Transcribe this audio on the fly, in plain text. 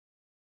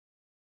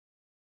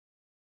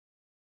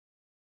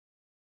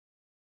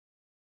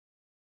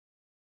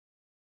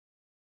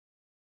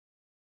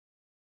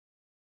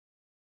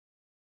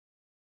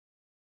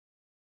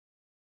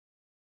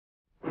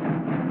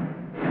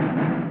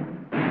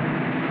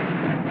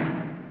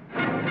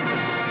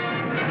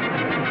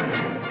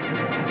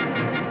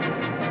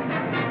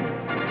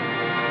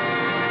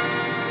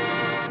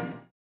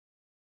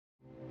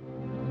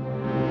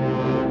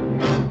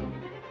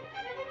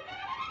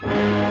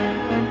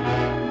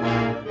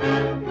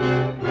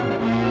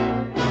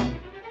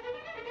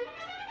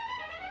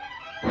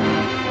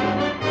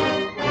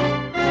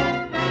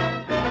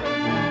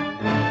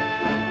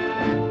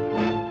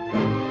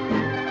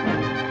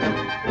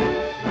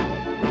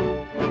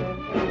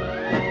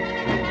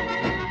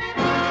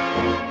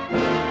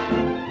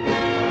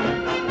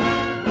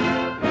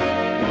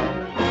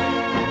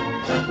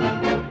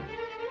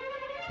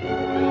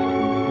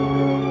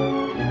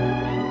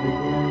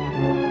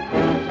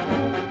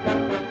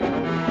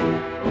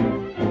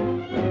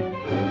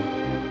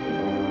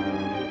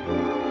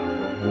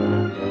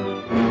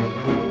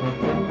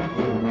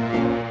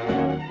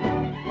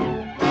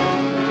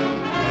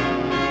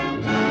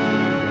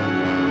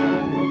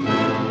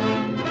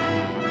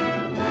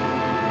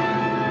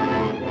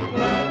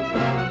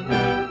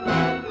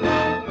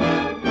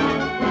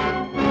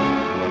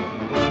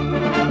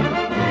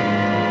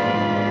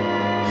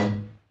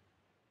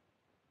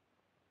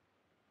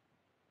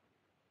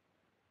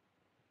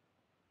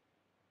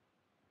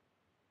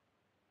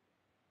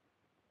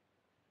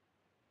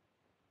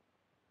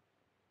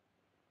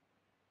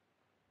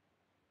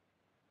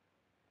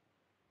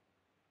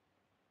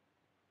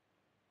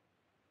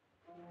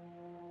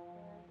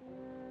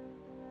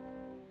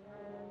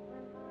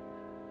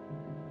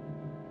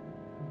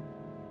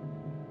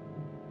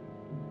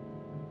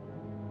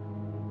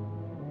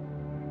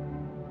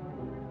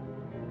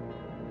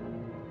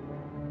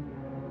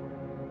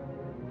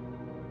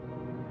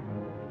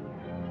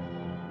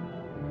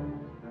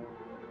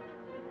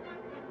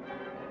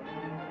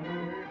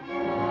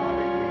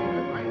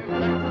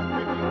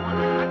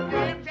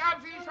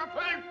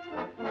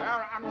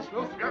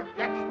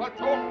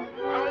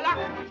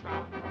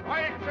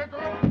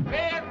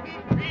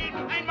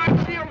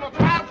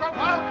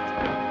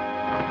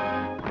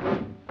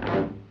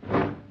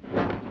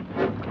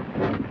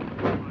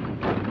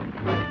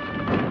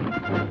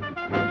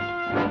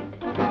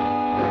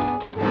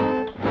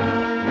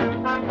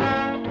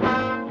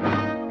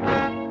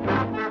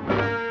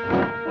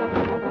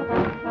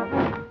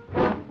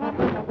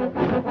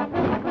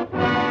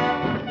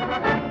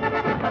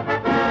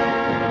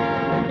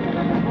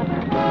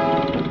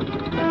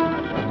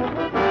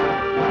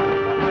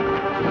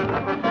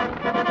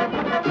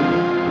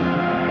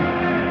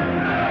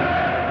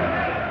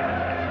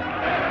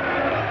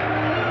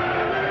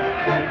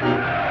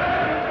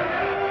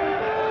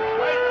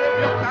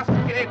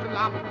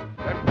Macht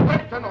dem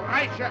Dritten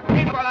Reiche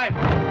hinüberleiten.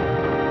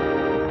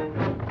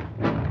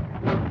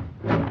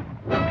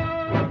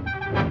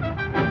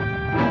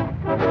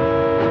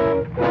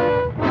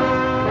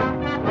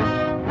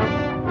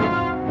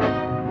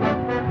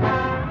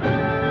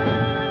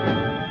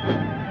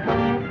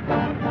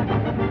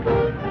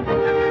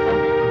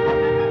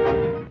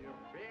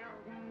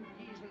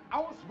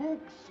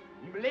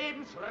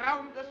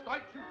 Lebensraum des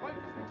deutschen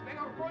Volkes nicht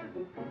länger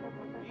dulden.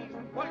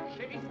 Diesen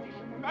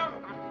bolschewistischen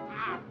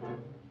Mörderstaat.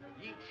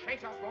 Die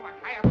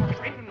Tschechoslowakei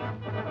verschwinden.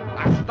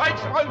 Das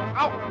deutsche Volk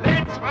braucht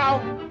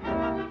Lebensraum.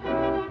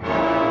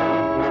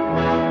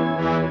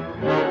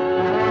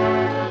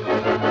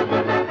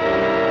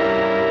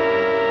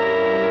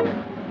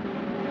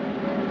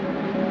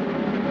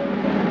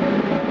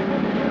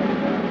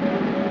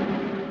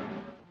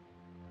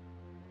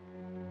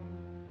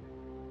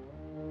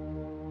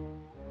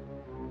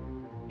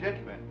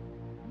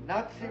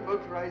 Nazi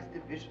motorized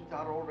divisions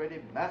are already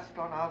massed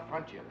on our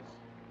frontiers.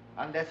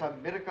 Unless a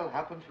miracle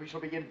happens, we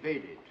shall be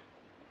invaded.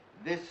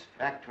 This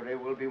factory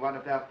will be one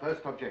of their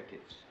first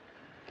objectives.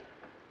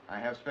 I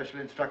have special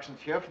instructions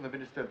here from the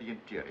Minister of the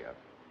Interior.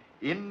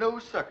 In no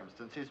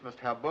circumstances must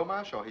Herr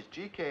Bomasch or his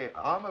GK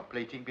armor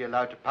plating be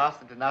allowed to pass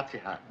into Nazi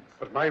hands.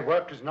 But my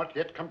work is not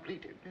yet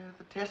completed.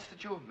 The tests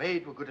that you have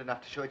made were good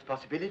enough to show its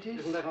possibilities.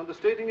 Isn't that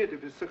understating it?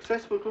 It is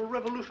successful to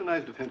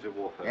revolutionize defensive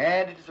warfare.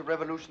 And it is a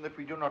revolution that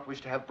we do not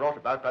wish to have brought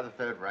about by the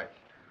Third Reich.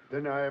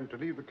 Then I am to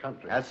leave the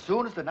country. As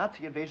soon as the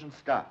Nazi invasion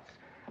starts,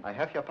 I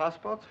have your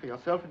passports for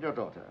yourself and your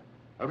daughter.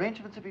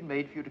 Arrangements have been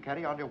made for you to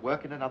carry on your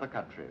work in another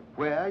country,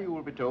 where you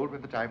will be told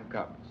when the time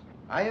comes.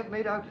 I have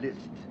made out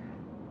lists.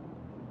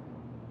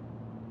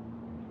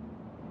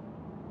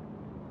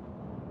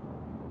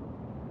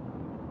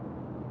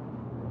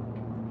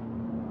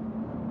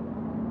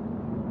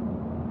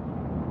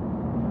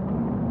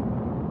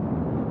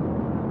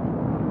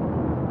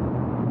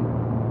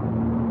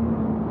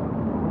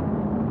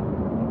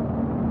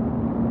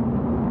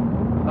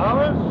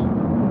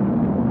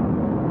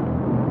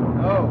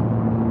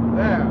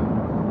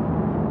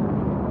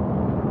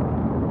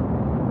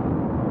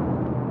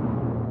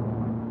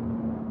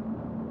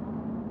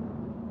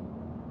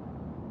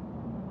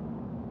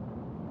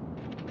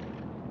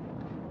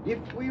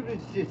 If we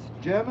resist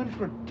German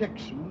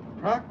protection,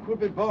 Prague will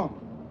be bombed.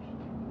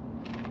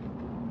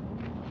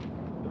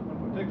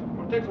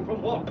 Protection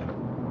from what?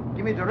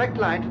 Give me a direct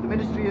line to the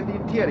Ministry of the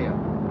Interior.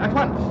 At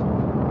once.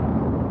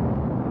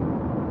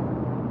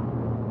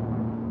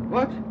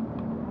 What?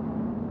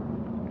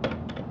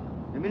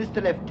 The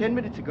minister left 10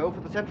 minutes ago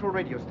for the central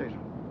radio station.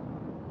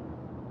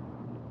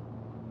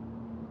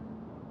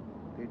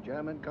 The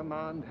German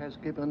command has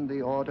given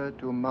the order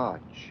to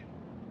march.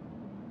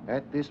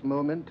 At this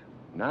moment,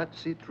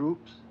 Nazi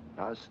troops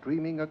are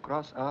streaming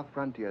across our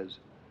frontiers.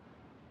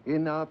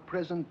 In our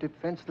present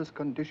defenseless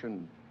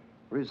condition,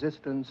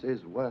 resistance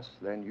is worse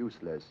than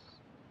useless.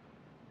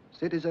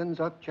 Citizens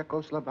of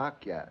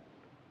Czechoslovakia,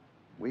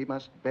 we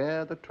must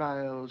bear the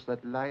trials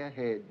that lie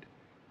ahead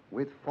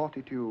with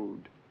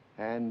fortitude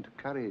and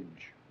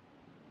courage.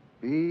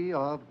 Be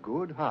of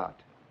good heart,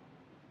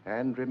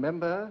 and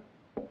remember,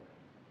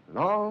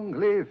 long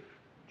live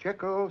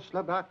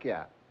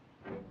Czechoslovakia.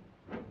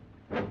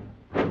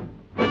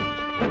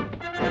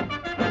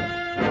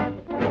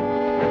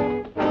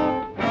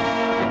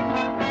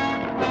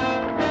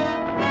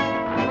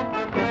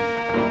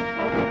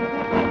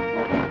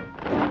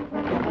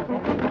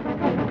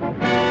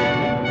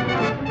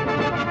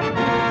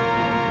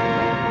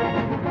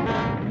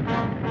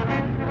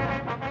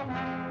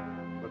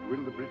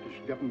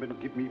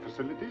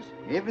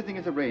 Everything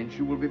is arranged.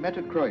 You will be met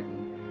at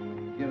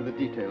Croydon. Here are the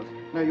details.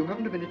 Now, you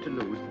haven't a minute to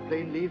lose. The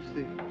plane leaves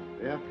the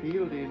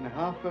airfield in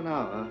half an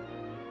hour,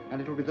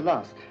 and it will be the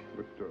last.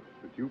 But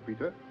you,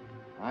 Peter?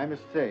 I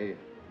must say,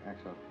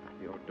 Axel.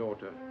 Your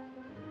daughter.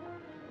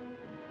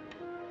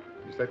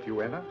 Is that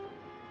you, Anna?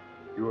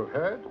 You have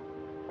heard?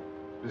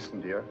 Listen,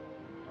 dear.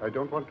 I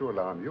don't want to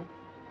alarm you,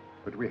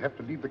 but we have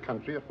to leave the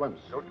country at once.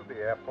 Go to the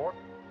airport.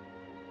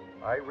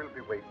 I will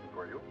be waiting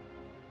for you.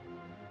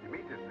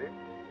 Immediately.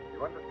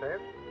 You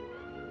understand?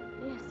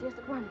 Yes,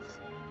 at once.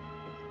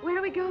 Where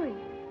are we going?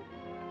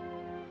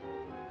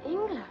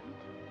 England?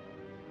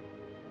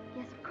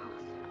 Yes, of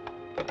course.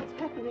 What's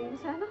happening,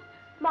 Miss Anna?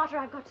 Martha,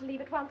 I've got to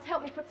leave at once.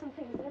 Help me put some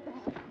things in the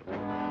bag.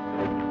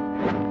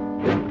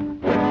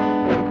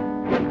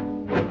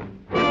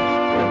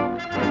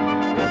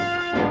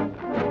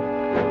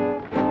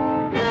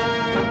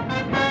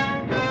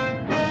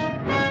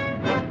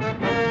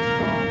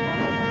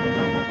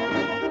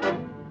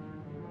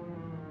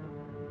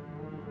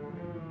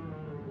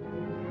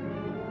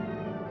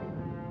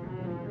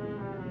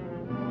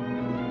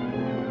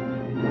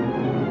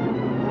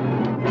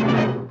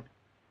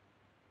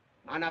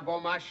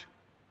 Bomasch,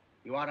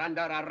 you are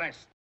under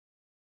arrest.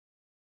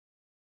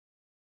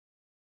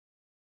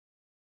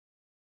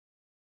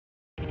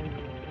 I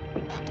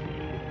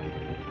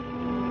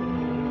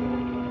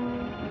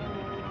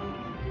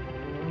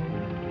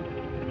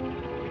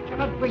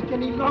cannot wait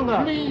any longer.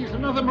 Please,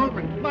 another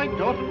moment. My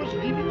daughter was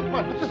leaving at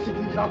once. The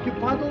city's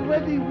occupied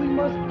already. We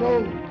must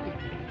go.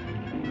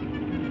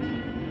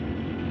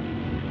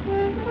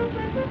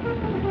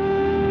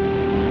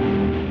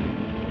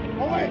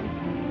 Away!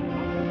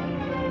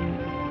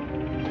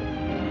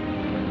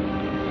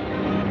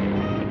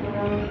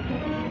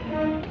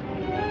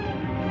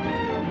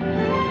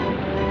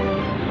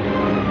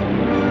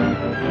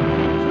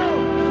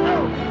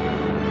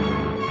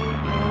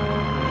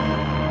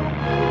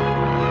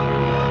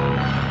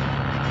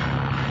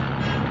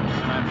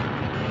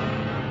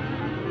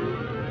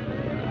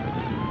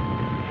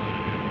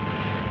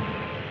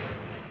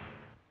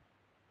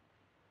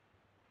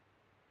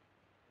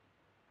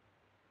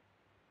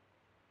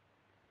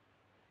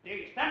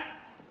 Stillstand.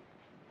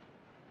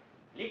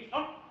 Links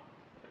op.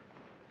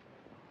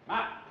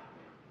 Marsch.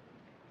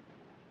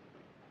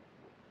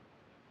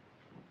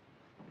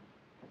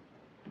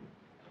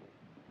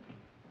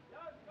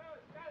 Los,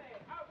 Kalle,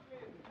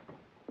 aufschließen.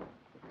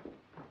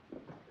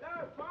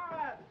 Los,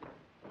 vorwärts.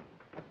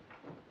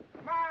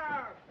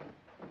 Marsch.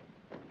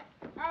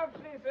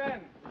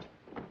 Aufschließen.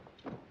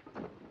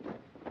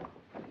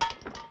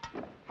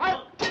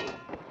 Halt.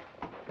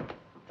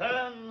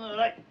 Turn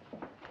right.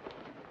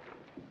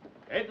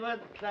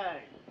 Edward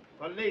Klein,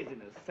 for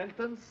laziness,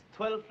 sentence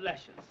 12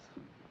 lashes.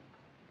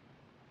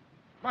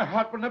 My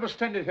heart will never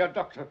stand it here,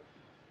 Doctor.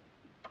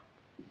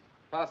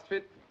 Fast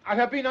fit. I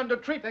have been under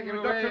treatment, Take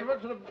him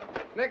Doctor.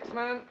 Next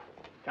man.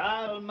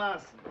 Karl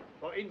Maaßen,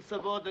 for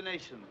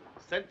insubordination,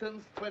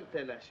 sentence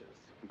 20 lashes.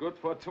 Good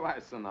for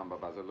twice the number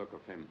by the look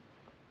of him.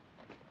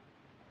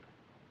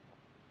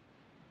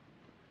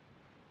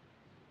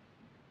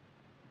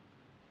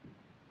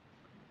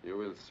 You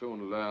will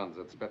soon learn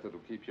that it's better to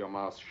keep your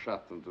mouth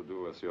shut than to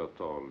do as you're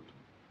told.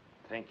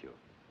 Thank you.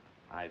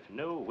 I've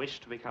no wish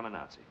to become a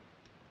Nazi.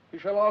 We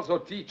shall also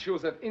teach you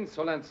that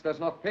insolence does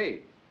not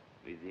pay.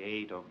 With the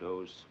aid of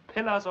those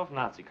pillars of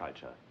Nazi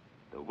culture,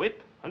 the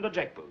whip and the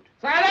jackboot.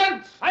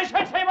 Silence! I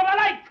shall say what I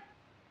like!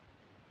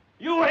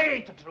 You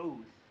hate the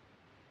truth.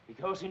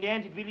 Because in the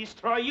end it will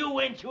destroy you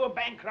and your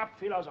bankrupt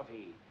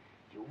philosophy.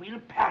 You will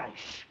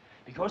perish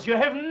because you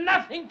have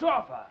nothing to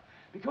offer.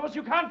 Because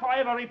you can't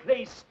forever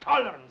replace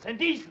tolerance and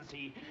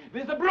decency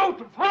with the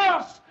brutal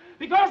force.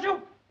 Because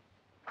you...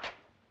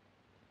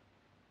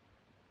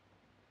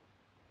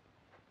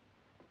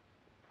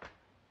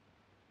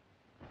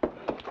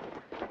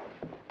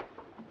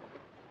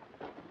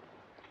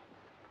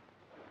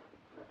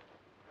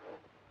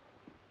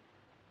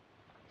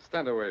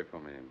 Stand away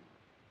from him.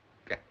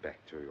 Get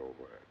back to your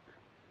work.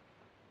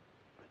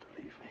 Better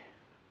leave me.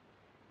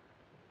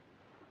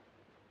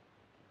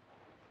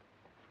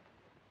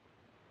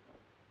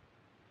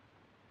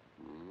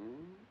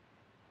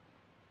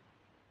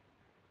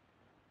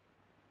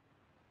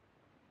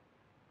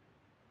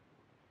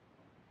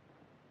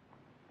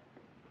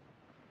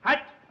 Halt!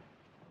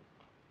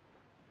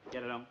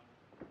 Get along.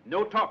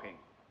 No talking.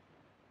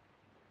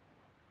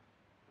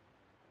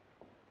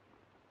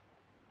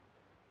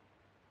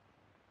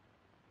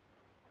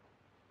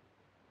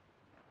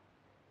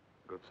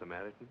 Good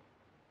Samaritan?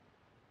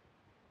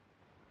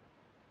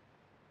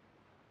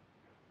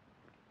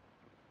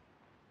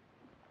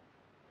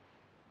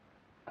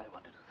 I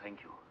wanted to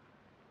thank you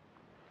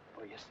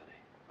for yesterday.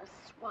 A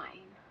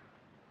swine.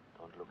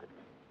 Don't look at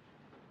me.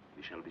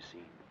 We shall be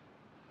seen.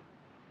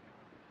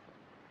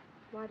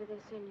 Why did they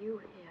send you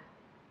here?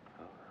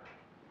 Oh.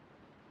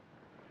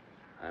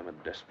 I'm a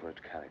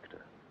desperate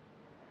character.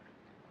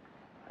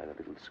 I had a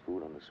little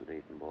school on the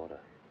Sudeten border.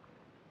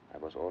 I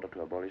was ordered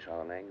to abolish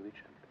our language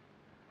and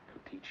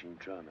to teach in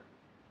German.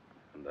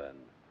 And then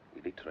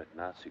illiterate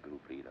Nazi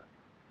group leader.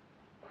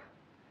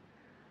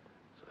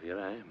 So here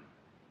I am.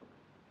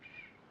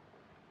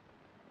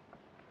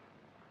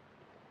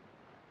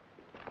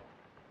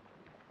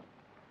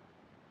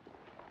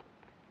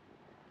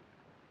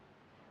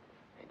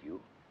 And you?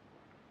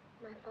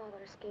 My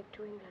father escaped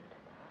to England.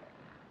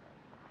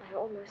 I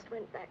almost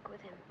went back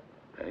with him.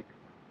 Back?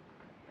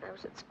 I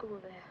was at school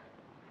there.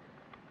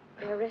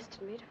 They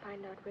arrested me to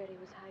find out where he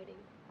was hiding.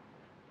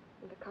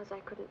 And because I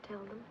couldn't tell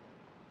them.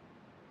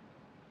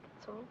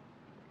 That's all.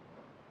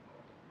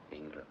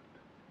 England.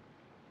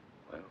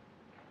 Well,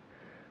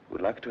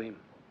 good luck to him.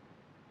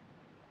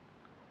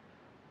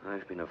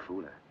 I've been a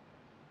fool.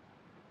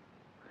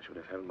 I should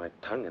have held my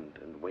tongue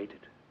and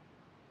waited.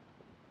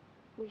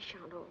 We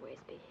shan't always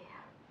be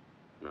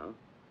here. No?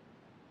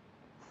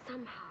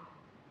 Somehow,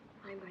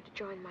 I'm going to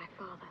join my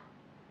father.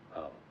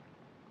 Oh.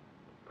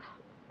 Well,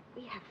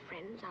 we have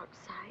friends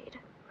outside.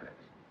 Yes.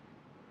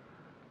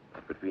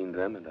 But between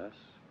them and us,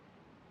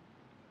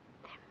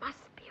 There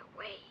must be a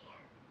way.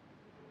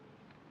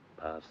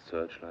 past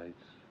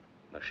searchlights,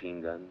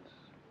 machine guns,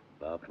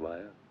 barbed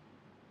wire.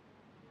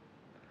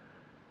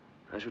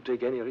 I should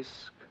take any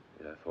risk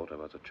if I thought there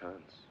was a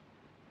chance.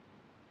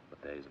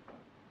 But there isn't.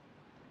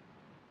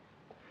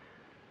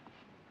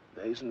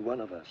 There isn't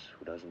one of us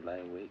who doesn't lie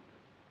awake.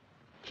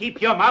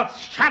 Keep your mouth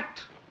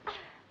shut.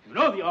 You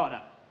know the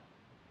order.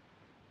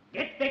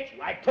 Get back,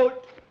 I told.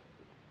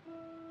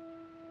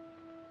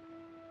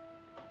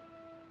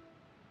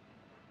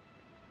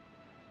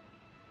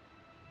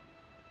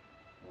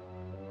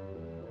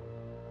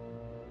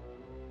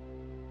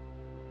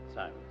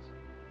 Silence.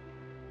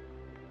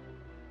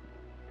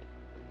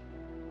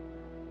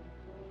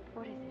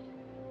 What is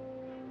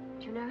it?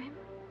 Do you know him?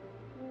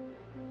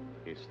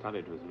 He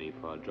studied with me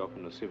for a job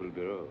in the Civil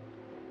Bureau.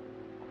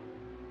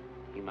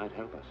 He might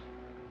help us.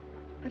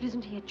 But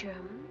isn't he a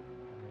German?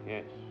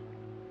 Yes,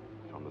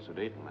 from the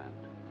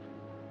Sudetenland.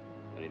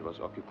 When it was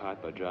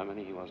occupied by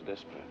Germany, he was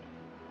desperate.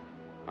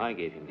 I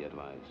gave him the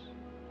advice.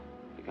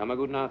 Become a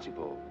good Nazi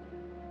Pole.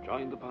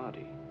 Join the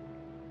party.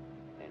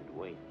 And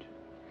wait.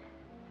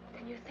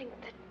 Then you think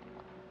that...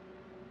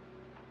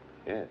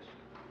 Yes.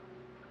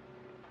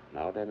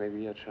 Now there may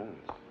be a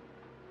chance.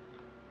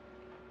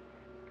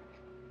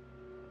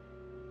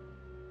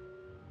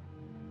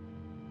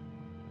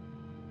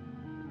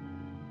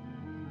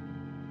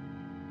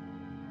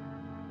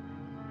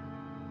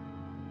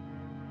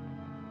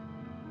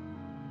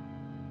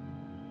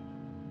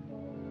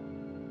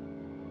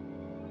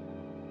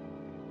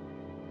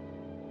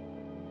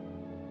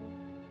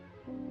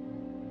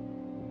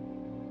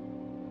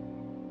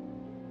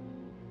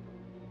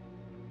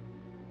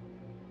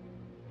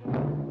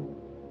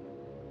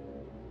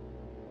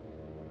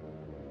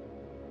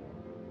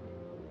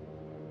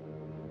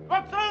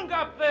 What's wrong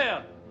up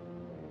there?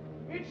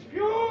 It's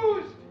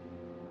fused!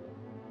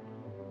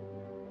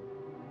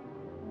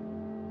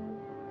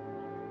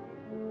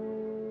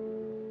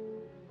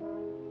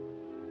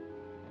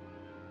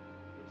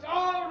 It's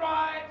all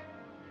right.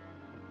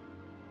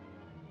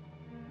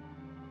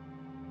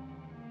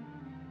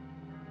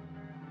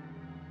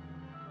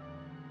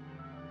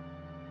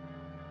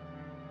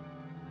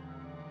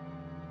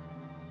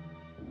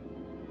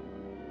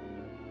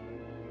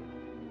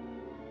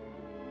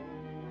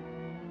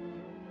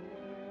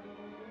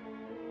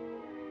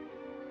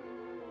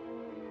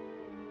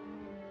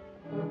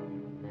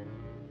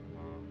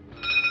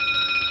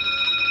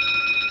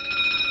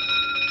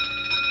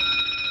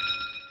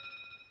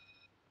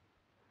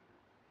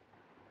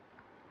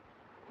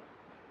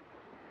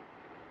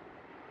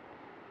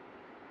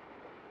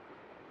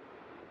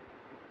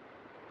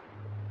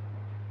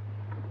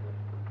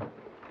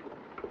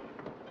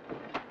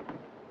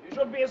 You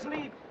should be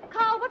asleep.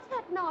 Carl, what's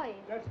that noise?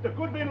 That's the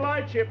Goodwin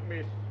lightship,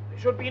 miss. They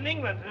should be in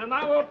England in an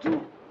hour or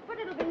two. But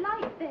it'll be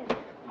light then.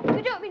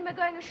 You don't mean we're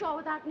going ashore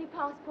without any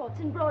passports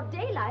in broad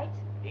daylight?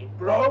 In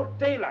broad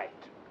daylight.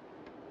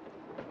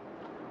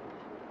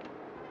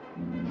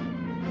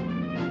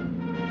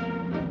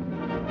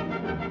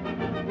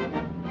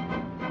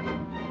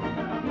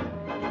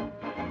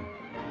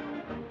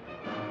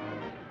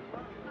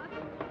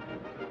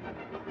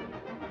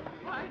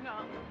 Why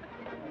not?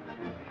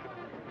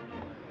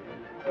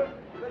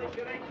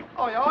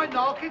 I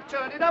knock it,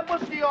 turn it up.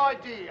 What's the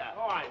idea?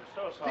 Oh, I'm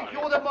so sorry. Think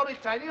you're the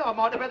Mauritanian? I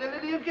might have had a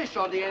Lillian Gish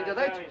on the end of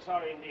that. Very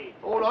sorry indeed.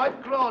 All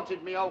right,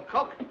 granted, me old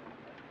cock.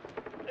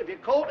 Have you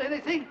caught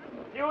anything?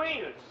 New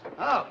eels.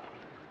 Oh.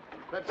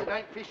 Perhaps it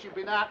ain't fish you've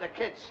been out to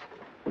catch.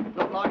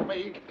 Not like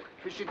me,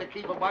 fishing to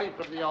keep away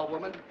from the old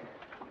woman.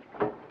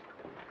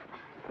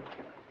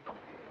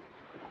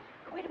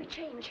 Where do we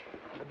change?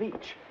 The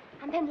beach.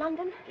 And then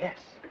London? Yes.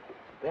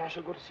 There I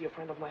shall go to see a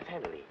friend of my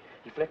family.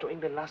 He fled to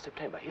England last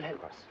September. He'll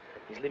help us.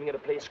 He's living at a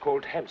place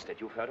called Hampstead.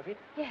 You've heard of it?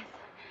 Yes.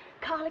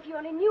 Carl, if you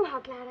only knew how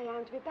glad I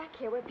am to be back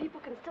here where people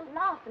can still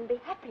laugh and be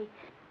happy.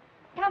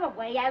 Come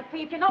away,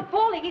 Alfie. If you're not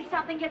falling in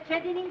something, you're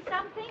threatening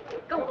something.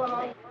 Go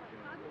on.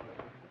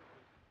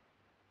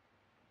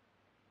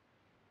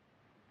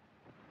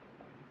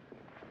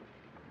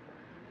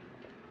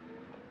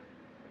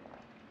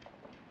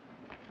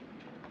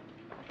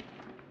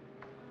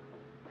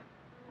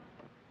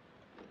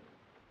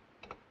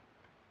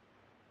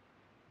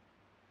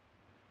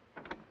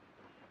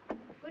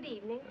 Good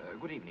evening.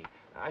 Good evening.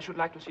 I should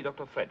like to see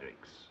Dr.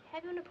 Fredericks.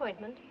 Have you an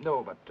appointment?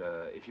 No, but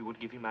if you would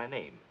give him my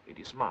name. It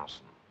is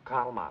Marson.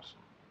 Carl Marson.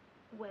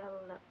 Well,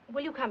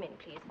 will you come in,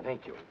 please?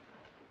 Thank you.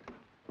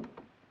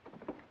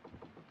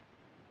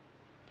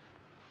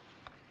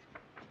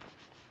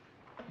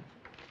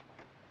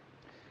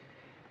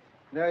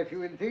 Now, if you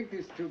will take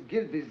this to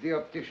Gilby's, the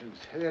opticians,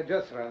 they're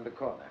just round the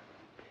corner.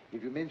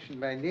 If you mention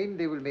my name,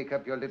 they will make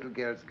up your little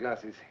girl's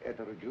glasses at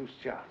a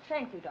reduced charge.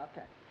 Thank you,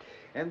 Doctor.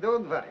 And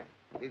don't worry.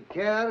 With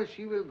care,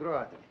 she will grow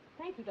out of it.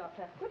 Thank you,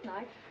 Doctor. Good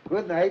night.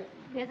 Good night.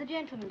 There's a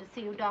gentleman to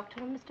see you,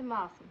 Doctor, and Mr.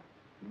 Marson.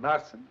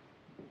 Marson?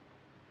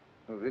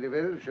 Oh, very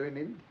well. Show him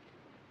in.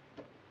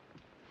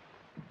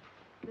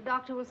 The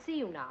doctor will see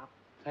you now.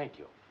 Thank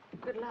you.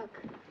 Good luck.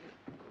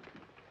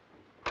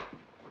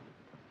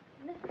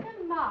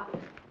 Mr.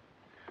 Marson.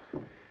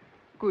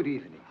 Good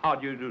evening. How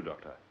do you do,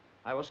 Doctor?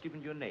 I was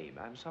given your name.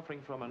 I'm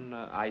suffering from an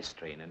eye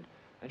strain and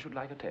should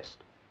like a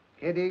test.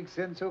 Headaches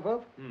and so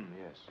forth?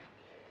 Yes.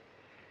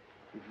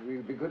 If you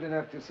will be good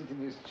enough to sit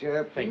in this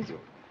chair, please. Thank you.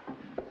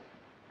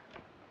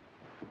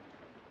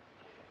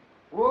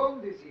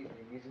 Warm this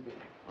evening, isn't it?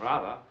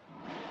 Rather.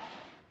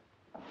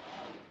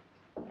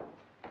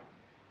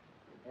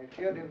 I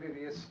fear there will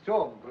be a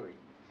storm brewing.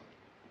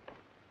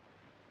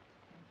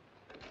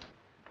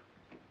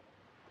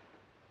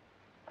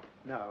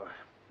 Now,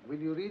 will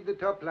you read the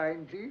top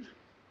line, please?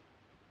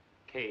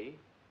 K,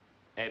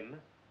 M,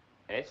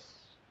 S,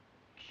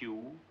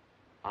 Q,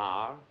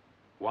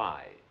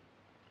 R-Y.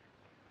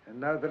 And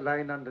now the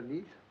line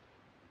underneath.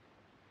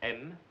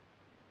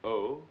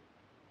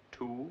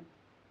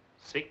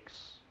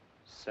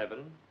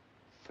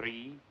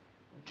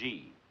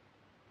 M-O-2-6-7-3-G.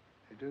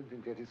 I don't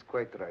think that is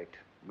quite right.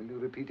 Will you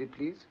repeat it,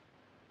 please?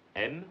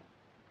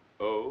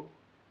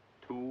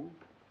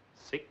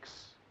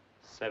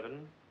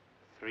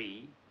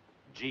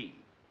 M-O-2-6-7-3-G.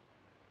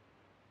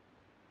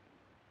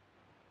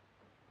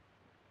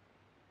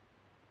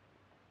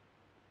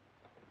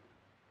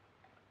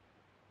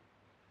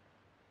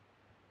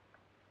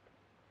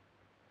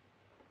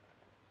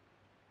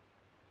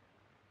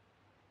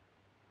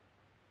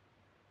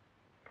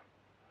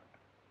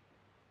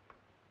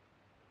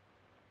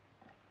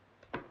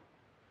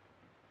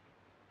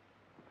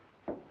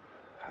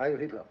 Heil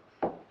Hitler.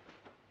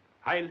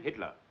 Heil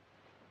Hitler.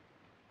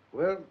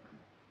 Well?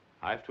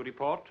 I have to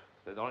report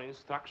that on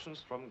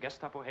instructions from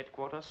Gestapo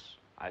headquarters,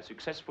 I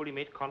successfully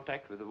made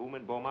contact with the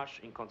woman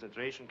Bomasch in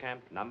concentration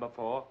camp number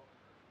 4,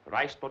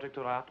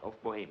 Reichsprotektorat of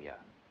Bohemia.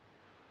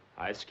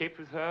 I escaped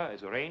with her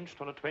as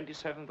arranged on the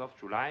 27th of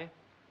July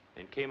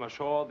and came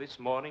ashore this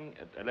morning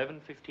at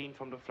 11:15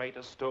 from the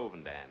freighter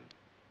Stovendam.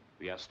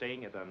 We are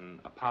staying at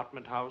an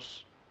apartment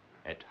house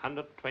at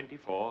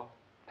 124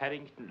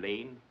 Paddington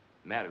Lane,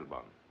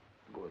 Marylebone.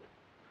 Good.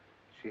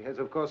 She has,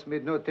 of course,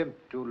 made no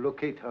attempt to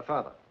locate her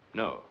father.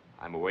 No,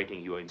 I'm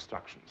awaiting your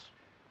instructions.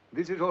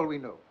 This is all we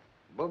know.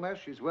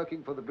 Bomasch is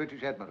working for the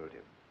British Admiralty.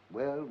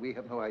 Well, we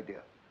have no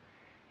idea.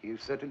 He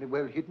is certainly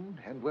well hidden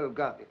and well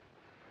guarded.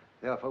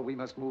 Therefore, we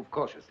must move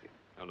cautiously.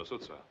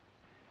 Understood, sir.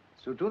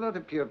 So do not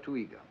appear too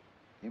eager.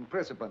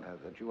 Impress upon her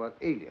that you are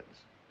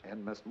aliens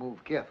and must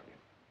move carefully.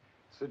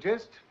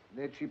 Suggest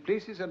that she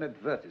places an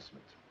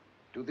advertisement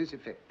to this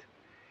effect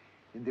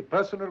in the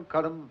personal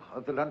column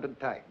of the London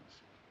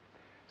Times,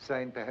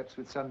 signed perhaps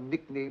with some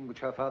nickname which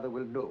her father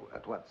will know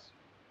at once.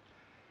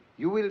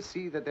 You will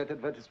see that that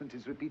advertisement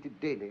is repeated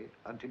daily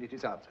until it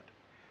is answered.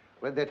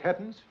 When that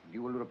happens,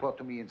 you will report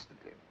to me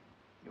instantly.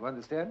 You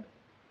understand?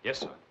 Yes,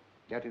 sir.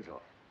 That is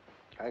all.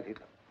 Heil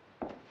Hitler.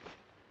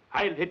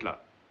 Heil Hitler.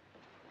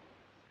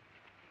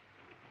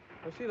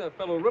 I see that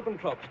fellow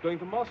Ribbentrop's going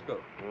to Moscow.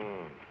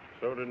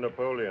 So did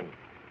Napoleon.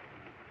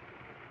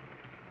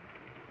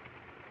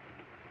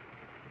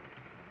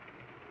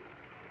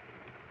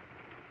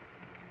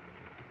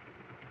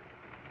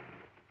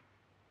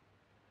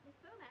 Miss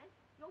Bomasch,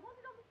 you're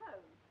wanted on the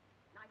phone.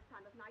 Nice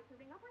time of night to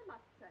ring up, I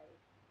must say.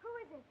 Who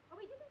is it? Oh,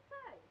 we didn't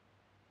say.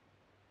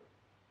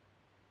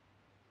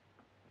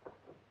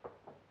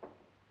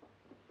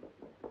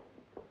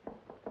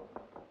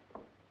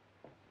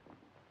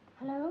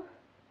 Hello?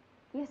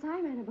 Yes,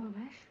 I'm Anna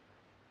Bomasch.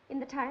 In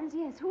the Times,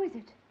 yes. Who is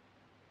it?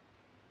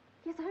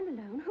 Yes, I'm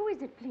alone. Who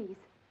is it, please?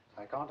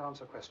 I can't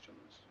answer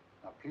questions.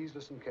 Now, please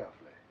listen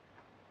carefully.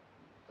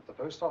 At the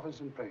post office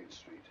in Prain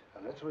Street,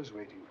 a letter is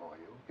waiting for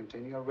you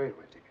containing a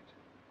railway ticket.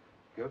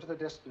 Go to the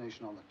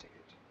destination on the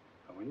ticket,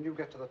 and when you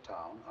get to the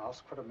town,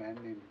 ask for a man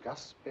named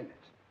Gus Bennett.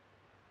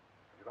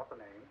 Have you got the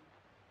name?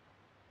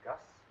 Gus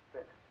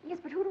Bennett. Yes,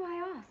 but who do I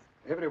ask?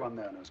 Everyone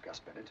there knows Gus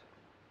Bennett.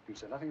 You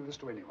say nothing of this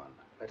to anyone.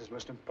 That is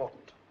most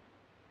important.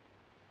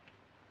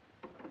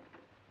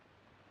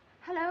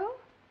 Hello?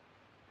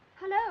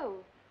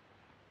 Hello?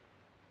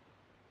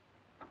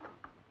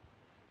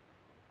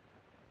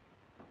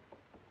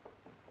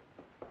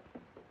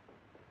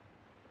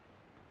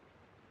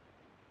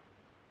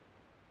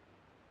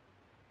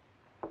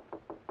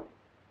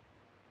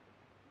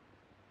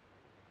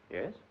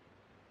 Yes?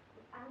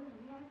 Anna,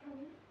 may I come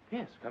in?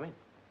 Yes, come in.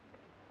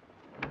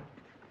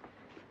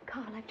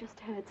 Carl, I've just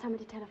heard.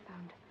 Somebody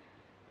telephoned.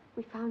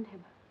 We found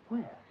him.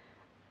 Where?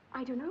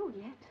 I don't know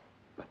yet.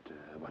 But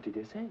what did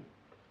they say?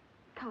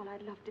 Carl,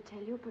 I'd love to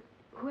tell you, but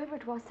whoever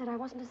it was said I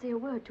wasn't to say a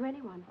word to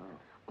anyone.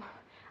 Oh,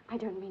 I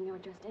don't mean you're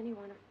just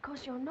anyone. Of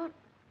course you're not.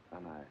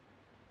 And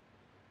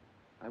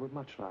I would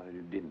much rather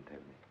you didn't tell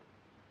me.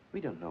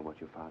 We don't know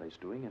what your father is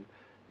doing, and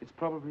it's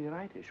probably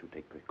right I should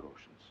take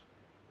precautions.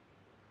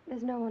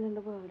 There's no one in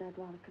the world I'd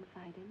rather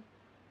confide in.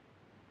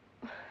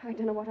 I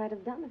don't know what I'd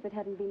have done if it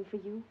hadn't been for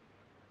you.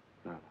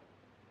 No.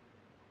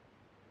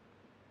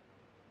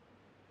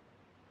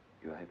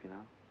 You are happy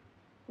now?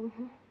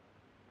 Mm-hmm.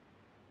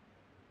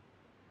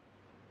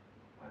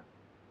 Well,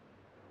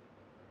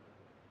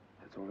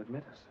 that's all that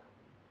matters.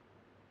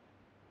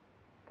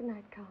 Good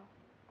night, Carl.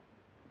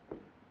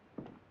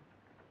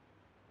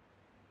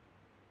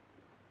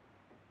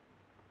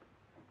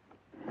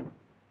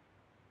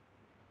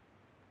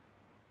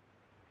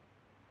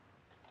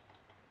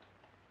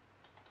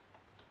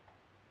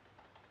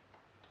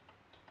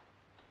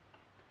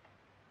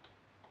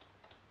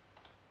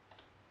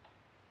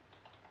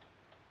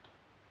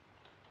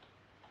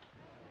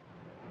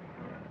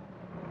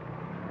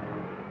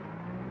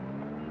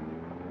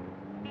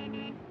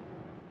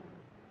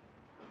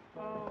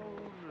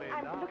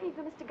 I'm looking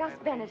for Mr. Gus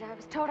Bennett. I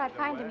was told I'd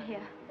find him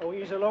here. Oh,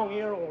 he's along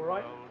here, all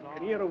right. I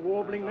can hear a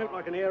warbling note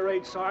like an air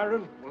raid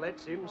siren. Well,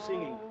 that's him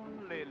singing.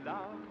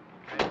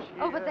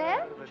 Over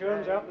there?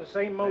 Churns out the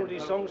same mouldy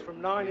songs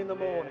from 9 in the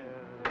morning.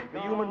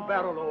 The human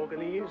barrel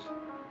organ he is.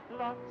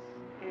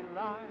 in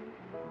life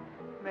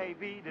may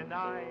be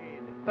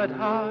denied, but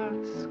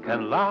hearts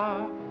can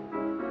laugh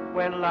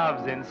when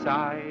love's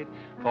inside,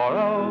 for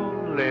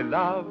only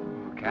love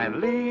can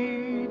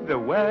lead the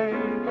way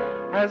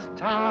as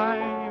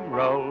time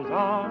rolls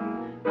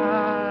on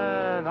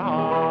and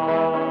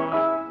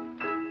on.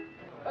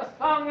 The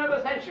song of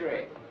the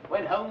century.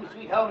 When Home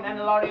Sweet Home and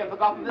the Laurie are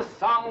forgotten, the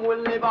song will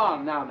live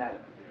on. Now, madam,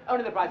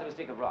 only the price of a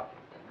stick of rock.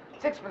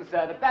 Sixpence,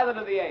 sir, the ballad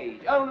of the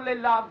age. Only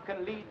love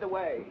can lead the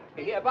way.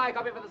 Here, buy a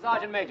copy for the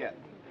Sergeant Major.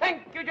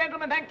 Thank you,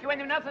 gentlemen, thank you. And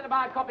you know, sir, to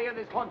buy a copy of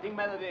this haunting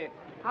melody.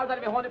 How's that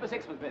to be haunted for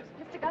sixpence, miss?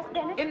 Mr. Gus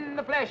Bennett? In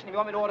the flesh, and if you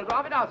want me to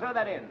autograph it, I'll throw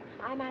that in.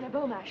 I'm Anna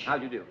Bomasch. How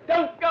do you do?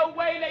 Don't go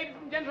away, ladies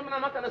and gentlemen.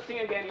 I'm not going to sing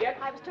again yet.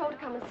 I was told to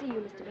come and see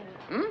you, Mr.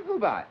 Bennett. Who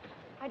by?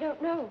 I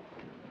don't know.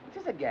 Is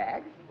this a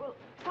gag? Well,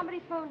 somebody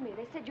phoned me.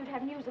 They said you'd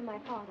have news of my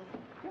father.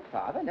 Your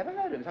father? Never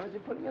heard of him. Somebody's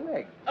been pulling your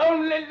leg.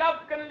 Only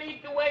love can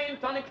lead the way in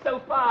tonic so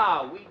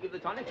far. We give the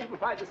tonic, you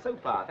provide the so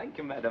far. Thank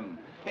you, madam.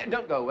 Here,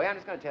 don't go away. I'm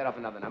just going to tear off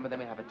another number, then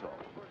we'll have a talk.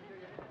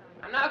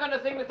 I'm now going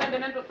to sing the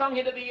sentimental song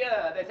hit of the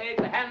year. They say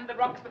it's the hand that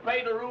rocks the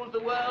cradle, rules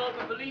the world.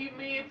 But believe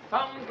me, it's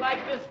songs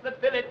like this that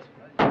fill it.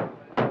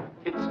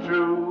 It's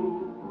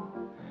true.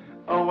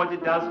 Oh, what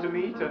it does to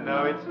me to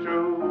know it's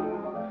true.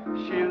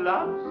 She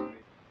loves me.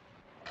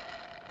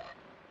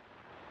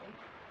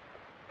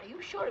 Are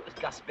you sure it was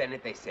Gus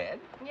Bennett, they said?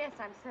 Yes,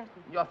 I'm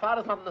certain. Your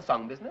father's not in the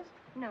song business?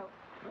 No.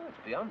 Oh, it's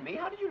beyond me.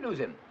 How did you lose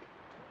him?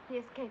 He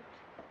escaped.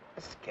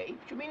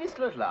 Escaped? You mean he's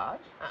still at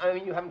large? I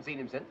mean, you haven't seen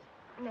him since?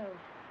 No.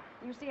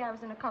 You see, I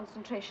was in a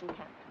concentration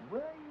camp. Were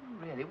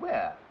you really?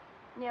 Where?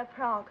 Near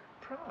Prague.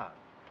 Prague?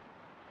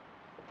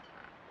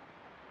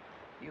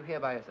 You here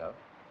by yourself?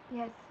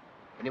 Yes.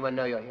 Anyone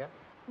know you're here?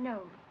 No.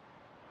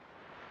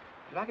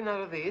 Would you like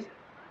another of these?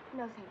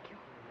 No, thank you.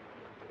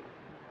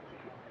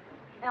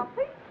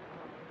 Elfie?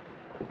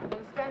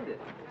 Understand it.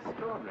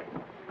 Extraordinary.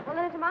 Well,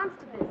 then it amounts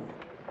to this.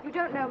 You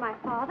don't know my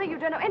father, you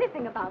don't know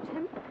anything about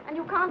him, and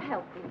you can't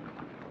help me.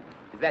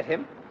 Is that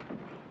him?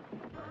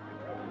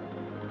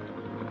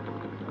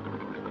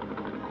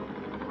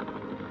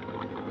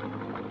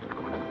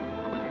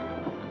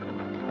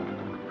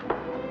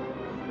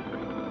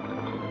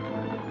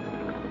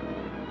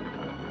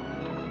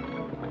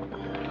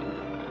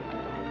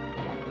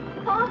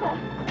 Father!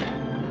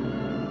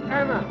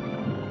 Anna!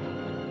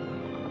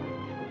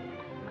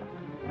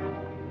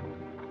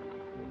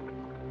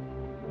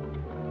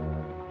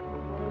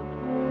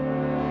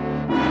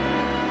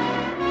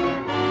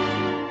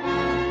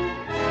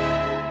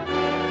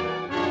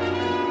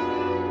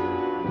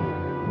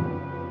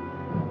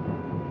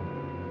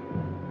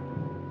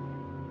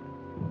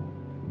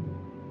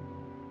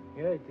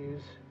 Here it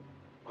is.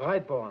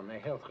 Brightborn, a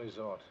health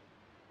resort.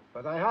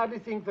 But I hardly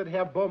think that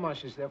Herr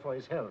Bomasch is there for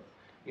his health.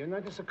 You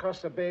notice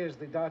across the bay is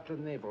the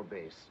Dartland Naval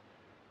Base.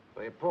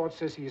 The report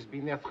says he's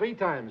been there 3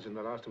 times in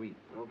the last week.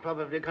 Well,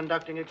 probably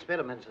conducting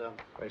experiments, sir.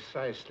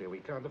 Precisely. We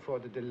can't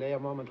afford to delay a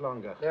moment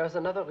longer. There is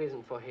another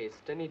reason for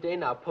haste. Any day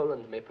now,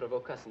 Poland may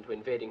provoke us into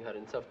invading her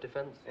in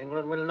self-defense.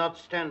 England will not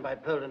stand by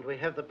Poland. We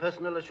have the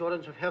personal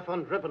assurance of Herr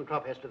von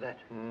Ribbentrop as to that.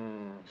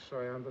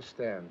 So I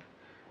understand.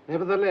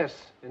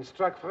 Nevertheless,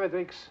 instruct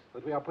Fredericks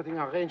that we are putting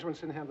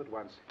arrangements in hand at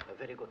once.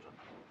 Very good, sir.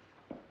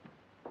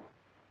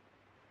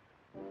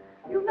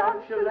 You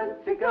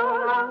nonchalantly go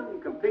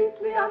on,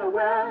 completely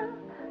unaware.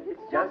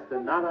 It's just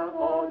another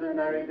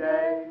ordinary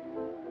day.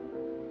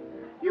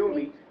 You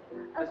meet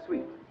a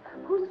sweet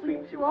who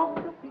sweeps you off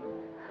your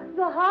feet.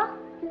 Your heart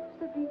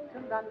skips a beat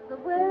and runs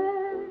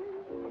away.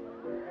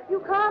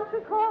 You can't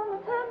recall a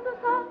tender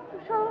thought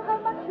to show how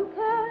much you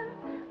care.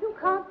 You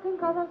can't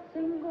think of a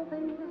single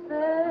thing to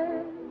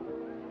say.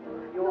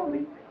 You're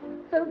meek,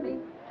 so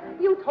meek.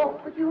 You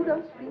talk but you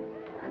don't speak.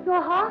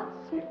 Your heart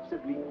skips a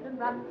beat and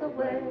runs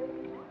away.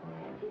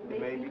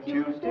 maybe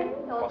Tuesday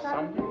or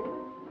Sunday,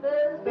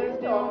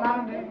 Thursday or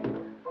Monday.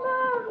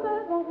 Love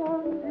never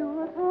warned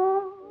you at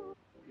all.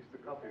 Is the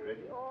coffee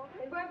ready?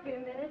 It won't be a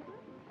minute.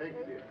 Thank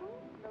you, dear.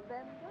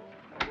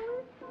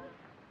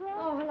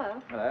 Oh,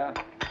 hello. Hello.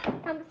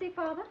 Come to see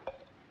Father?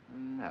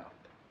 No.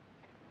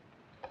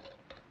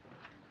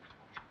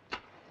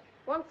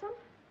 Want some?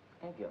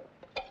 Thank you.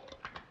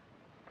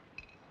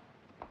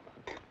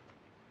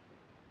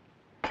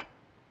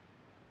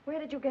 Where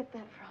did you get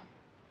that from?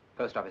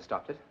 Post office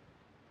stopped it.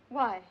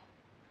 Why?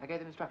 I gave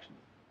them instructions.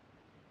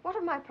 What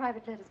have my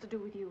private letters to do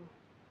with you?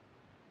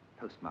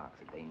 Postmark's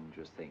a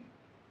dangerous thing.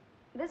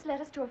 This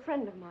letter's to a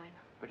friend of mine.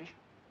 British?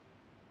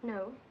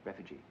 No,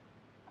 Refugee.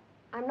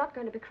 I'm not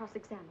going to be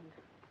cross-examined.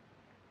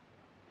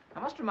 I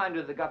must remind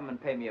you that the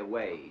government pay me a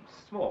wage,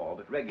 small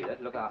but regular,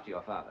 to look after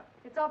your father.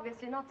 It's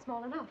obviously not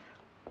small enough.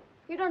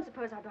 You don't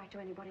suppose I'd write to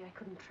anybody I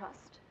couldn't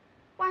trust?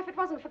 Why, if it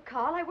wasn't for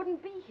Carl, I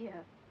wouldn't be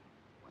here.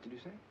 What did you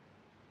say?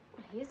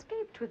 Well, he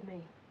escaped with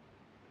me.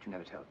 But you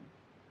never told me.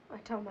 I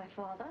told my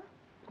father.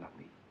 Not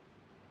me.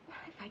 Well,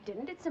 if I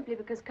didn't, it's simply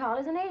because Carl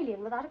is an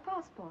alien without a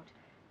passport.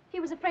 He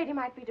was afraid he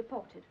might be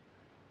deported.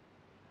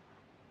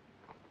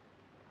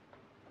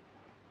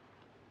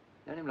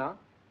 Known him long?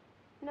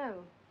 No.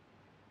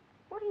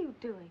 What are you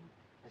doing?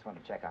 Just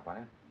want to check up on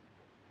him.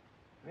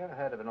 Have you ever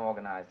heard of an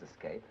organized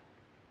escape?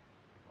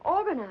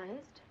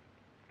 Organized?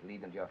 To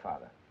lead them to your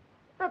father.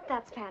 But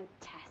that's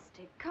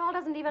fantastic. Carl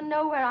doesn't even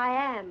know where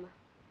I am.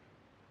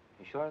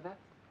 You sure of that?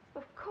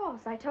 Of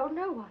course, I told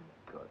no one.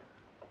 Good.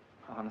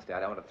 Honestly, I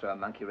don't want to throw a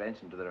monkey wrench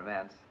into the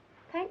romance.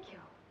 Thank you.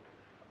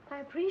 I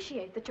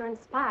appreciate that you're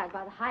inspired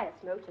by the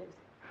highest motives,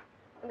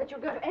 and that you'll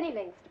go to any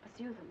lengths to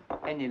pursue them.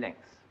 Any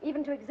lengths?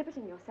 Even to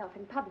exhibiting yourself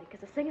in public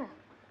as a singer.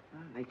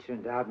 Well, nature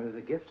endowed me with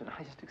a gift, and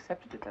I just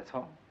accepted it, that's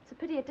all. It's a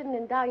pity it didn't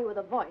endow you with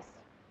a voice.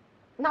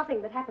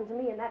 Nothing that happened to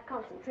me in that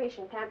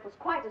concentration camp was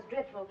quite as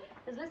dreadful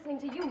as listening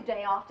to you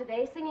day after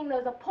day singing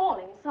those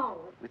appalling songs.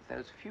 With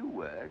those few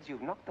words,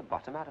 you've knocked the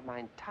bottom out of my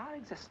entire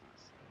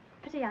existence.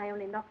 Pity I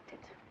only knocked it.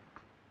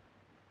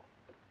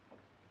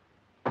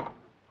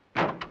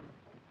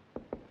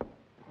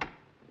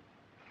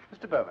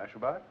 Mr. Bomasch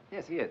about?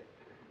 Yes, he is.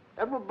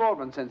 Admiral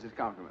Baldwin sends his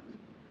compliments.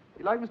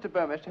 He'd like Mr.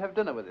 Bomasch to have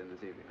dinner with him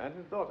this evening. And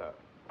his daughter.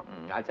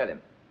 I'll tell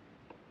him.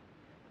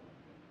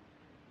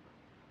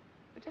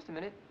 But just a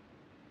minute.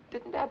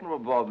 Didn't Admiral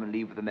Baldwin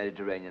leave for the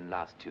Mediterranean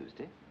last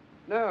Tuesday?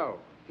 No,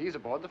 he's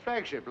aboard the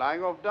flagship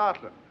lying off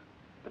Dartland.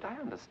 But I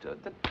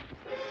understood that...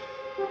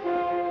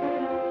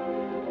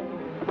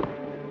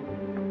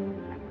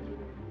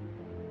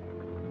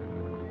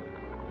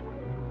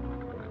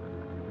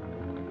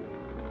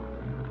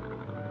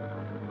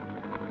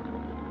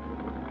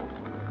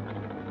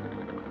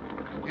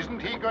 Isn't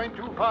he going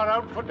too far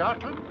out for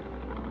Dartland?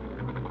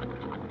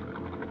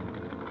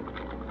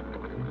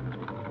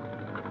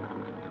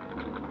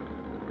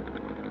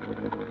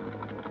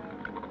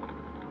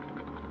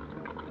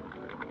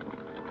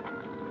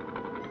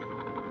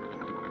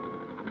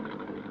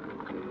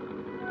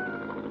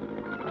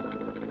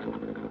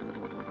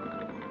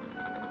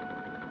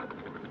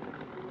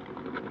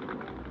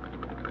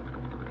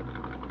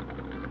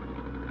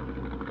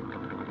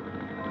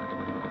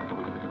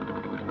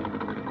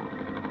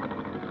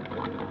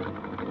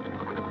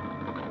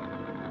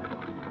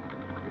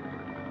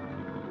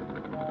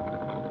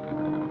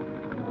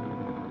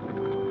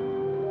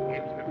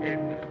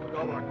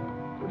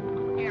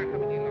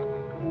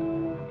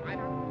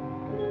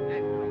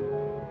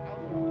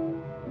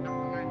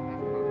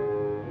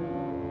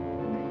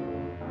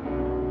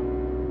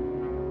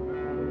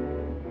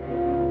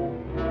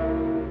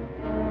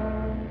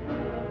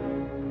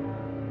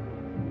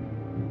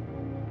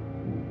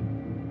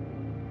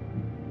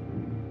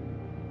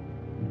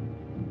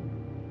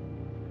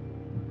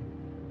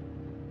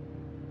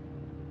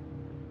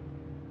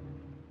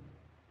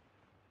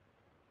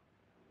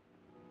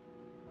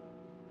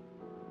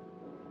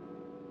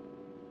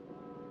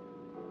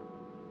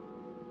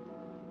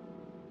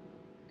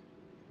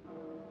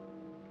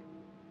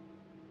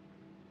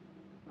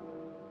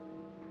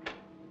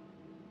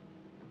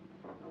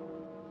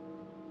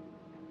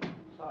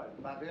 Sorry,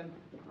 Fabian.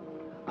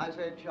 I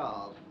say,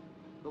 Charles,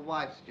 the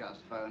wife's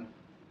just phoned.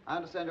 I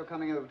understand you're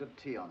coming over to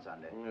tea on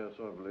Sunday. Yes,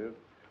 I believe.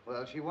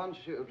 Well, she wants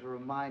you to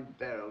remind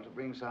Beryl to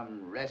bring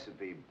some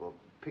recipe book,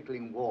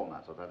 pickling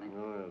walnuts or something.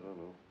 Oh, yes, I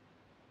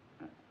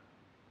know.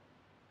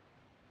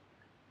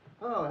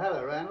 Oh,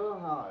 hello, Randall.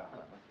 How are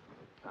you?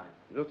 Hi.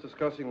 Just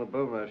discussing the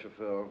Bomasch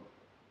affair.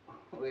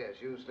 Oh,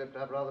 yes, you slipped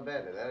up rather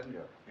badly there, didn't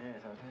you?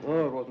 Yes,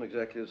 Oh, it wasn't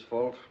exactly his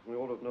fault. We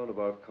all have known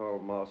about Karl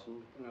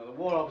Marson. No, the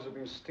War Office have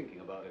been stinking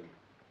about him.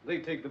 They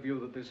take the view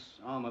that this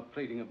armor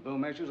plating of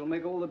Bomasch's will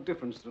make all the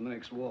difference to the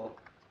next war.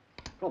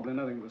 Probably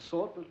nothing of the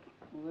sort, but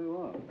well, there you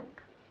are.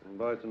 And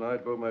by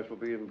tonight, Bomasch will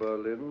be in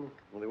Berlin,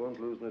 and they won't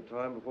lose any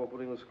time before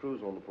putting the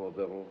screws on the poor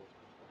devil.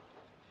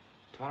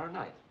 Tomorrow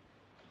night?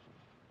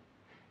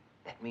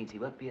 That means he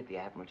won't be at the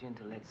Admiralty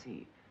until, let's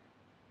see,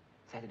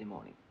 Saturday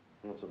morning.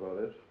 That's about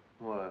it.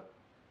 Why?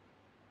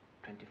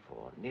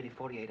 24, nearly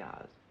 48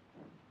 hours.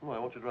 Why,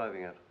 what you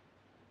driving at?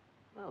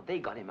 Well, they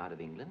got him out of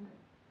England.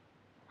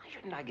 Why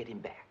shouldn't I get him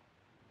back?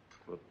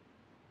 But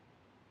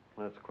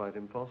that's quite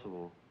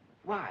impossible.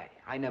 Why?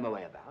 I know my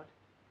way about.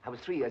 I was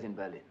 3 years in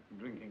Berlin.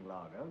 Drinking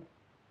lager.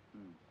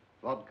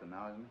 Vodka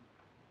now, isn't it?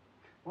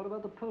 What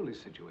about the Polish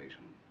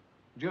situation?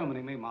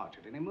 Germany may march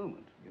at any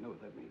moment. You know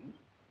what that means.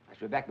 I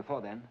should be back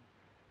before then.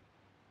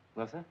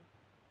 Well, sir?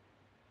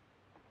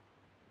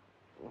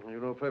 Well,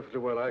 you know perfectly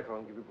well I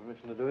can't give you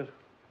permission to do it.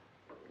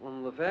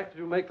 And the fact that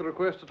you make the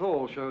request at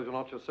all shows you're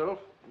not yourself.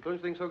 Don't you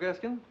think so,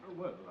 Gaskin?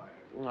 Well,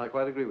 I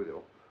quite agree with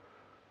you.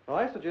 Now,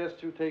 I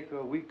suggest you take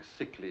a week's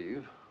sick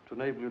leave to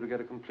enable you to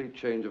get a complete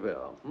change of air.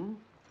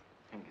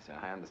 Thank you, sir.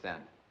 I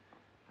understand.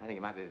 I think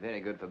it might be very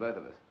good for both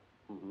of us.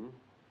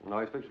 And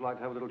I expect you'd like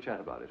to have a little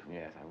chat about it.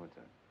 Yes, I would,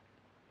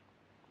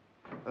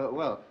 sir.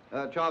 Well,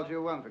 Charles,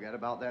 you won't forget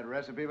about that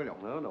recipe, will you?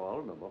 No, I'll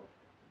remember.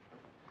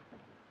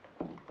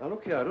 Now,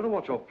 look here, I don't know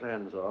what your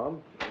plans are,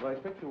 but I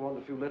expect you'll want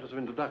a few letters of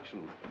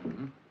introduction.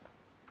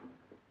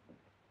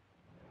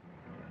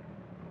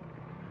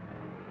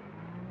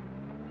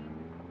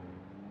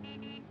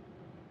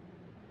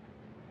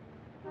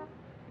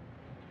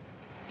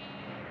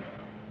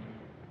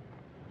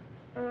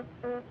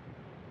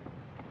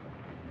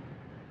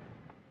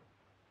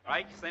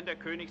 Reichssender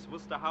Königs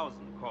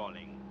Wusterhausen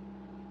calling.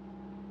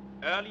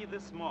 Early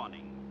this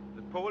morning,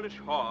 the Polish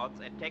hordes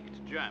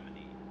attacked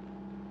Germany.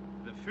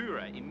 The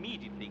Führer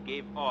immediately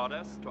gave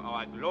orders to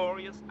our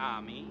glorious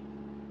army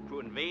to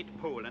invade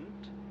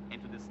Poland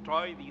and to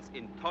destroy these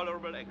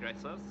intolerable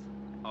aggressors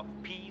of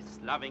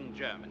peace-loving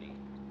Germany.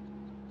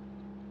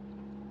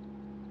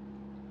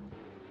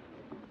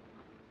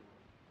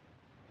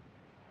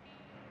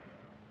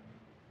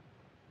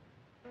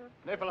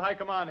 Naval High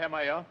Command, Herr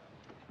Major.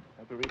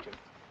 Hope to reach it.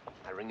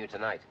 I'll ring you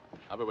tonight.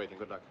 I'll be waiting.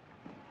 Good luck.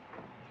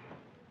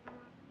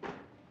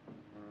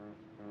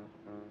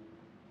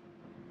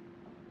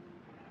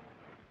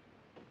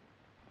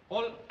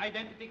 All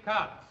identity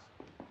cards.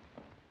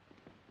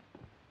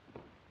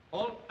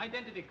 All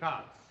identity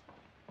cards.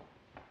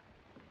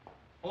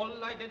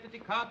 All identity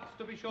cards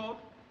to be shown.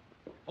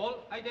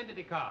 All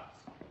identity cards.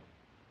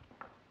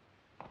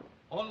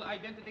 All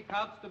identity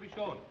cards to be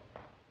shown.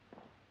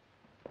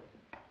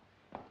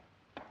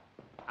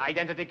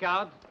 Identity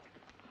card?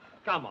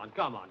 Come on,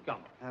 come on, come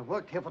on. I've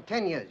worked here for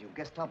 10 years. You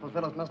Gestapo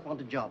fellows must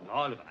want a job.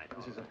 All right.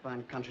 This is a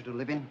fine country to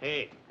live in.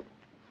 Hey,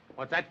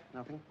 what's that?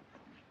 Nothing.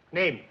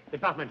 Name,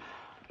 department.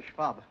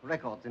 Schwab,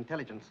 records,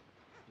 intelligence.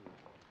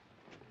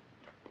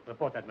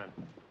 Report that man.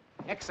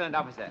 Excellent,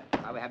 officer.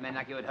 While we have men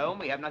like you at home,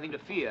 we have nothing to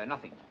fear,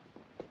 nothing.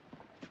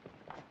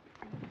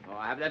 Oh,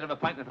 I have a letter of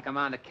appointment for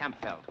Commander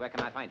Kampfeld. Where can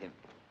I find him?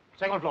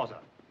 Second floor, sir.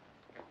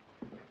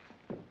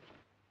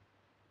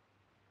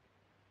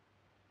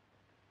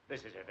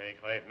 This is a very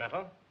grave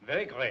matter.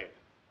 Very grave.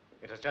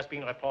 It has just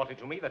been reported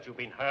to me that you've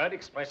been heard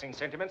expressing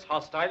sentiments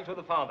hostile to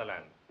the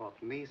fatherland.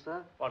 What, me,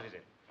 sir? What is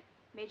it?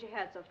 Major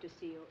Herzog to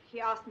see you. He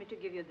asked me to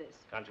give you this.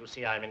 Can't you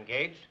see I'm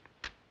engaged?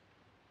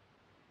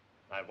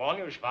 I warn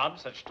you, Schwab,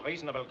 such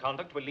treasonable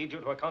conduct will lead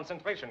you to a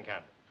concentration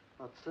camp.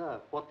 But, sir,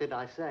 what did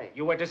I say?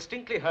 You were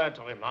distinctly heard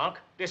to remark,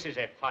 this is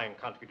a fine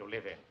country to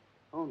live in.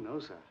 Oh, no,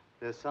 sir.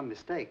 There's some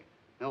mistake.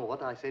 No,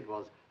 what I said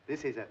was,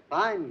 this is a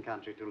fine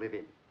country to live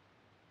in.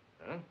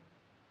 Huh?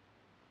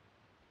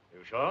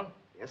 You sure?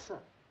 Yes, sir.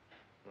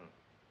 I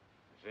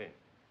see.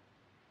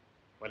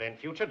 Well, in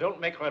future,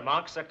 don't make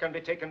remarks that can be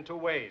taken two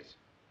ways.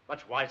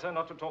 Much wiser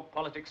not to talk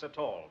politics at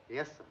all.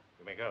 Yes, sir.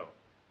 You may go.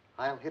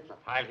 Heil Hitler.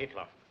 Heil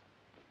Hitler.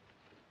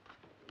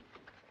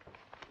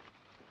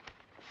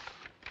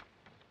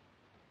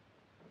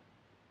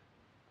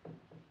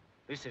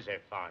 This is a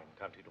fine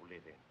country to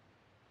live in.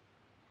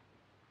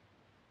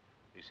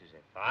 This is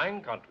a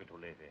fine country to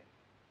live in.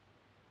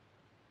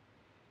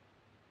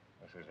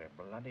 This is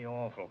a bloody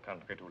awful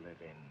country to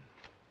live in.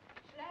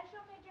 Shall I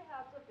show Major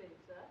Herzog in,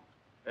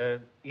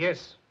 sir?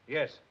 Yes,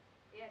 yes.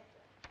 Yes,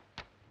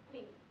 sir.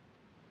 Please.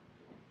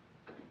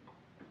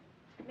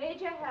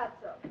 Major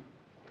Herzog.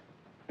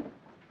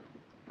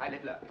 Heil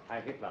Hitler.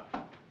 Heil Hitler.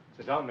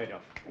 Sit down, Major.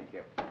 Thank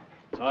you.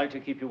 Sorry to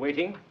keep you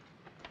waiting.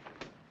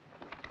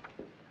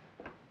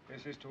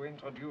 This is to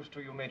introduce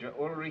to you Major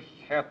Ulrich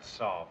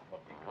Herzog of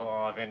the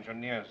Corps of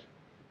Engineers.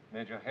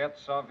 Major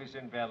Herzog is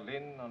in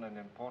Berlin on an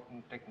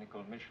important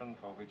technical mission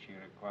for which he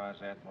requires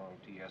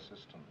Admiralty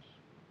assistance.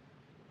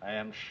 I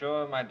am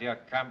sure, my dear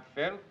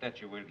Kampfeld,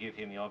 that you will give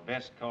him your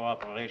best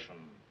cooperation.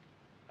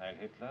 Heil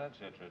Hitler,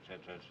 etc.,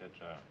 etc.,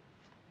 etc.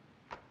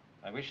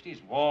 I wish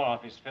these War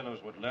Office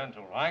fellows would learn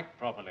to write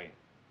properly.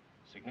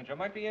 Signature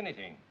might be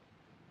anything.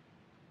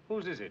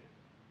 Whose is it?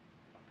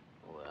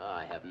 Well,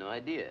 I have no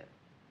idea.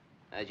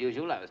 As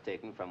usual, I was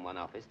taken from one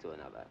office to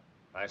another.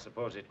 I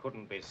suppose it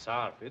couldn't be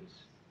Sarfid's.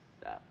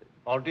 Sarfid.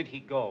 Or did he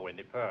go in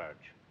the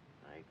purge?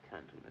 I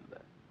can't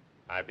remember.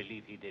 I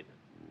believe he did.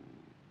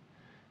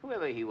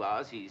 Whoever he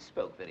was, he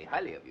spoke very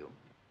highly of you.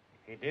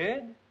 He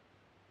did?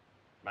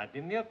 Might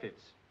be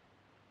Mirpitz.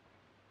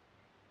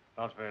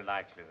 Not very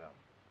likely,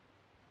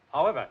 though.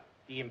 However,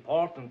 the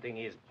important thing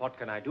is, what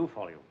can I do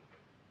for you?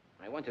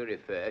 I want to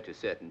refer to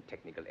certain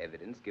technical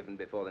evidence given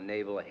before the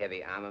Naval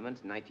Heavy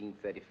Armaments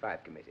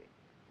 1935 Committee.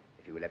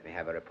 If you will let me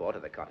have a report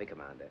of the copy,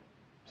 Commander.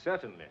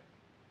 Certainly.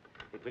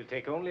 It will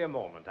take only a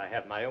moment. I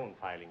have my own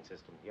filing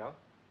system here.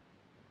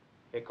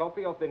 A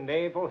copy of the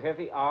Naval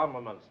Heavy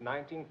Armaments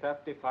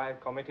 1935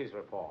 Committee's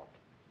report.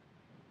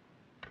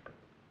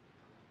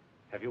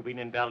 Have you been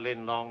in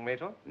Berlin long,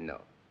 Major? No.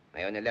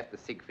 I only left the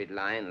Siegfried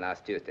Line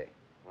last Tuesday.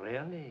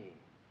 Really?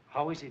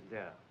 How is it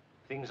there?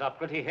 Things are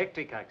pretty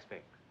hectic, I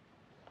expect.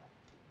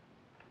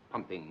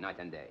 Pumping night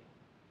and day.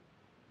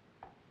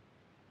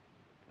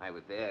 I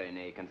was there in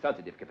a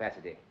consultative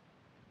capacity.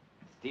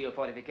 Steel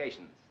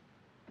fortifications.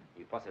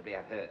 You possibly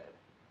have heard.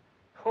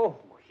 Oh,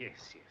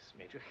 yes, yes.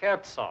 Major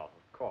Herzog,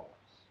 of course.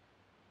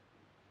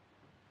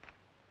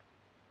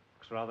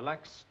 Looks rather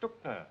like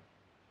Stuckner.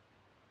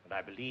 And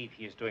I believe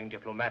he is doing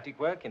diplomatic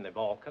work in the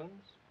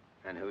Balkans.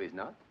 And who is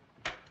not?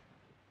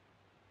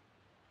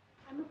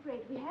 I'm afraid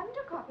we haven't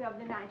a copy of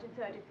the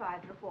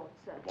 1935 report,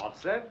 sir.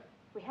 What's that?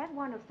 We had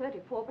one of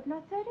 34, but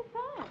not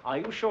 35. Are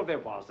you sure there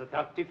was a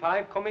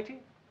 35 committee?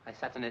 I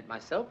sat on it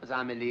myself as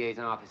Army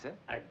liaison officer.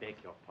 I beg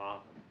your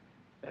pardon.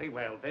 Very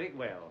well, very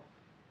well.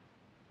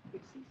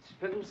 It's these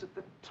fellows at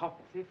the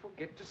top. They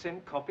forget to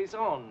send copies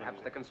on.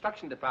 Perhaps the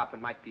construction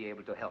department might be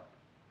able to help.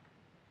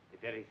 The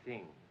very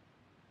thing.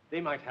 They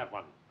might have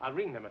one. I'll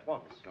ring them at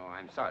once. Oh,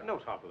 I'm sorry. No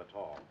trouble at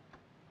all.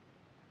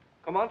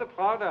 Commander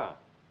Prada,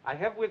 I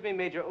have with me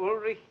Major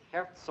Ulrich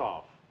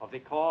Herzog of the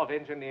Corps of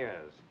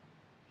Engineers.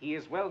 He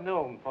is well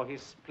known for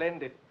his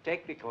splendid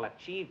technical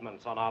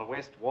achievements on our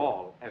west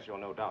wall, as you're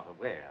no doubt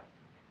aware.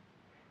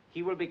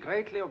 He will be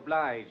greatly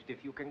obliged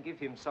if you can give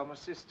him some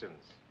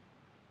assistance.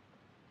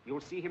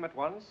 You'll see him at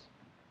once?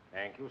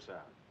 Thank you, sir.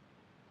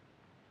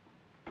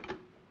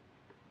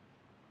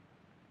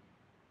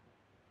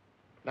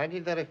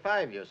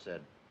 1935, you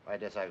said. I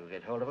guess I could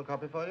get hold of a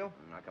copy for you.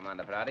 Now,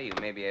 Commander Prada, you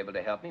may be able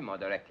to help me more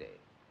directly.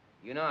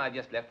 You know, I've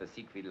just left the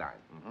Siegfried line.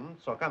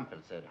 So Campbell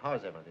said. How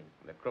is everything?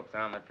 The Krupp's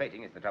armored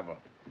plating is the trouble.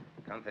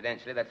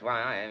 Confidentially, that's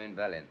why I am in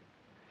Berlin.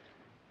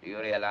 Do you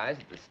realize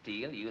that the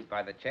steel used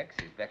by the Czechs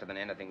is better than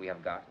anything we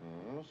have got?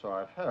 So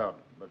I've heard.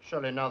 But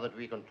surely now that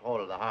we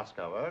control the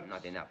Haskell works...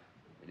 Not enough.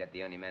 We let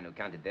the only man who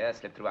counted there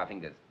slip through our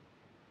fingers.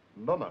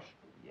 Bomasch?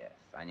 Yes,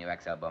 I knew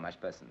Axel Bomasch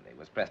personally.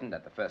 Was present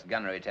at the first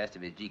gunnery test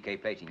of his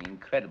GK plating.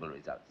 Incredible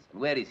results. And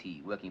where is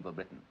he, working for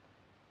Britain?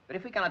 But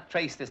if we cannot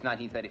trace this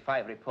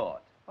 1935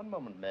 report... One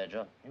moment,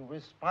 Major. You'll be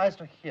surprised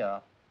to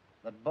hear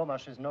that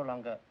Bomasch is no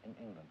longer in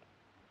England.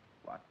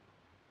 What?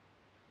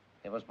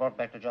 He was brought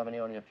back to Germany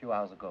only a few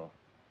hours ago.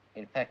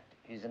 In fact,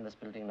 he's in this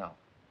building now.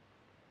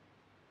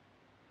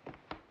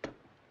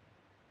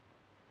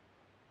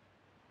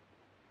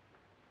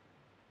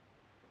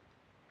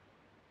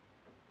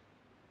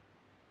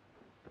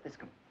 But this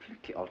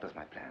completely alters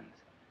my plans.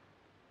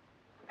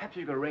 Perhaps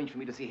you could arrange for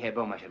me to see Herr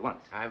Bomasch at once.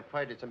 I'm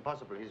afraid it's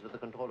impossible. He's with the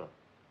controller.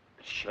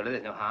 But surely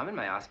there's no harm in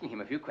my asking him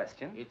a few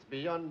questions. It's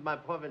beyond my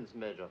province,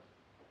 Major.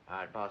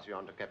 I'll pass you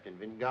on to Captain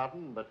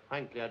Wingarden, but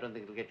frankly, I don't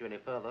think it'll get you any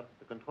further.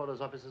 The controller's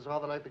office is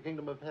rather like the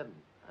kingdom of heaven,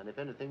 and if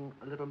anything,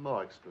 a little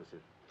more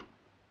exclusive.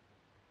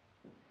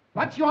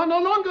 But you are no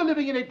longer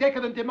living in a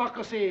decadent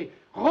democracy,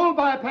 ruled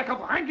by a pack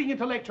of ranking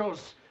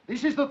intellectuals.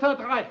 This is the Third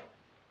Reich,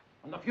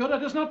 and the Führer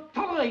does not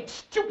tolerate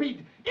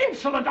stupid,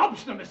 insolent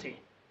obstinacy.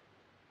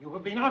 You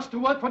have been asked to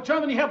work for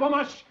Germany, Herr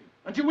Bomasch,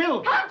 and you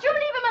will. Can't you leave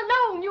him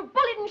alone? You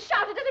bullied and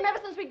shouted at him ever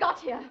since we got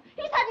here.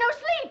 He's had no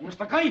sleep.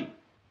 Mr. Gray.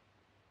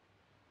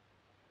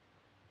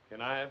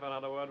 Can I have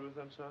another word with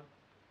them, sir?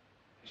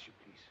 Yes, you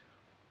please.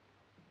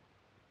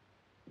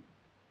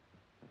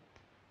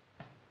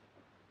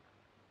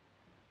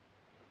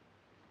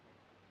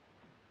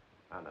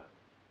 Anna,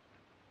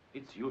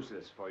 it's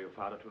useless for your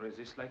father to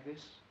resist like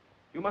this.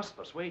 You must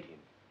persuade him.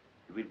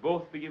 You will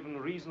both be given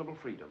reasonable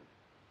freedom.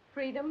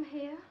 Freedom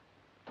here?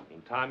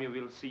 In time, you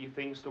will see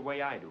things the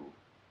way I do,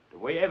 the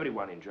way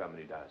everyone in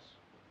Germany does.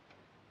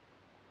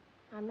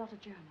 I'm not a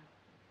German.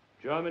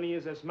 Germany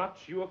is as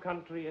much your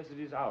country as it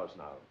is ours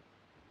now.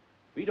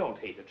 We don't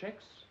hate the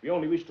Czechs. We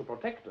only wish to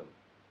protect them.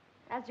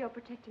 As you're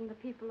protecting the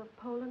people of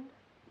Poland?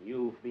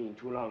 You've been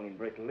too long in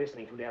Britain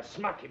listening to their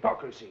smug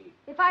hypocrisy.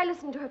 If I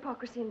listened to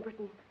hypocrisy in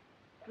Britain,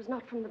 it was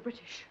not from the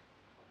British.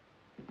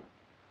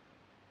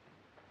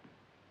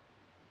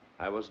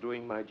 I was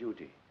doing my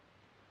duty.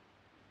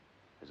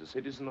 As a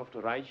citizen of the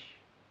Reich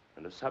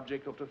and a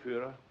subject of the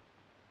Führer,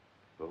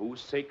 for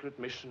whose sacred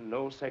mission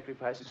no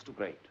sacrifice is too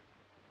great.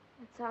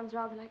 That sounds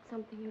rather like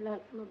something you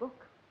learned from a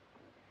book.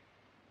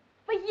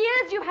 For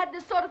years you've had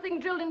this sort of thing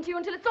drilled into you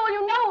until it's all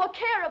you know or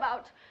care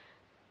about.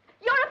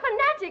 You're a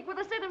fanatic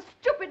with a set of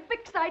stupid,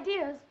 fixed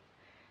ideas.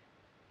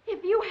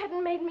 If you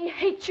hadn't made me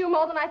hate you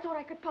more than I thought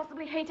I could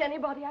possibly hate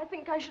anybody, I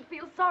think I should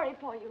feel sorry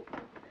for you.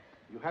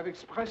 You have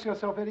expressed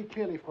yourself very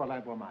clearly,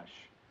 Fräulein Bomasch.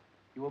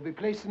 You will be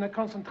placed in a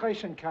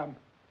concentration camp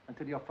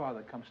until your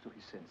father comes to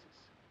his senses.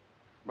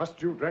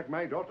 Must you drag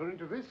my daughter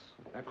into this?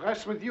 That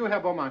rests with you,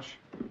 Herr Bomasch.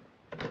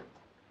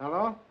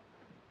 Hello?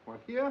 Well,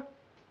 here?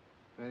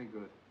 Very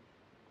good.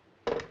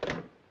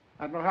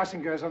 Admiral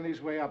Hassinger is on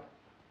his way up.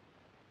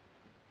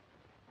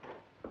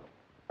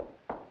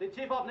 The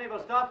Chief of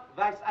Naval Staff,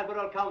 Vice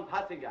Admiral Count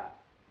Hassinger.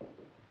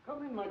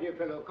 Come in, my dear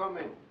fellow, come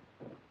in.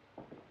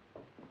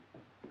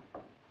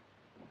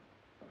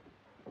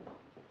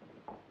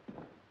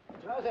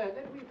 Strasser,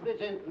 let me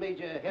present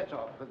Major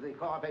Herzog of the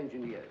Corps of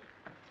Engineers.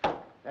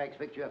 I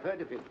expect you have heard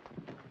of him.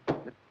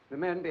 The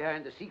man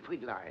behind the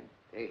Siegfried line.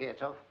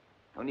 Herzog?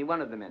 Only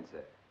one of the men,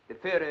 sir. The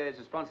Führer is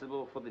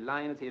responsible for the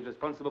lines. He is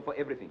responsible for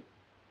everything.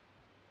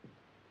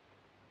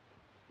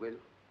 Well,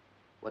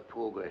 what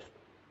progress?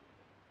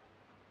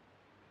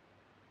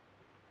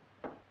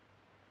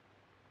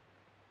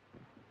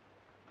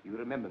 You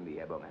remember me,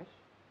 Herr Bomasch?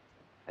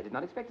 I did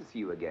not expect to see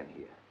you again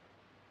here.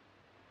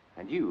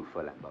 And you,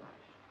 Fräulein Bomasch,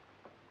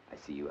 I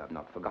see you have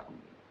not forgotten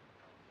me.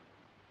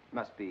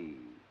 Must be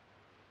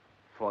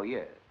 4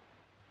 years.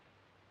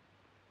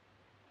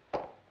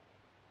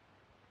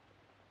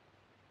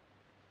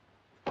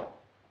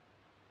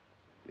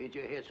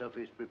 Major Herzog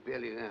is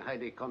preparing a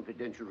highly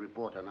confidential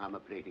report on armor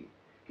plating.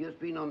 He has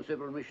been on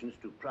several missions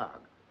to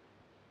Prague.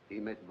 He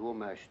met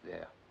Bomasch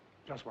there.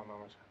 Just one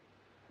moment, sir.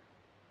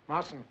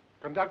 Marson,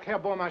 conduct Herr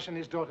Bomasch and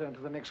his daughter into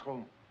the next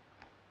room.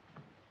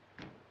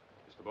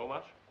 Mr.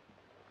 Bomasch?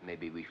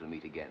 Maybe we shall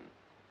meet again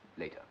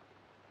later.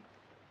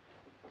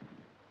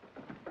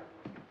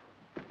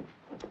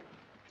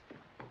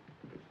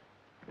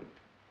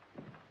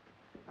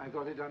 I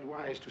thought it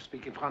unwise to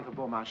speak in front of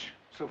Bomasch.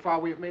 So far,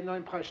 we have made no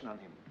impression on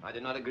him. I do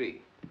not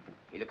agree.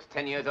 He looks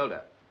 10 years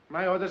older.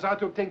 My orders are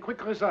to obtain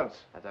quick results.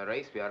 As a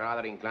race, we are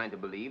rather inclined to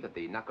believe that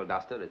the knuckle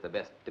duster is the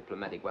best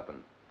diplomatic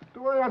weapon.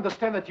 Do I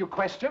understand that you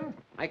question?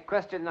 I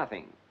question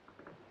nothing.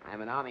 I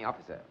am an army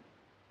officer.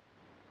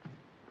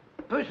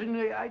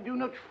 Personally, I do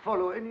not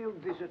follow any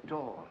of this at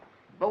all.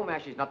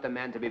 Bomasch is not the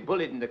man to be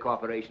bullied into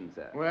cooperation,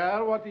 sir.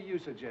 Well, what do you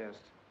suggest?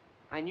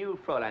 I knew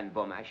Fräulein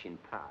Bomasch in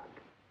Prague.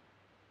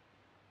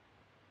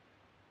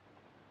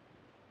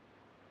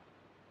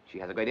 She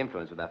has a great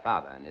influence with her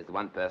father and is the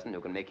one person who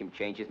can make him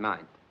change his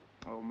mind.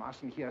 Oh,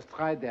 Marson, he has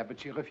tried that,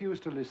 but she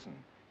refused to listen.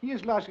 He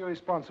is largely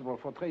responsible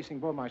for tracing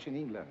Bomasch in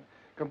England,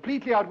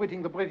 completely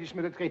outwitting the British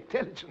military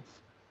intelligence.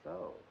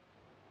 So,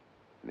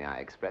 may I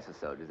express a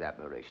soldier's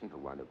admiration for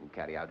one who can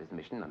carry out his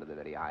mission under the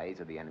very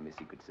eyes of the enemy's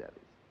secret service.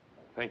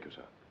 Thank you,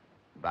 sir.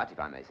 But if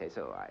I may say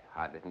so, I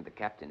hardly think the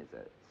captain is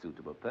a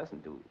suitable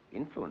person to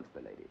influence the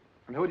lady.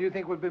 And who do you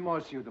think would be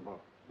more suitable?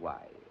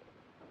 Why,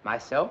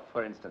 myself,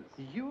 for instance.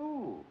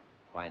 You?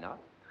 Why not?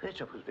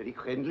 Hertzog was very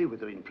friendly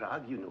with her in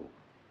Prague, you know.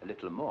 A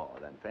little more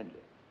than friendly.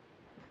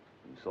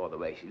 You saw the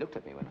way she looked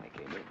at me when I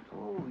came in.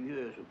 Oh,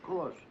 yes, of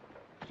course.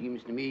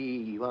 Seems to me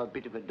you are a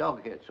bit of a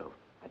dog, Hertzog.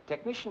 A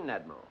technician,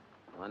 Admiral.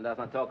 One does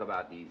not talk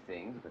about these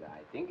things, but I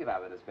think if I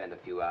were to spend a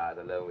few hours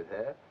alone with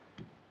her,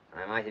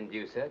 I might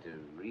induce her to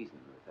reason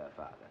with her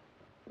father.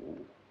 Oh.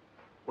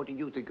 What do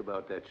you think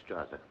about that,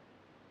 Strasser?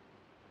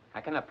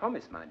 I cannot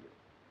promise, mind you.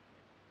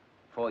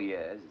 4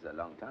 years is a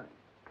long time.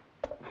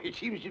 It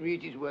seems to me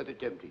it is worth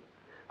attempting.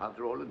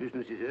 After all, the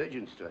business is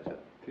urgent, Strasser.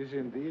 It is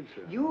indeed,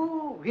 sir.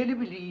 You really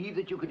believe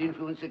that you could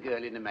influence a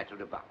girl in a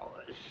matter of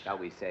hours? Shall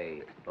we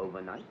say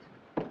overnight?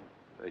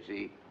 I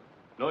see.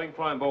 Knowing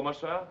Fräulein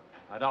Bomasch, sir,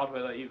 I doubt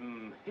whether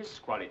even his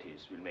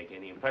qualities will make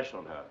any impression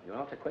on her. You're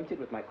not acquainted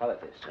with my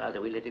qualities.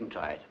 Strasser, we let him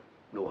try it.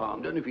 No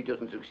harm done if he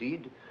doesn't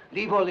succeed.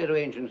 Leave all the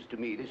arrangements to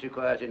me. This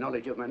requires a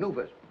knowledge of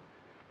maneuvers.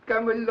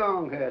 Come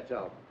along,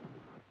 Herzog.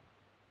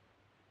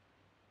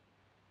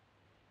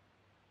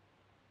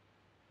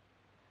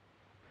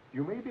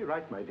 You may be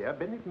right, my dear.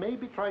 Bennett may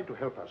be trying to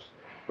help us.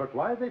 But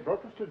why they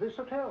brought us to this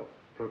hotel,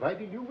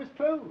 providing you with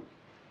clothes?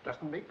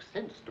 Doesn't make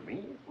sense to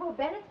me. Well,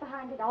 Bennett's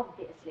behind it,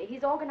 obviously.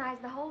 He's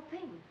organized the whole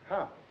thing.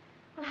 How?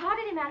 Well, how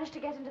did he manage to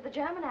get into the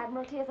German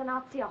Admiralty as a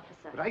Nazi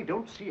officer? But I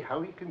don't see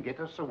how he can get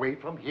us away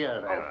from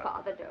here, Oh,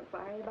 Father, don't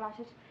worry about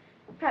it.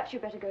 Perhaps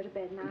you'd better go to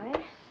bed now,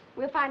 eh?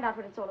 We'll find out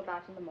what it's all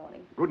about in the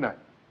morning. Good night.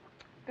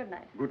 Good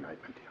night. Good night,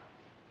 my dear.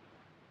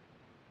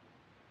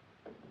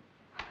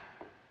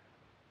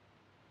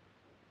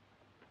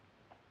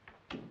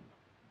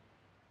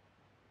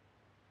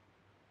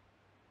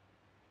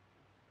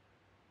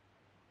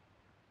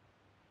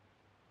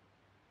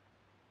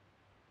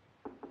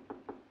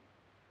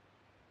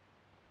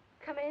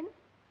 Come in.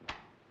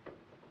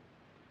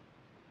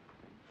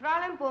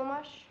 Fräulein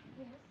Bomasch.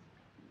 Yes.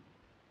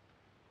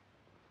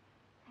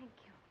 Thank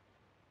you.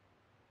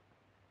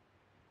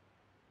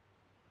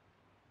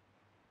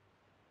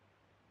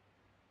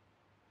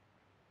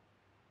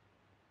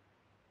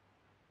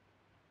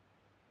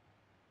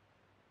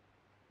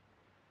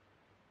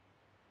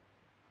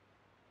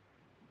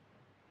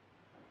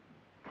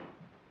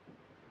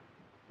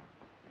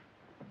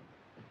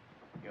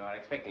 You are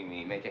expecting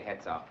me, Major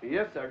Herzog.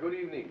 Yes, sir. Good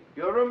evening.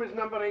 Your room is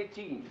number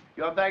 18.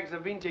 Your bags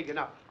have been taken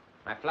up.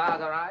 My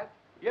flowers arrived?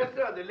 Yes,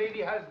 sir. The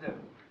lady has them.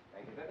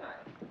 Thank you. Good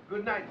night.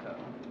 Good night, sir.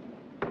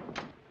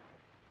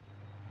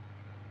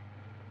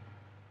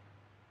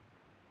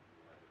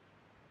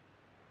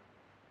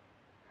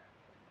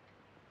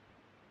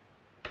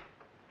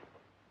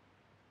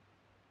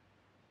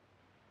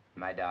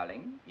 My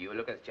darling, you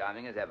look as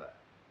charming as ever.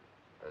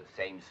 Those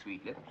same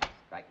sweet lips,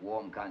 like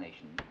warm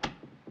carnations.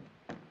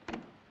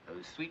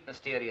 Those sweet,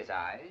 mysterious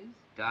eyes,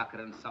 darker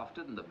and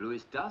softer than the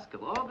bluest dusk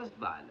of August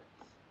violets.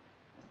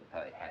 As the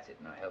poet has it,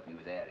 and I hope he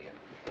was Aryan.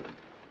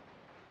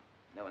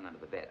 No one under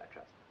the bed, I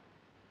trust.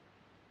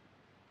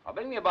 I'll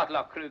bring me a bottle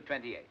of Krug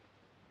 28.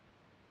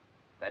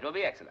 That will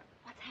be excellent.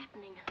 What's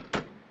happening?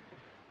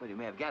 Well, you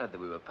may have gathered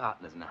that we were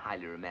partners in a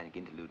highly romantic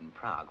interlude in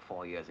Prague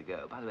 4 years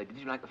ago. By the way, did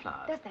you like the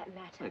flowers? Does that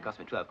matter? Well, it cost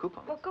me 12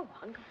 coupons. Well, go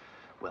on.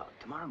 Well,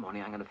 tomorrow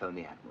morning I'm going to phone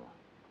the Admiral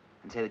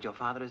and say that your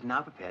father is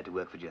now prepared to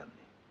work for Germany.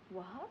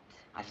 What?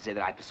 I should say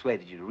that I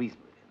persuaded you to reason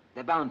with him.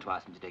 They're bound to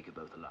ask him to take you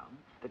both along.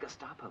 The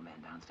Gestapo men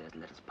downstairs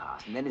let us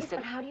pass, and then Yes,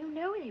 instead but how do you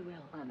know they will?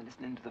 Well, they're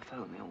listening to the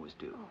phone. They always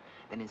do.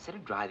 Then instead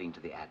of driving to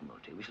the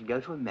Admiralty, we shall go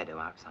to a meadow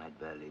outside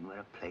Berlin where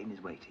a plane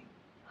is waiting.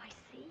 I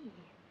see.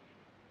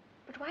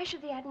 But why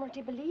should the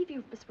Admiralty believe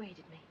you've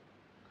persuaded me?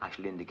 I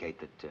shall indicate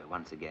that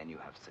once again you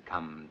have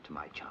succumbed to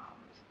my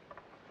charms.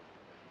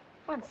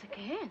 Once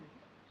again?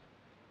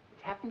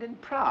 It happened in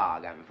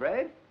Prague, I'm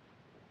afraid.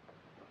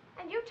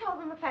 And you told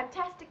them a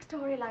fantastic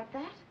story like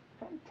that?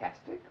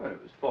 Fantastic. Well,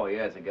 it was 4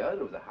 years ago.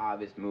 There was a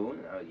harvest moon,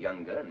 and I was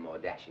younger and more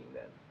dashing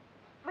then.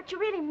 But you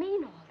really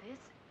mean all this?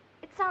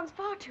 It sounds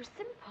far too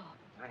simple.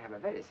 I have a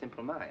very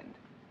simple mind.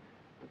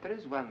 But there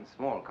is one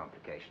small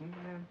complication.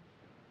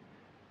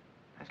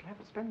 I shall have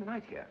to spend the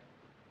night here.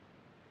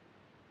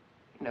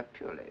 In a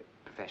purely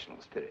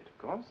professional spirit, of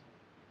course.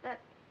 That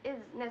is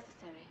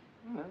necessary.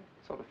 Well,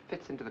 it sort of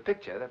fits into the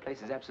picture. That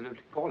place is absolutely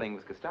appalling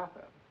with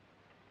Gestapo.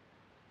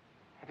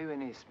 Have you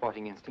any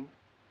sporting instinct?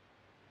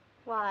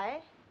 Why?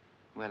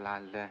 Well,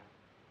 I'll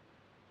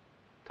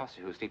toss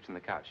you who sleeps on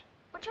the couch.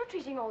 But you're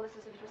treating all this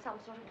as if it was some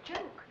sort of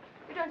joke.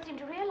 You don't seem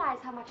to realize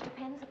how much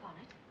depends upon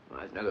it. Well,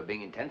 there's no good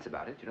being intense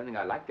about it. You don't think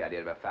I like the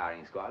idea of a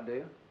firing squad, do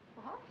you?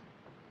 What?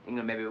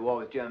 England may be at war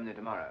with Germany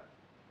tomorrow.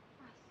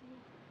 I see.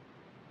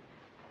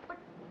 But,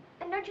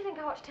 and don't you think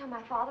I ought to tell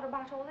my father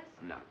about all this?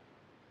 No.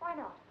 Why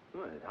not?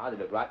 Well, it hardly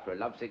looked right for a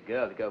lovesick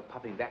girl to go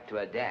popping back to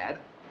her dad.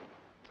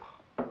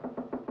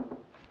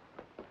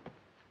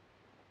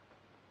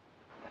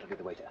 That'll give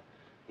the waiter.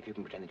 If you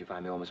can pretend that you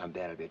find me almost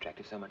unbearably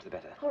attractive, so much the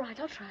better. All right,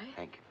 I'll try.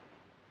 Thank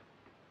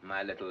you.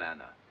 My little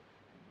Anna.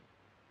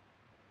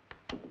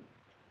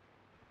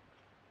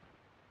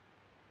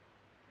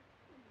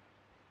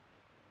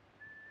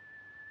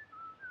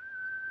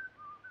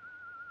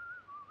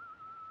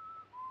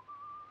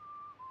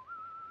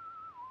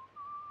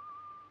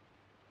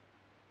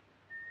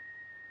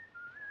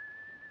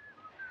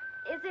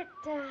 Is it,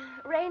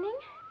 raining?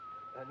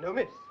 No,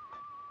 miss.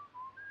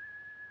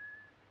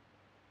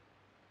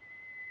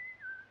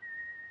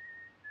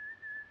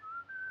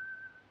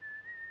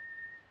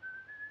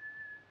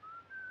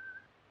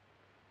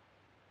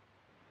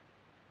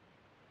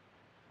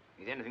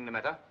 Is anything the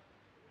matter?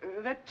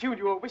 That tune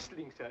you are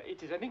whistling, sir,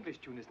 it is an English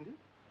tune, isn't it?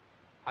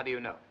 How do you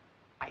know?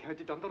 I heard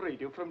it on the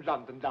radio from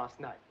London last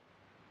night.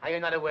 Are you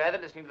not aware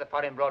that listening to the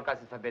foreign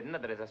broadcast is forbidden,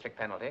 that there is a strict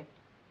penalty?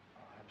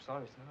 I'm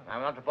sorry, sir. I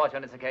will not report you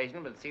on this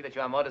occasion, but see that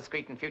you are more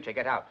discreet in future.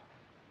 Get out.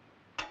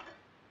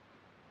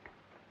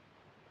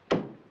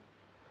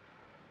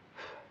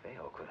 Very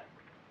awkward.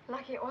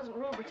 Lucky it wasn't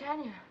Rule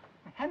Britannia.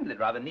 Handled it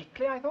rather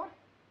neatly, I thought.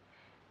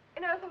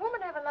 You know, if a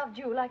woman ever loved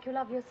you like you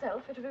love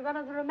yourself, it would be one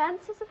of the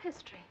romances of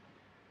history.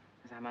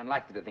 As I'm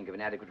unlikely to think of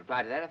an adequate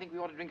reply to that, I think we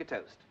ought to drink a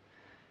toast.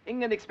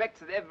 England expects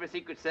that every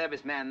Secret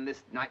Service man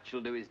this night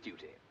shall do his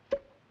duty.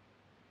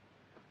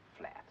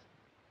 Flat.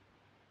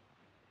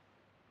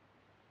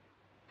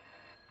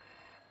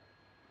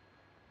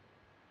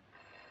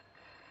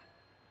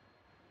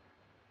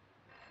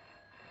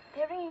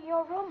 They're ringing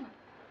your room.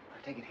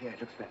 I'll take it here.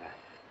 It looks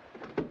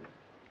better.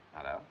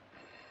 Hello?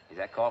 Is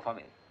that call for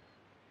me?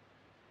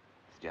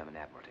 It's German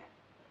Admiralty.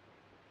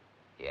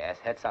 Yes,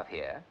 Herzog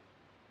here.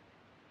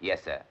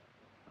 Yes, sir.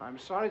 I'm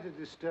sorry to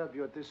disturb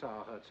you at this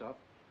hour, Herzog,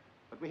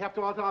 but we have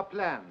to alter our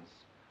plans.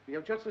 We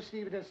have just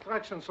received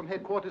instructions from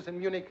headquarters in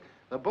Munich.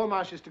 The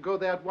Bomasch is to go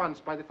there at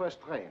once by the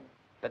first train.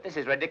 But this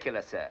is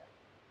ridiculous, sir.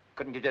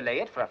 Couldn't you delay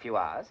it for a few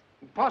hours?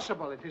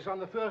 Impossible. It is on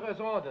the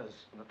Führer's orders.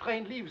 The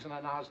train leaves in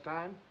an hour's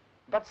time.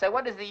 But, sir,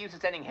 what is the use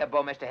of sending Herr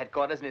Bomasch to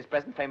headquarters in his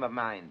present frame of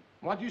mind?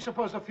 What do you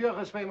suppose the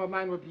Führer's frame of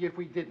mind would be if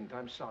we didn't?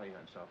 I'm sorry,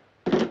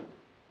 Herzog.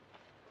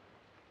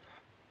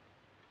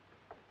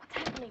 What's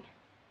happening?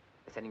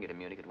 They're sending you to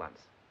Munich at once.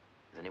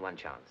 There's only one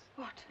chance.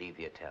 What? Leave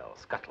the hotel.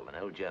 Scuttle, an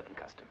old German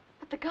custom.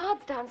 But the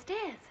guard's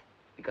downstairs.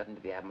 We got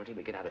into the Admiralty,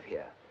 we get out of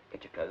here.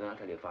 Get your clothes on, I'll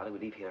tell your father we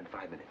leave here in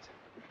 5 minutes.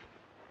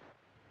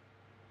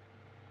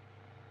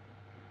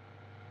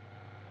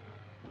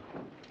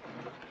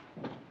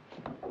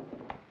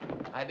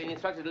 I've been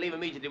instructed to leave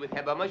immediately with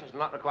Herr Bomasch. I shall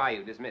not require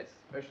you. Dismiss.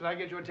 Shall I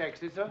get you a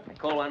taxi, sir? I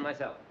call one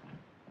myself.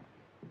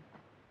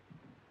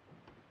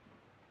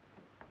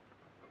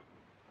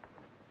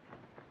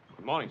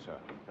 Good morning, sir.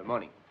 Good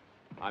morning.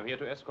 I'm here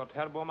to escort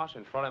Herr Bomasch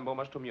and Fräulein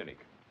Bomasch to Munich.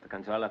 The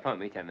controller phoned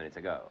me 10 minutes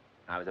ago.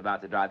 I was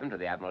about to drive them to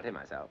the Admiralty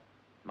myself.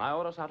 My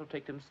orders are to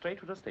take them straight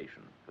to the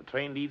station. The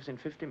train leaves in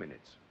 50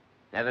 minutes.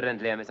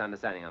 Evidently a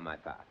misunderstanding on my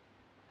part.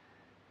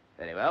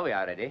 Very well, we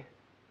are ready.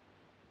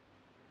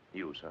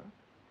 You, sir?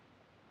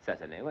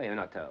 Certainly. Well, you're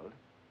not told.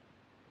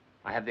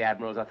 I have the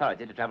Admiral's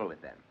authority to travel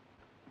with them.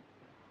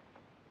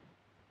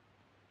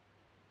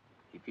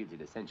 He feels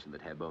it essential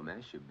that Herr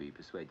Bomasch should be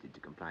persuaded to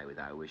comply with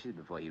our wishes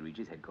before he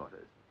reaches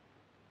headquarters.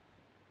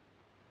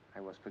 I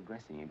was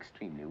progressing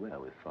extremely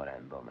well with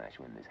Fräulein Bomasch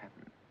when this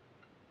happened.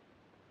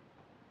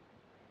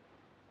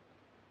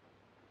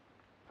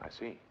 I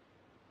see.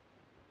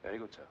 Very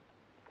good, sir.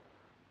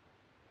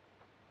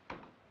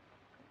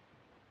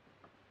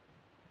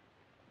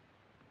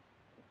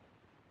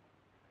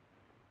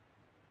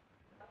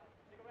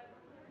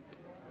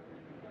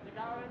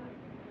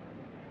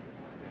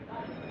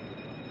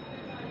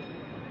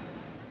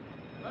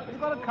 Have you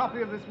got a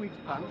copy of this week's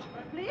Punch?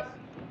 Please?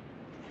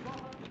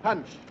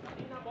 Punch.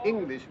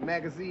 English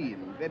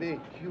magazine. Very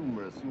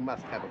humorous. You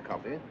must have a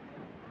copy.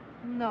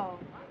 No.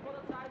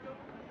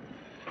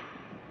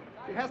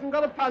 She hasn't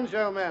got a punch,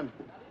 old man.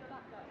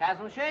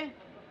 Hasn't she?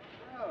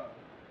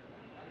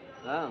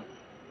 Oh.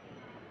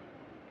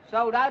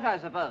 Sold out, I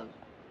suppose.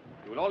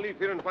 You will all leave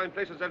here and find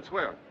places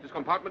elsewhere. This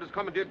compartment is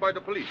commandeered by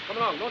the police. Come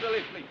along, no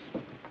delay,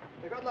 please.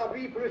 They got La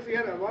Vie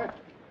Parisienne, boy.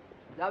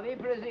 La Vie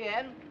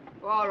Parisienne?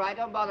 All right,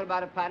 don't bother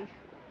about a punch.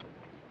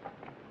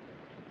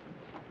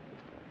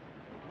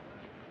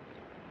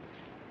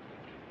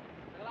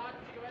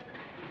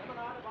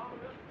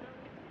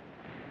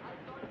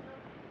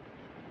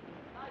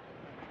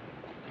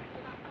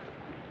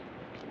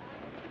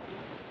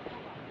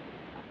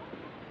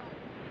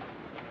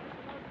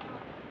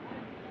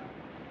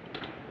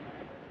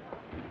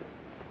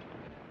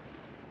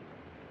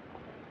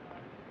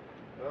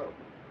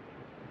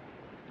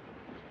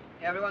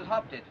 Everyone's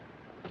hopped it.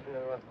 Yeah,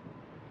 well,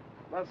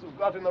 must have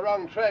got in the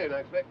wrong train, I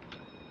expect.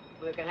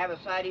 We can have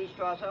a side each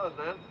to ourselves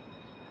now.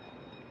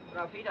 Put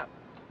our feet up.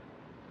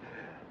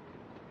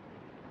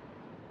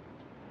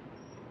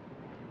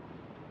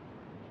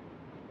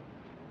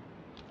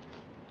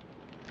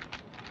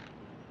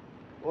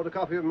 Bought a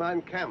copy of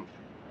Mein Kampf.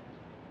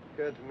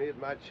 Occurred to me it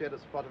might shed a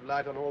spot of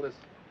light on all this.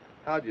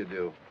 How do you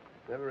do?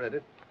 Never read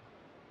it.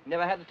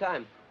 Never had the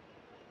time.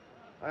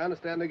 I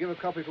understand they give a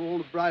copy to all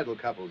the bridal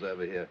couples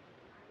over here.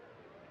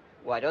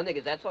 Well, I don't think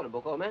it's that sort of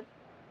book, old man.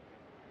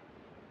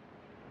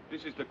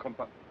 This is the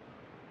compartment.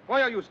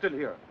 Why are you still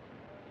here?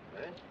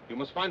 Eh? You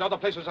must find other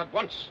places at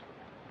once.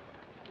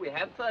 We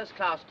have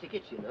first-class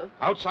tickets, you know.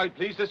 Outside,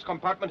 please. This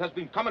compartment has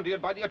been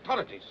commandeered by the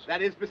authorities.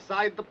 That is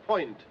beside the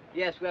point.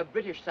 Yes, we are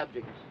British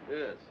subjects.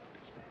 Yes.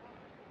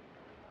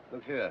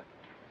 Look here.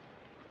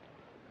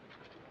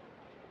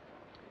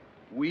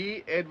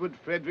 We, Edward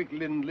Frederick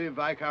Lindley,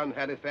 Viscount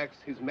Halifax,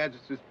 His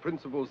Majesty's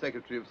Principal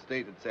Secretary of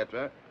State,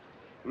 etc.,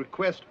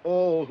 request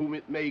all whom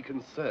it may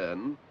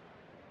concern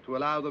to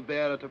allow the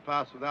bearer to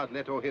pass without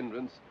let or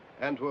hindrance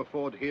and to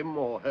afford him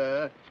or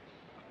her...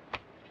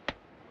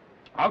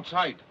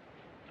 Outside.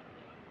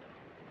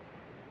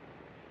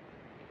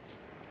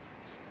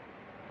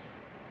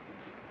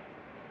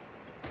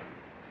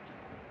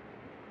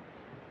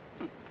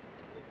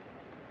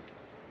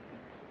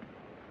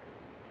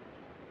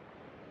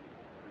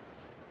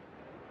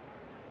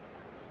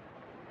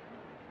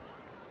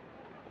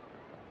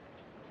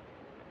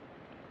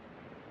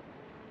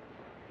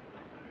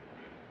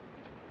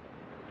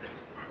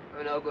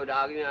 No good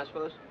arguing, I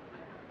suppose.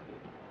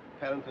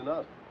 Apparently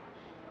not.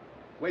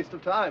 Waste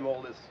of time,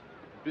 all this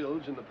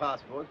bilge in the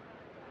passport.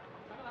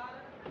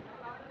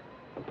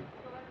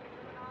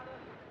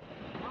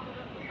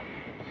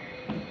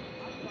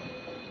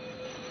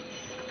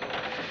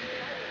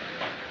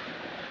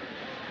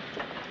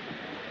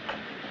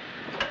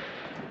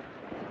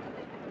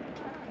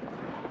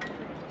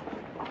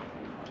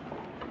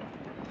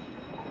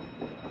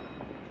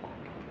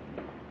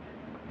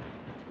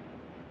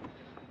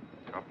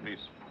 Please.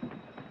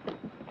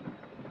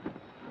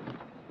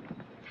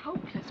 It's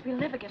hopeless. We'll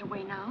never get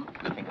away now.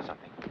 Think of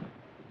something.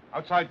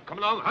 Outside. Come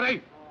along.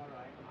 Hurry.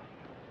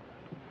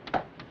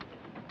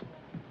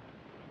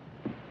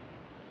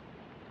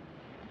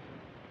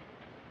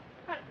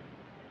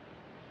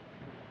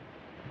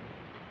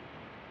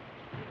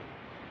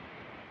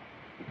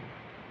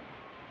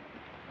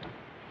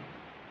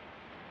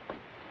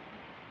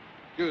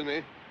 Excuse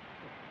me.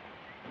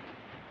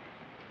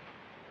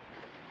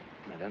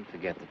 Now, don't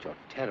forget that you're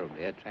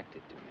terribly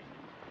attracted to me.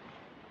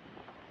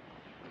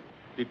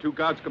 The two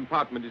guards'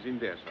 compartment is in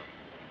there, sir.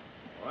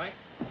 All right.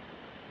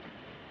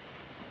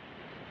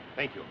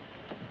 Thank you.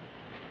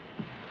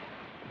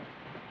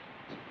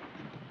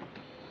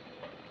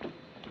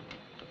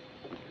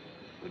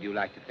 Would you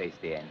like to face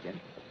the engine?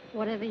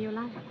 Whatever you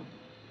like.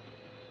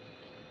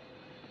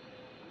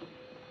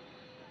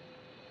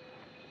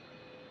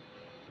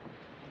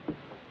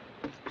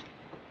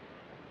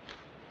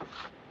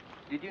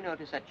 Did you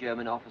notice that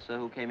German officer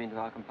who came into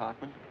our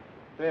compartment?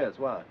 Yes,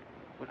 why?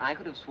 Well, I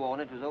could have sworn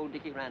it was old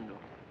Dickie Randall.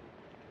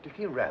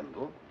 Dickie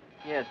Randall?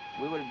 Yes,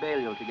 we were at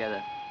Balliol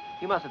together.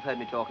 You must have heard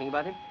me talking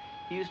about him.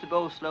 He used to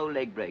bowl slow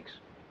leg breaks.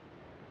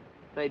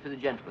 Played for the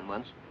gentleman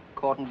once.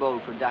 Caught and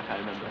bowled for a duck, I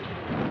remember.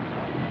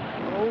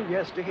 Oh,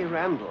 yes, Dickie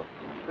Randall.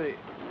 But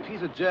if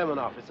he's a German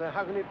officer,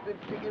 how can he be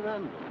Dickie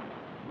Randall?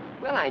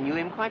 Well, I knew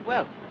him quite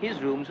well. His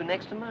rooms were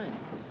next to mine.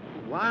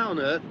 Why on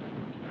earth?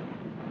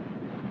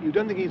 You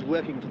don't think he's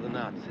working for the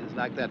Nazis,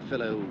 like that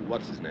fellow,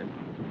 what's his name?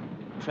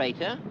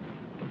 Traitor?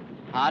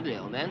 Hardly,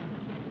 old man.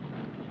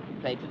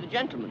 Played for the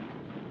gentleman.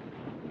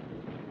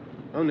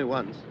 Only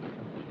once.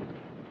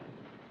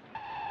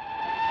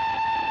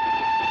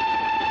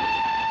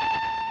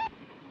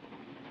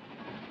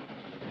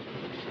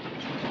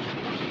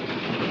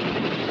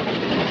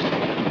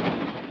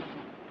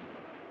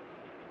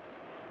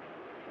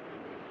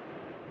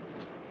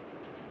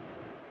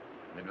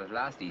 It was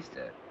last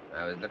Easter.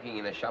 I was looking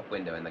in a shop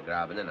window in the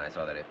Graben and I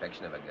saw the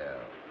reflection of a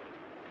girl.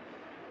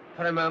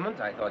 For a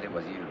moment, I thought it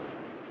was you.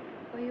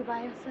 Were you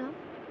by yourself?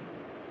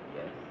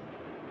 Yes.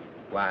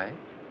 Why?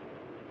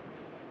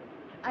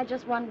 I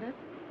just wondered.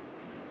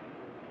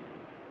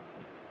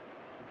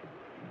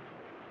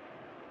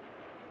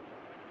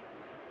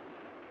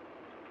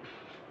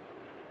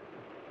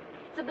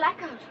 It's a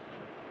blackout.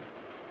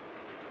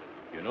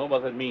 You know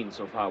what that means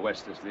so far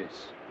west as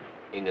this?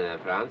 England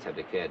and France have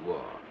declared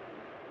war.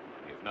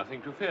 We have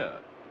nothing to fear.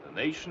 The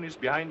nation is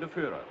behind the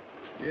Führer.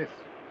 Yes,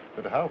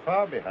 but how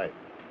far behind?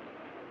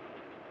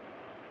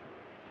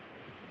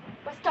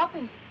 We're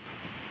stopping.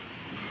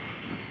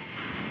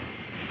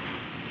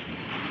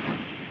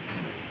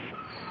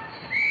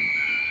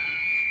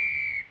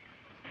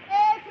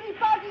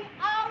 Everybody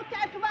out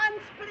at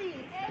once,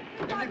 please.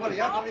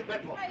 Everybody out on the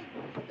platform.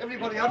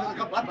 Everybody out of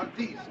the compartment,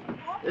 please.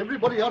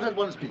 Everybody out at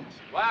once, please.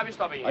 Why are we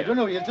stopping here? I don't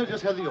know yet, sir.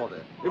 Just had the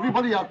order.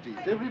 Everybody out, please.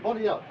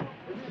 Everybody out.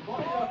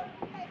 Everybody out.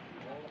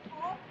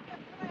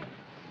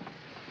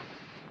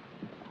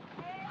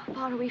 How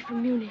far away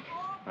from Munich?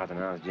 About an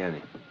hour's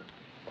journey.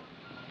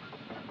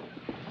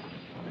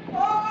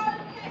 All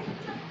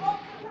passengers off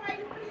the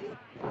train, please.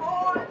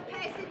 All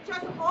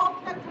passengers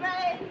off the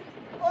train.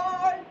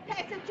 All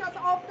passengers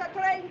off the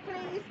train,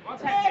 please.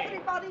 What's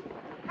happening? Everybody,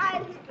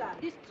 Heil Hitler.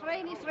 This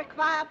train is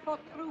required for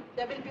troops.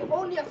 There will be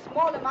only a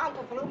small amount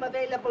of room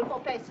available for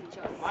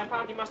passengers. My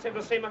party must have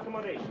the same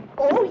accommodation.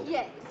 Oh,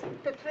 yes.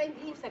 The train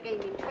leaves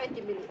again in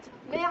 20 minutes.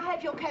 May I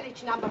have your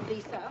carriage number,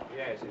 please, sir?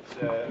 Yes, it's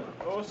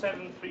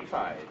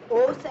 0735.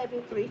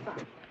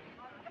 0735.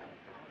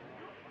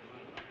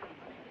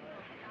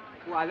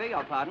 Oh, I beg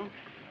your pardon.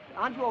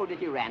 Aren't you old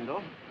Dickie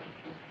Randall?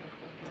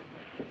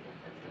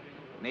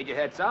 Major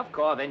Herzog,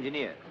 Corps of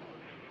Engineers.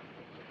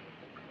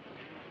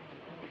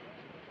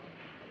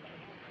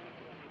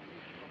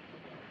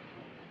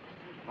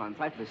 Oh, I'm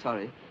frightfully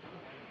sorry.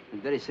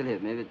 It's very silly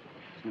of me, but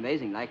it's an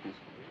amazing likeness.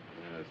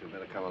 Yes, you'd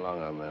better come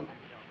along, old man.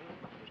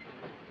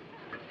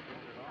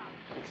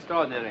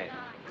 Extraordinary.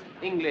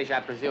 English,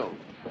 I presume.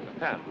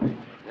 Apparently.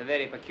 A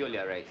very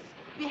peculiar race.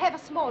 We have a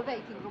small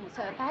waiting room,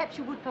 sir. Perhaps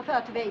you would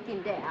prefer to wait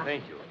in there.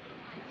 Thank you.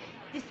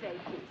 This way,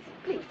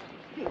 please.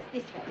 Please,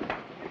 this way.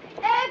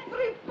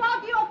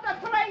 Everybody off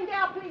the train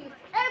there, please.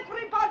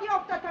 Everybody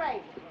off the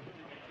train.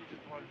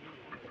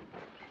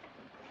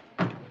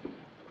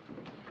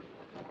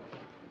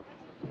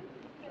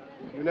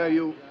 You know,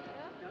 you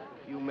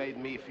made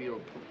me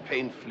feel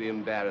painfully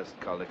embarrassed,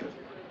 Caldecott.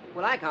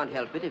 Well, I can't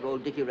help it if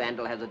old Dickie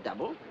Randall has a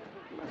double.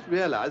 You must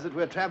realize that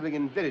we're traveling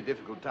in very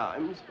difficult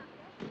times.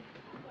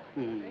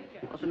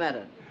 What's the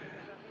matter?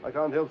 I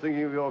can't help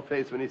thinking of your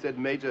face when he said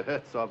Major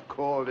Herzog,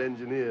 Corps of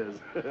Engineers.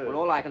 Well,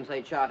 all I can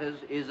say,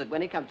 Charters, is that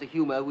when it comes to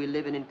humor, we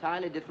live in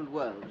entirely different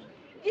worlds.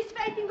 This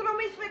waiting room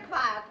is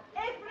required.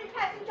 Every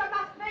passenger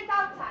must wait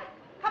outside.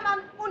 Come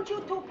on, and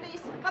you too,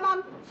 please. Come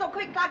on, so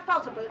quick like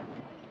possible.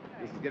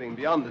 This is getting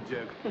beyond the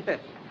joke.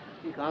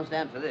 You can't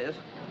stand for this.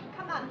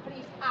 Come on,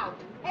 please, out.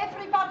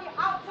 Everybody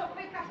out so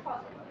quick as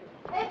possible.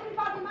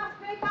 Everybody must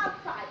wait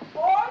outside.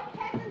 All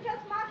passengers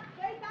must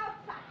wait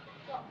outside.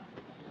 Go.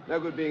 No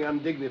good being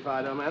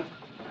undignified, old man.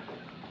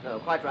 No,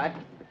 quite right.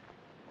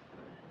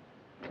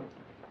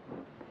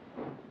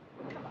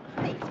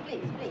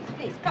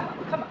 Please, come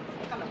on.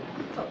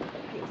 So,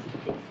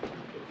 please.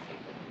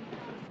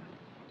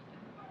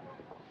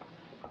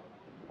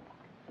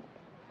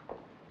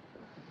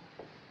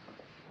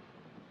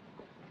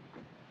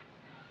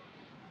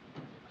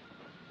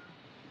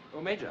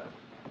 Oh, Major.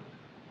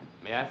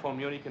 May I phone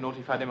Munich and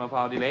notify them of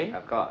our delay?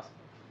 Of course.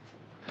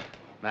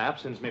 My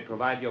absence may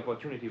provide the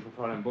opportunity for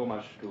Fräulein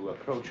Bomasch to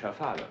approach her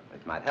father.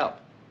 It might help.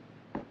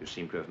 You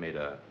seem to have made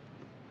a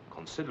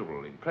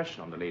considerable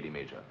impression on the lady,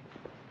 Major.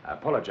 I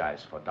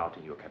apologize for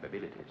doubting your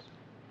capabilities.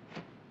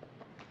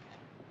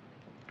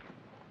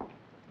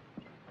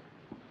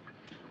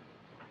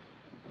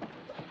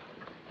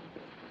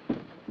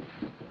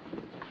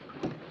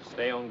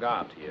 Stay on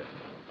guard here.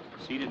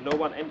 See that no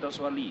one enters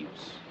or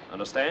leaves.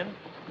 Understand?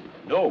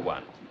 No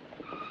one.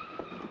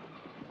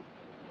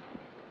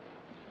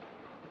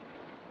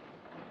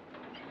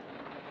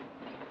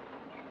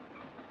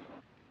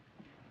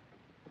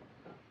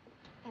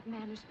 That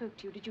man who spoke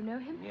to you, did you know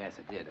him? Yes,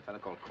 I did. A fellow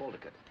called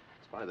Caldecott.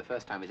 It's probably the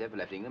first time he's ever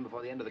left England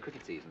before the end of the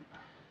cricket season.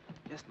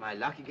 Just my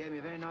luck, he gave me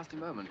a very nasty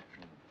moment.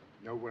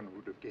 No one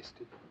would have guessed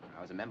it.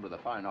 I was a member of the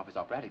Foreign Office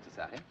Operatic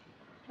Society.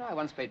 You know, I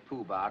once played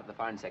pool bar at the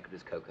Foreign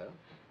Secretary's cocoa.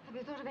 Have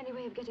you thought of any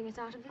way of getting us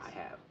out of this? I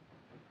have.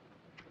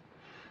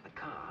 A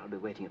car will be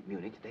waiting at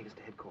Munich to take us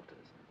to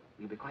headquarters.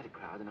 We'll be quite a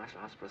crowd, and I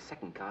shall ask for a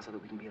second car so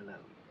that we can be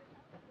alone.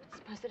 But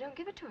suppose they don't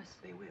give it to us.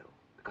 They will,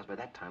 because by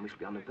that time we shall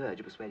be on the verge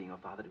of persuading your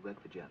father to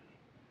work for Germany.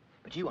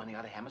 But you, on the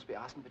other hand, must be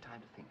asking for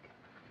time to think.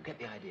 You get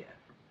the idea?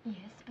 Yes,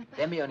 but...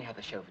 Then we only have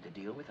the chauffeur to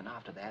deal with, and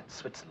after that,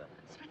 Switzerland.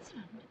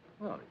 Switzerland?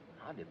 Well,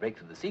 hardly break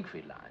through the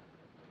Siegfried line.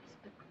 Yes,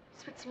 but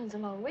Switzerland's a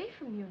long way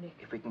from Munich.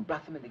 If we can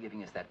bluff them into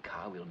giving us that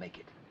car, we'll make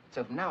it.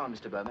 So from now on,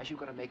 Mr. Bomasch, you've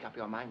got to make up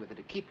your mind whether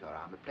to keep your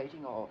armor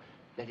plating or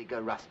let it go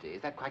rusty.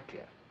 Is that quite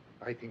clear?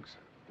 I think so.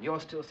 You're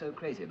still so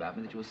crazy about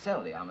me that you'll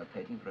sell the armor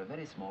plating for a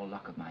very small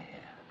lock of my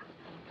hair.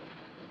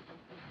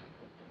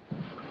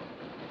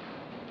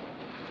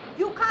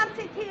 You can't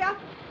sit here.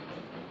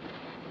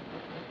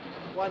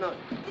 Why not?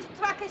 This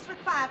truck is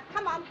required.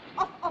 Come on.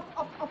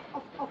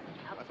 Off.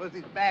 I suppose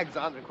these bags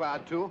aren't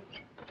required too.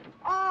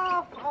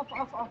 Off.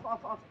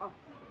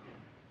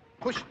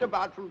 Pushed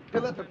about from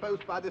pillar to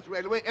post by this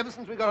railway ever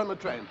since we got on the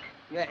train.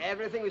 Yeah,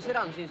 everything we sit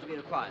on seems to be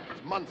required.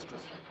 It's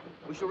monstrous.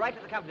 We shall write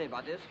to the company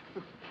about this.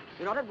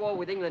 We're not at war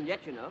with England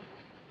yet, you know.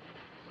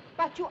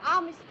 But you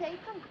are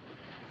mistaken.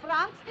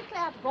 France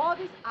declared war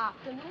this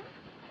afternoon,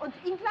 and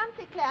England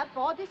declared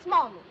war this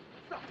morning.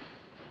 So.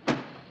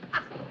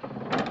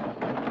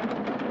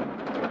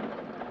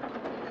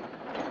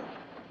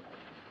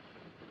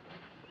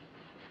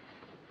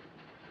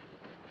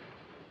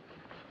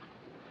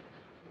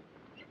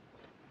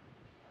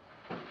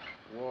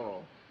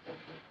 Whoa.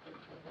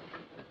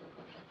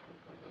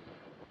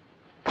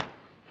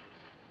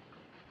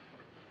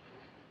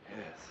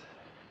 Yes.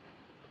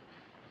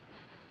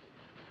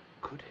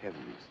 Good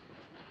heavens.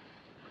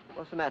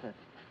 What's the matter?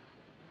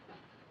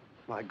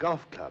 My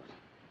golf clubs.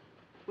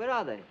 Where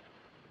are they?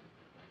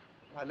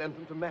 I lent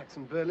them to Max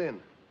in Berlin.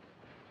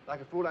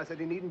 Like a fool, I said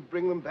he needn't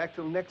bring them back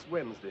till next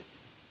Wednesday.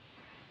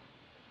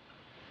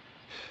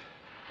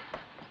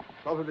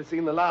 Probably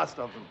seen the last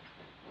of them.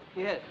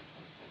 Yes.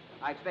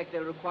 I expect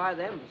they'll require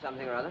them for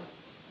something or other.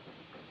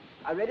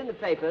 I read in the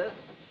paper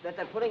that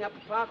they're pulling up the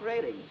park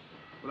railings.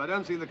 Well, I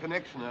don't see the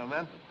connection, old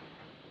man.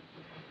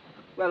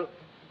 Well,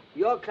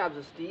 your clubs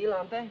are steel,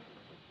 aren't they?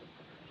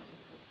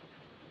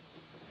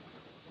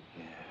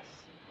 Yes.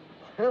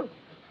 Well,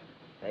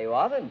 there you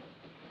are then.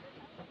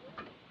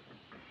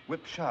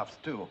 Whip shafts,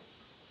 too.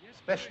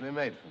 Specially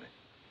made for me.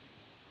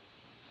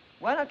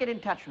 Why not get in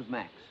touch with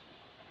Max?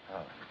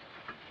 How?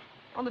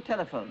 On the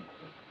telephone.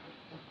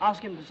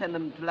 Ask him to send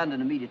them to London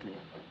immediately.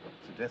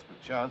 It's a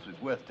desperate chance, but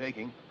it's worth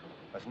taking.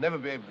 I shall never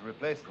be able to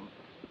replace them.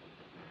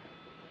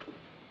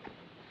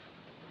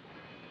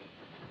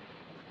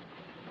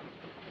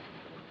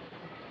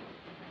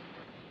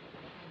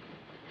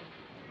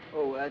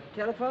 Oh,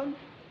 telephone?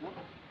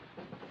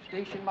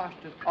 Station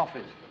master's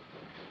office.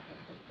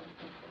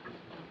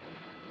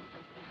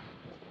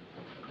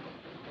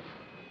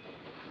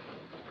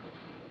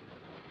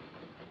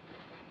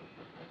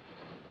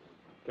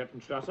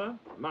 Captain Strasser,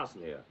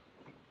 Marson here.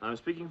 I'm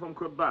speaking from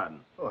Kurt Baden.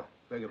 Oh,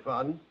 beg your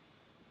pardon?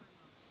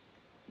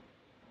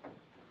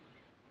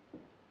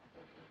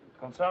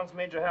 Concerns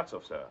Major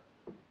Herzog, sir.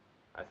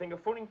 I think a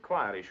full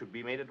inquiry should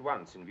be made at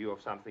once in view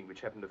of something which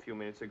happened a few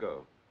minutes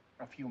ago.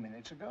 A few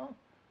minutes ago?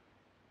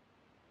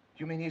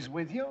 You mean he's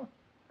with you?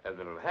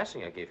 Admiral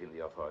Hassinger gave him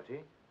the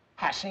authority.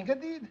 Hassinger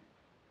did?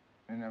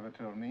 You never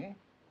told me.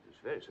 It's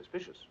very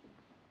suspicious.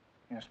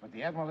 Yes, but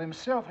the Admiral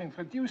himself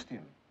introduced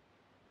him.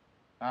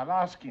 I'll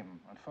ask him.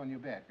 I'll phone you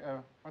back.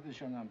 What is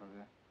your number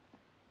there?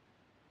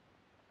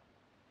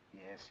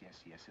 Yes,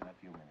 in a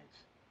few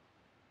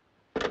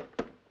minutes.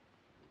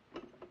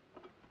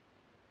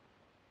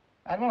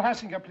 Admiral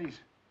Hassinger,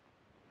 please.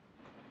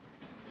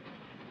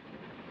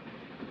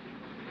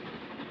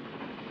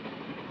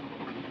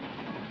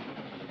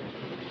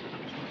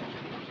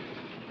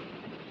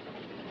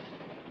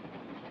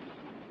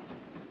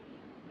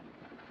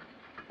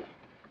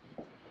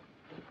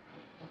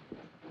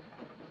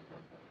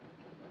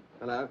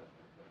 Hello.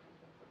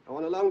 I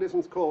want a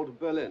long-distance call to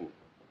Berlin.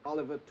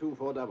 Oliver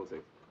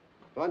 2466.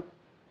 What?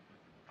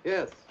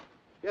 Yes.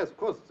 Yes, of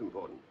course it's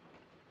important.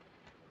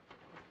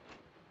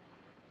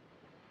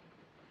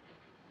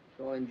 It's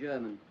all in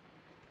German.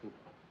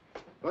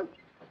 What?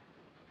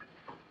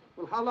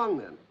 Well, how long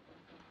then?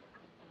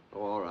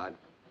 Oh, all right.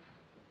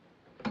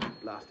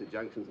 Blasted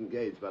junction's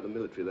engaged by the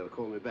military. They'll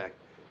call me back.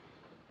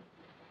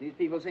 These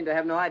people seem to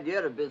have no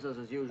idea of business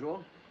as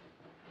usual.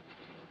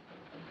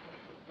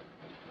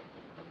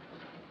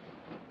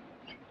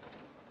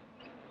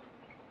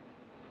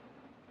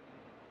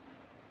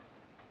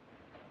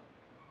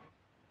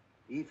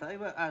 If I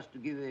were asked to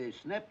give a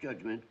snap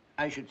judgment,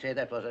 I should say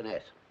that was an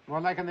S.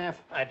 More like an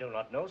F. I do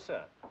not know,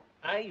 sir.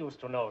 I used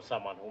to know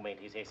someone who made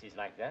his S's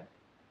like that.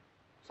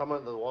 Someone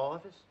in the War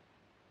Office?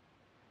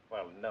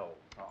 Well, no.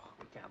 Oh,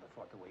 we can't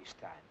afford to waste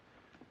time.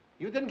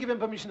 You didn't give him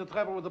permission to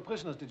travel with the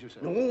prisoners, did you, sir?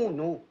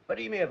 No. But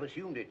he may have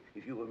assumed it.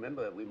 If you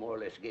remember, we more or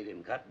less gave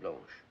him carte blanche.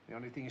 The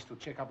only thing is to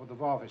check up with the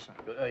War Office, sir.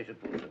 I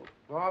suppose so.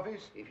 War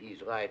Office? If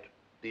he's right,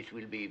 this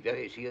will be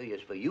very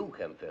serious for you,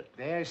 Kampfeld.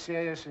 Very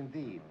serious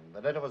indeed.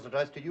 The letter was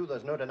addressed to you.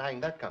 There's no denying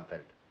that,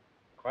 Kampfeld.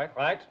 Quite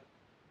right.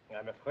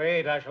 I'm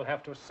afraid I shall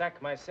have to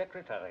sack my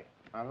secretary.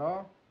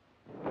 Hello?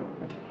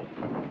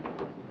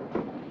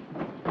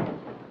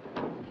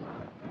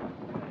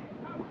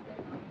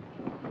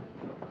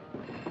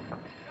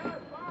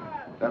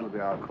 That'll be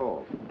our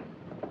call.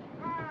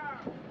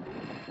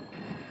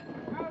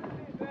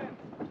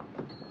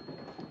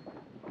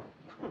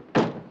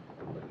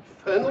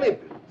 Infernal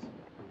impudence.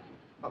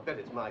 I'll bet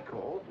it's my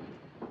call.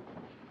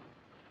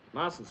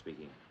 Marson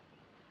speaking.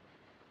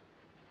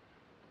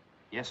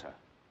 Yes, sir.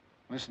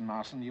 Listen,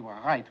 Marson, you were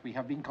right. We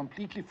have been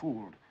completely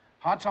fooled.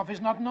 Hartzoff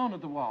is not known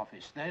at the War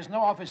Office. There is no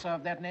officer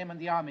of that name on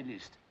the army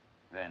list.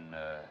 Then,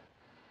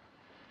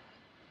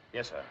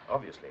 yes, sir,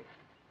 obviously.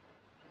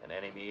 An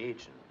enemy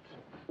agent.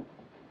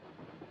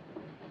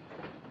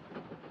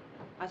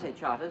 I say,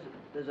 Charters,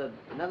 there's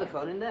another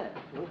phone in there.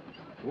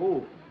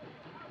 Oh,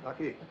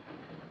 lucky.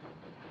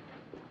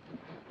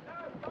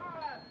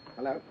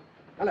 Hello?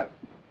 Hello?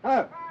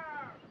 Hello?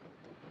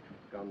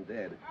 Gone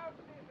dead.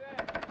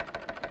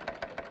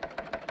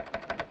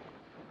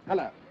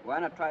 Hello? Why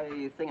not try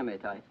the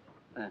thingamate?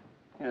 You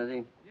know,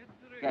 the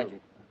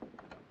gadget.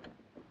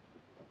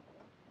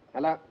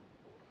 Hello?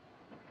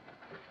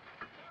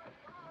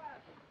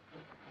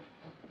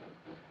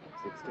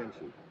 It's the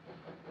extension.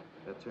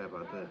 That chap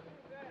out there.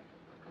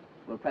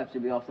 Well, perhaps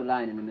he'll be off the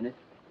line in a minute.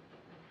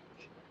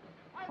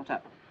 What's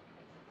up?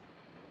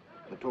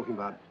 They're talking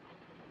about,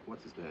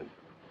 what's his name?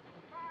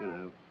 You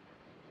know,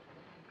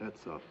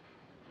 Herzog.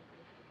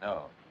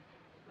 No,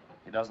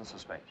 he doesn't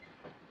suspect.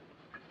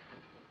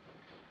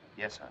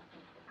 Yes, sir.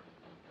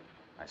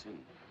 I see.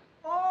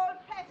 All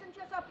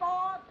passengers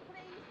aboard,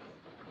 please.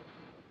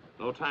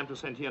 No time to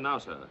send here now,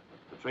 sir.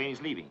 The train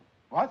is leaving.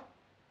 What?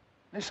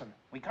 Listen,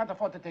 we can't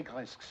afford to take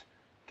risks.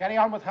 Carry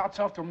on with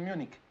Hartzoff to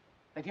Munich.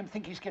 Let him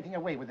think he's getting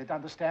away with it,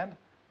 understand?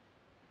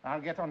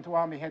 I'll get on to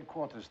Army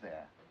headquarters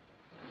there.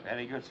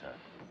 Very good, sir.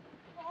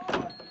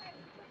 Everybody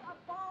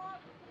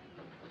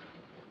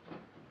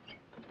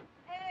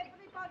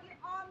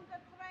on the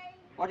train.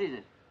 What is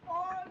it?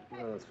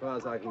 Well, as far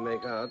as I can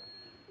make out,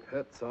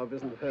 Herzog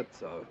isn't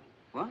Herzog.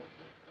 What?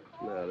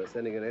 No, they're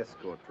sending an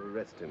escort to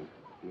arrest him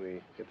when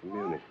we get to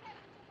Munich.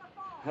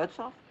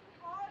 Herzog?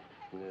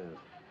 Yes.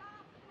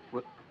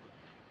 What?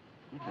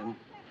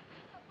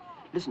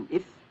 Listen,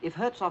 if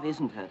Herzog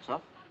isn't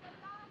Herzog...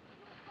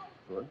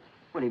 What?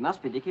 Well, he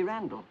must be Dickie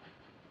Randall.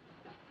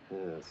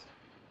 Yes.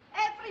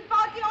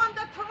 Everybody on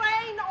the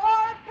train,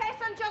 all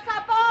passengers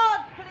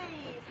aboard,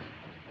 please.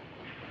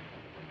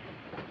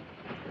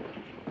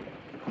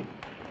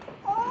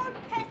 All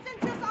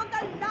passengers on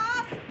the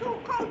last 2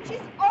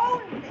 coaches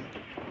only.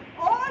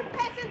 All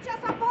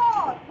passengers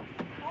aboard.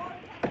 All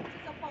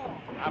passengers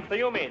aboard. After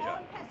you, Major.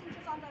 All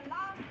passengers on the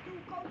last 2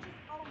 coaches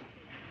only.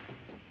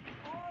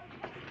 All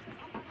passengers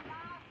on the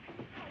last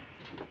 2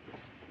 coaches.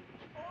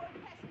 All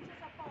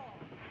passengers aboard.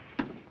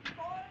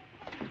 All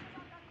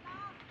passengers on the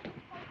last 2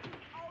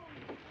 coaches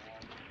only.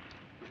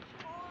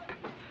 All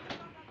passengers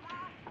on the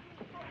last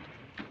 2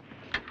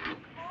 coaches.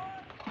 All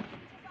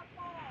passengers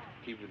aboard.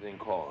 Keep within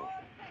call.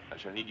 I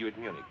shall need you at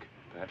Munich,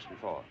 perhaps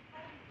before.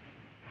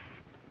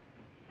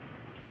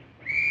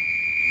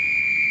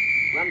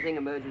 One thing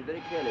emerges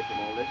very clearly from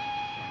all this.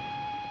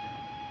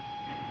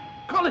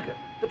 Colligan!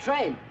 The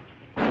train!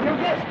 You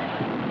guessed it!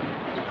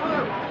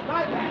 Oh,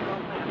 my bad,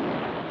 old man.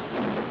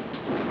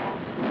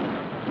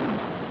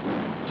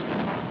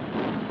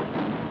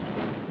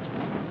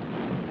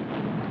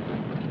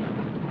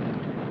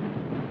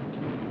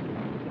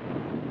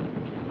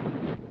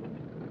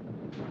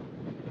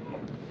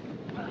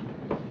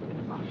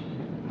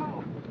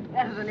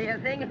 That was a near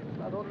thing.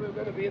 I thought we were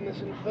going to be in this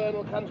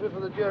infernal country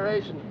for the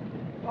duration.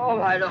 Oh,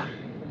 my Lord.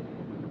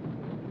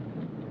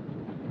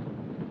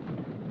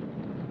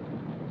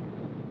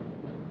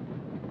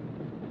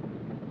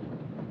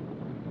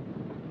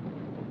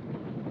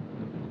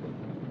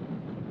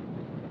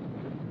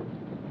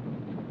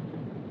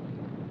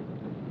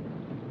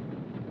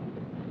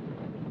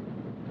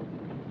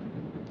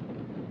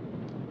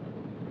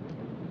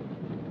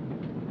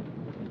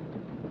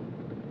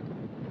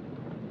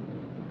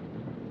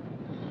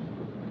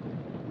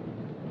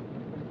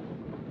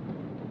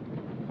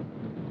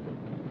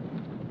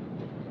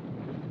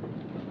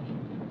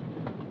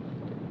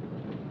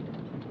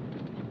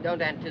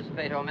 Don't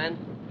anticipate, old man.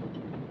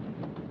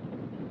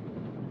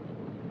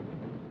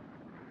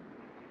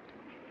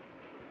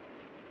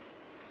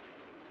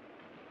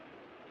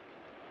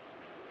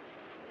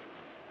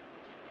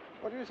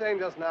 What were you saying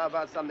just now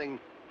about something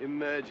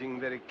emerging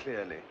very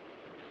clearly?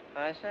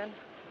 I said?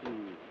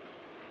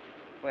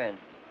 When?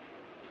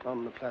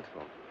 On the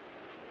platform.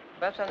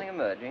 About something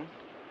emerging?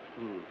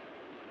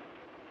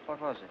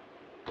 What was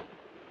it?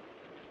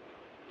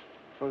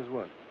 What was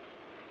what?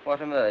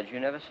 What emerged? You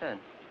never said.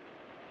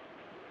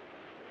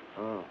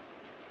 Oh.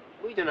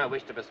 We do not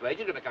wish to persuade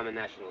you to become a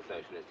National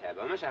Socialist, Herr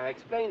Bomasch. I've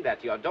explained that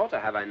to your daughter,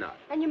 have I not?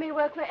 And you may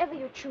work wherever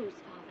you choose,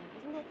 Father.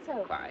 Isn't that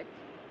so? Quite.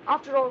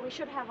 After all, we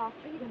should have our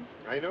freedom.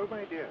 I know,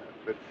 my dear,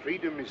 but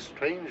freedom is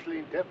strangely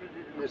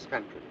interpreted in this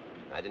country.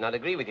 I do not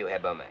agree with you, Herr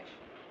Bomasch.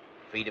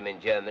 Freedom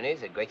in Germany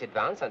is a great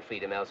advance on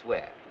freedom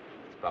elsewhere.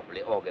 It's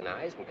properly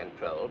organized and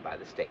controlled by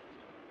the state.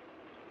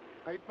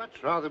 I'd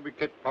much rather we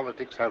kept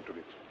politics out of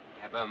it.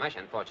 Herr Bomasch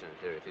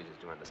unfortunately refuses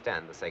to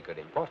understand the sacred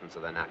importance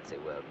of the Nazi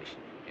world mission.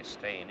 You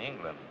stay in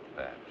England,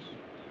 perhaps.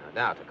 No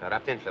doubt, a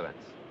corrupt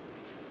influence.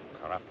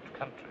 Corrupt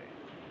country.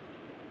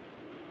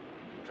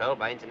 Controlled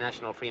by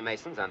international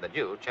Freemasons and the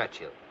Jew,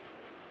 Churchill.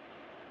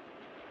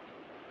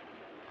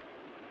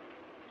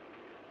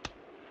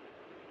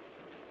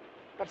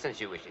 But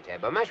since you wish it, Herr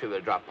Bomasch, we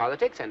will drop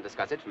politics and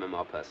discuss it from a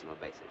more personal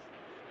basis.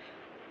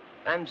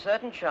 I'm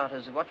certain,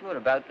 Charters, that what you were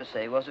about to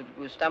say was that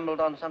we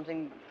stumbled on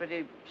something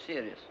pretty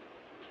serious.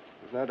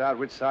 There's no doubt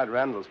which side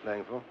Randall's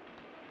playing for.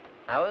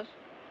 Ours?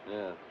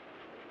 Yeah.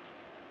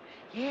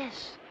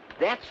 Yes,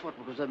 that's what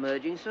was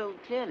emerging so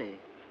clearly.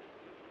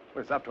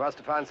 Well, it's up to us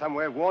to find some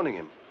way of warning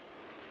him.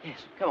 Yes,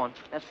 come on,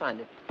 let's find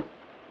it.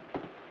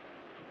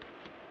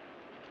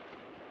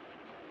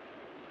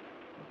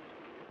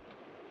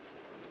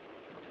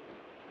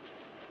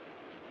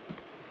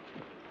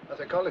 I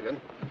say, Colligan.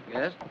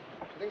 Yes?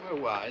 Do you think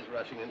we're wise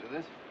rushing into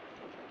this?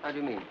 How do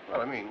you mean? Well,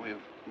 I mean, we've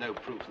no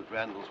proof that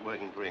Randall's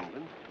working for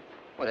England.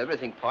 Well,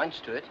 everything points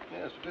to it.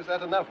 Yes, but is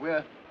that enough?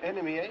 We're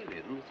enemy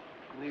aliens.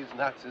 These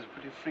Nazis are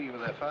pretty free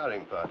with their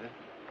firing party.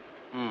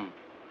 Well,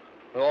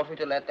 ought we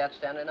to let that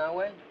stand in our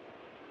way?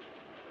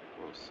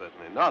 Well,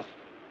 certainly not.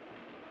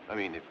 I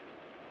mean,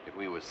 if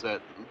we were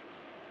certain.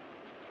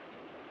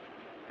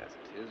 As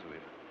it is, we've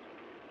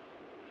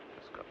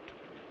just got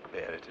to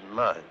bear it in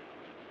mind.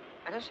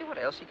 I don't see what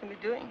else he can be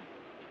doing.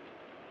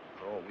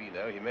 For all we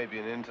know, he may be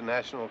an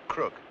international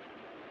crook.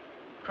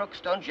 Crooks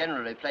don't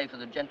generally play for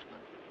the gentleman.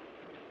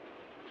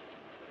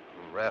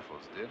 Well,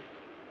 Raffles did.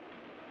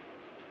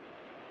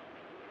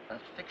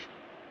 That's fiction.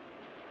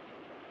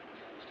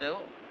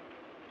 Still,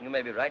 You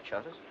may be right,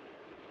 Charters.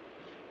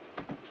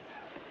 Of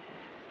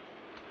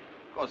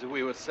course, if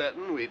we were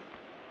certain, we'd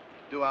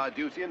do our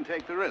duty and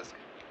take the risk.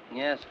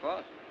 Yes, of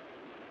course.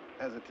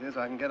 As it is,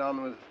 I can get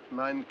on with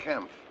Mein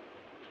Kampf.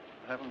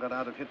 I haven't got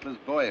out of Hitler's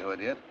boyhood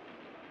yet.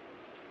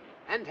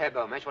 And, Herr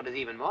Bomasch, what is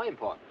even more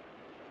important,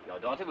 your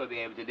daughter will be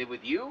able to live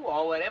with you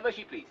or wherever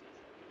she pleases.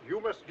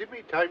 You must give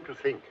me time to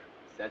think.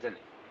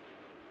 Certainly.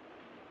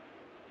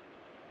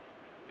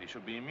 We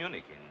should be in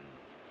Munich in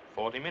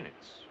 40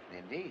 minutes.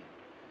 Indeed.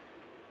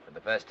 For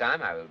the first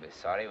time, I will be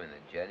sorry when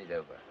the journey's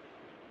over.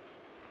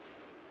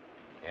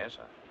 Yes,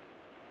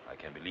 I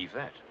can believe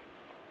that.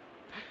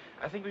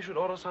 I think we should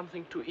order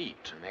something to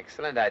eat. An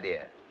excellent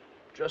idea.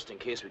 Just in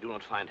case we do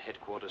not find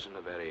headquarters in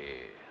a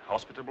very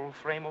hospitable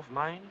frame of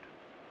mind.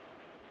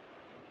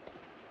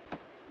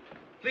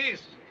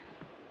 Please.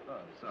 Oh,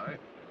 sorry.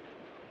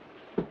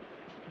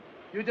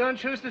 You don't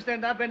choose to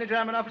stand up when the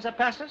German officer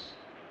passes?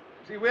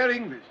 See, we're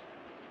English.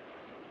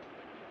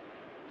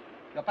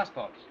 Your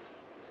passports.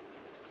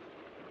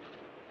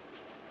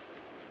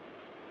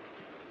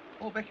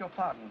 Oh, beg your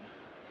pardon.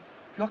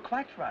 You're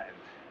quite right.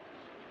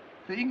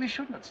 The English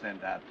should not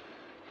stand up.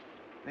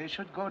 They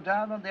should go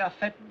down on their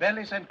fat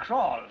bellies and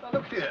crawl. Now,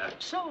 look here.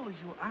 So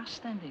you are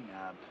standing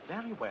up.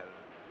 Very well.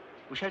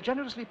 We shall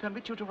generously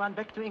permit you to run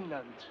back to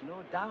England. No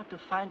doubt to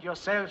find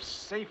yourselves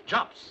safe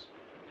jobs.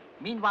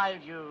 Meanwhile,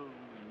 you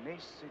may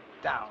sit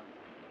down.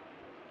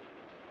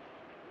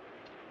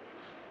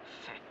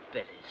 Fat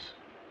bellies.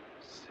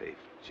 Safe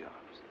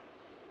jobs.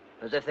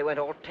 As if they weren't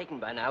all taken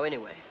by now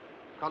anyway.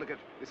 Collicut,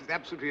 this is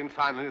absolutely and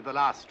finally the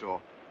last straw.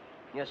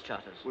 Yes,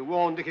 Charters. We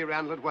warn Dickie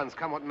Randall at once,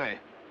 come what may.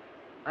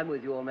 I'm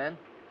with you, old man.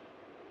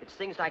 It's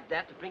things like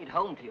that that bring it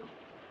home to you.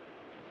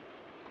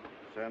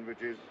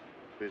 Sandwiches,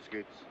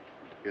 biscuits.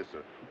 Yes,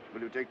 sir.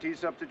 Will you take tea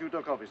substitute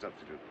or coffee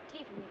substitute?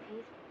 Tea for me,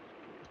 please.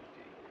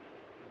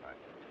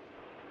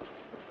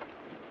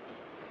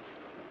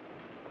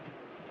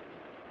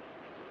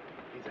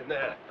 He's in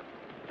there.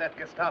 That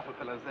Gestapo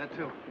fellow's there,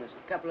 too. There's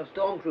a couple of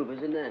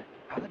stormtroopers in there.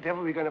 How the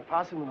devil are we going to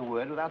pass him with a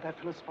word without that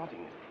fellow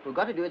spotting it? We've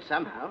got to do it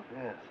somehow.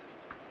 Yes.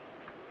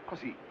 Of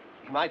course, he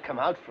might come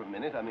out for a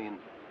minute. I mean,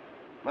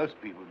 most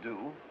people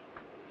do.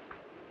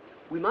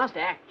 We must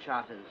act,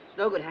 Charters. It's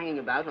no good hanging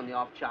about on the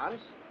off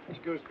chance.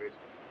 Excuse me.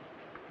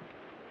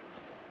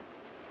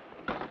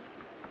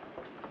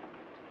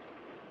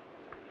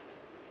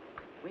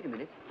 Wait a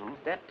minute.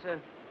 That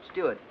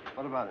steward.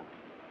 What about him?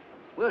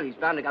 Well, he's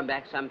bound to come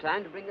back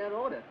sometime to bring that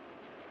order.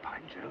 By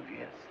Jove,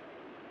 yes.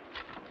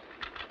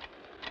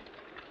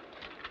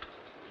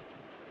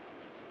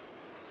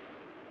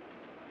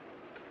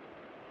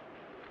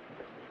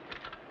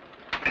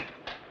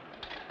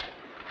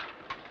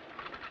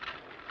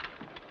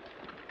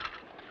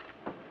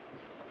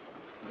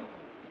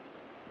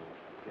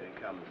 Here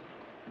he comes.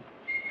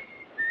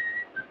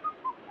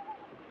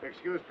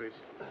 Excuse, please.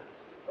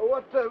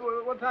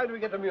 What time do we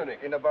get to Munich?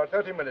 In about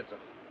 30 minutes, sir.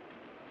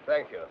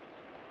 Thank you.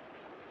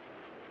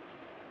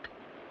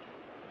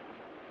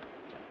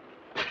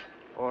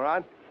 All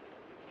right?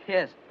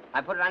 Yes,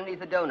 I put it underneath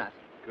the donut.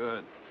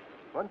 Good.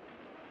 What?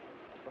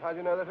 Well, how do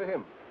you know that for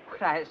him?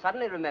 Well, I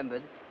suddenly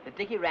remembered that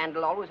Dickie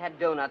Randall always had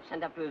donuts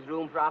sent up to his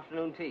room for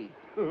afternoon tea.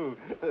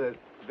 That's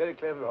very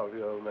clever of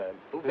you, old man.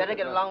 We'd better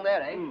get along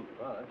there, eh?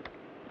 All right.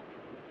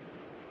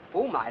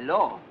 Oh, my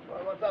law.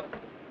 Well, what's up?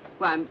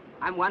 Well,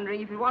 I'm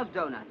wondering if it was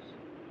donuts.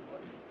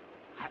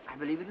 I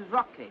believe it was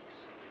rock cakes.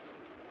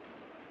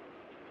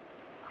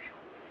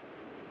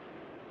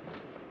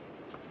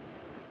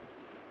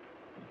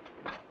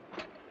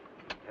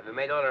 Have you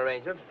made all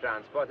arrangements to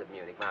transport at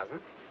Munich, Marsden?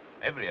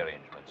 Every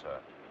arrangement, sir.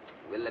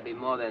 Will there be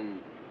more than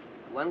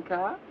one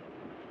car?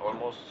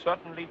 Almost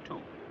certainly 2.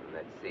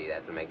 Let's see,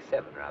 that will make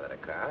 7 rather a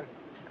crowd.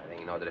 I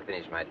think in order to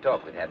finish my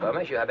talk with Herr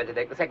Bomasch, you had better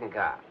take the second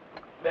car.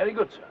 Very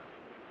good, sir.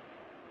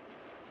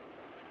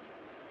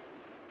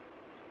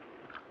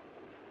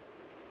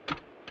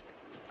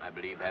 I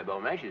believe Herr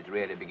Bomasch is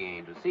really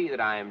beginning to see that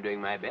I am doing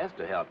my best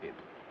to help him.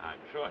 I'm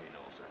sure he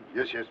knows, sir.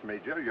 Yes, yes,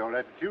 Major. Your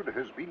attitude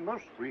has been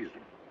most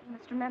reasonable. You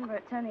must remember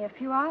it's only a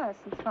few hours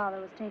since Father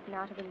was taken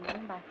out of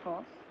England by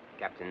force.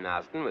 Captain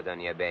Marston was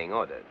only obeying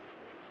orders.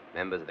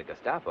 Members of the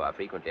Gestapo are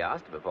frequently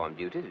asked to perform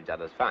duties which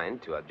others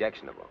find too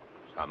objectionable.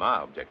 Some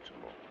are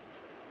objectionable.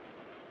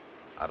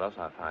 Others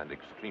I find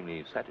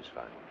extremely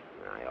satisfying.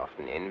 I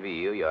often envy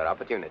you your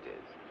opportunities.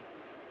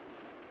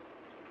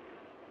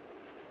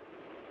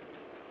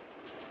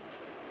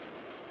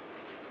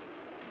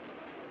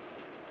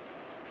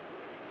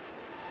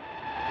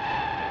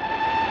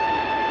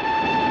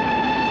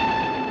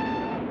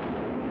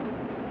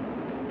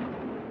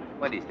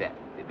 What is that?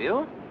 The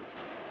bill?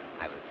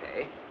 I will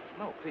pay.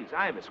 No, please,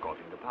 I am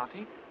escorting the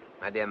party.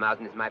 My dear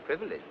Mountain, it's my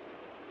privilege.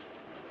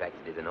 In fact,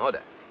 it is an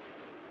order.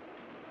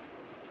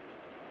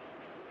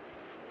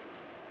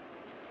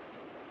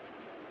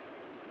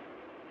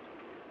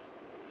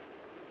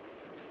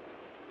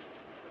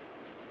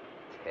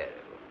 Terrible.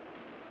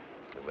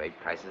 The way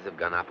prices have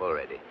gone up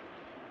already.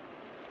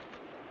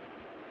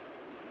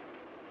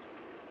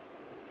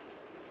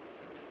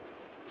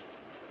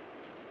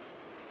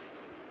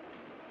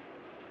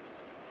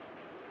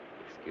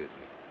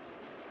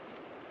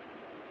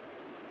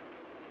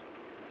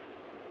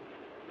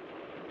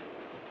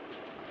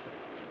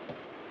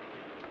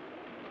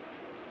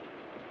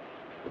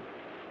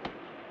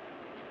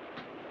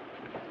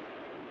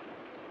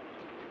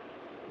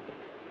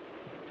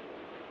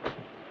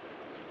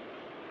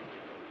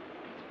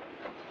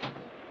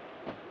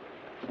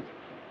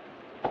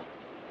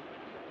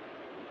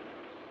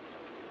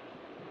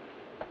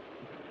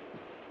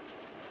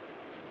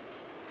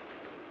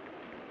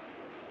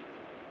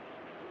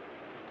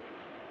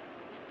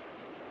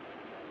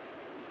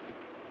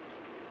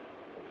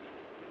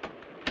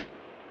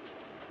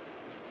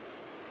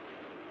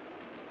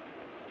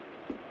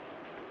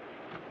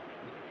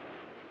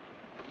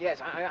 Yes,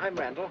 I'm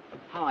Randall.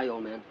 How are you,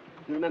 old man?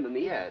 You remember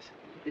me? Yes.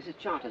 This is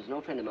Charters, an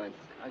old friend of mine.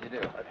 How do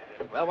you do?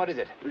 Well, what is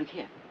it? Look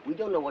here. We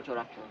don't know what you're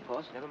up to, of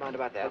course. Never mind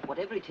about that. But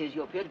whatever it is,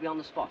 you appear to be on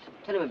the spot.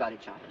 Tell him about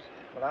it, Charters.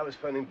 Well, I was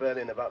phoning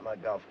Berlin about my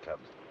golf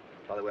clubs.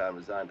 By the way, I'm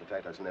resigned to the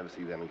fact I shall never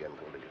see them again,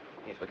 poor Dick.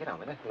 Yes, well, get on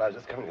with it. Well, I was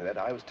just coming to that.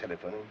 I was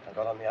telephoning. I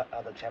got on the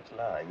other chap's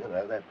line, you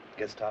know, that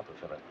Gestapo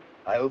fellow.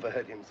 I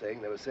overheard him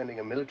saying they were sending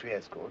a military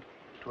escort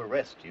to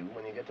arrest you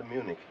when you get to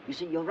Munich. You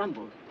see, you're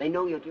rumbled. They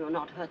know you're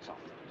not Herzog.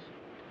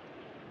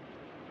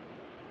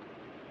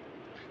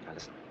 Now,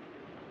 listen.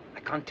 I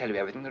can't tell you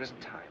everything. There isn't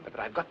time. But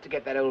I've got to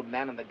get that old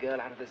man and the girl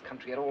out of this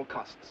country at all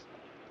costs.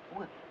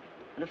 What?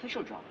 An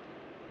official job?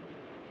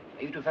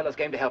 Are you two fellows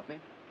game to help me?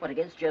 What,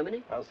 against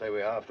Germany? I'll say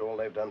we are, after all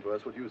they've done to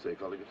us. What do you say,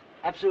 colleagues?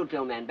 Absolutely,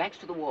 old man. Backs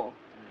to the wall.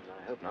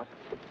 I hope not.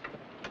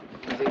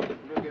 See,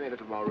 you'll give me a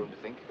little more room to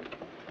think.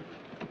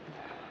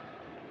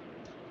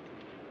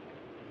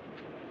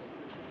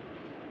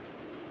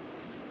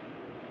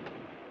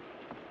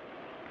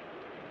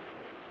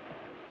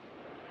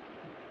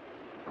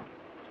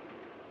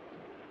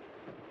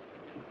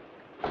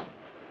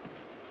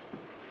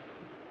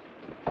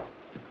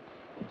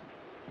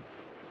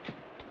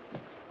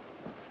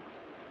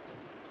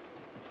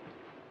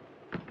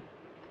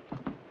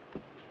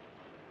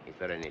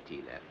 Is there any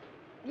tea left?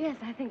 Yes,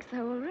 I think so,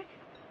 Ulrich.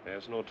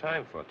 There's no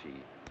time for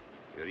tea.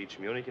 We'll reach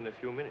Munich in a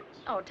few minutes.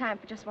 Oh, time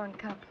for just one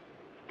cup.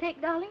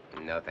 Cake, darling?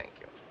 No, thank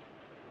you.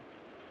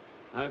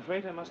 I'm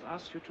afraid I must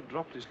ask you to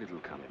drop this little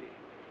comedy.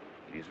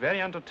 It is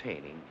very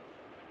entertaining,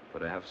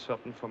 but I have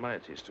certain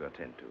formalities to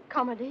attend to.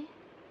 Comedy?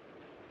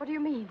 What do you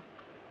mean?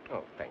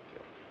 Oh, thank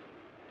you.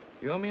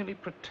 You're merely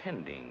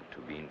pretending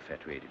to be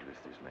infatuated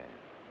with this man.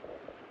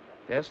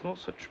 There's no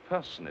such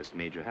person as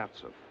Major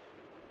Herzog.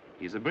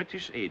 He's a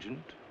British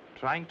agent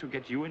trying to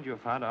get you and your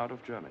father out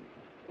of Germany.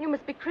 You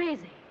must be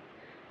crazy.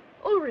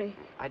 Ulrich.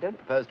 I don't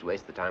propose to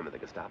waste the time of the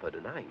Gestapo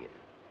denying it.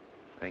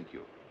 Thank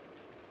you.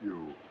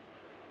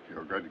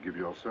 You're going to give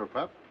yourself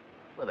up?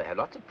 Well, they have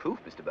lots of proof,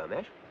 Mr.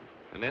 Bomasch.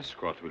 An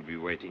escort will be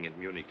waiting at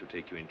Munich to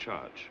take you in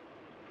charge.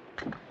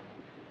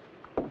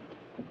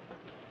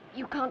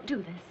 You can't do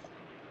this.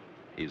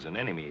 He's an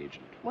enemy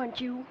agent. Weren't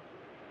you?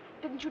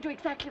 Didn't you do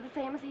exactly the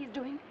same as he's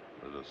doing?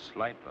 With a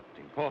slight but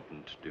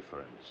important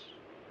difference.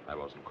 I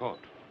wasn't caught.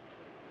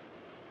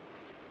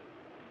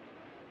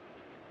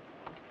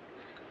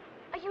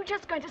 Are you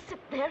just going to sit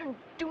there and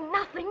do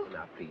nothing?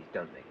 Now, please,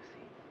 don't make a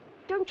scene.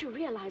 Don't you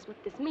realize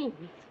what this means?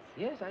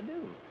 Yes, I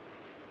do.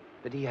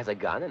 That he has a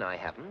gun and I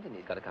haven't, and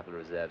he's got a couple of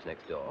reserves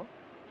next door.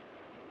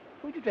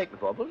 Who'd you take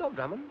before, Bulldog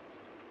Drummond?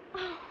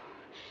 Oh,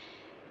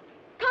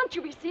 can't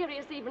you be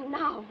serious even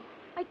now?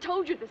 I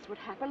told you this would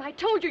happen. I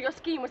told you your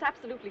scheme was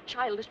absolutely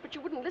childish, but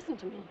you wouldn't listen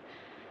to me.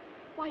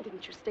 Why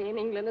didn't you stay in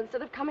England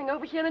instead of coming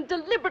over here and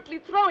deliberately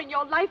throwing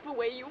your life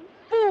away, you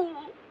fool?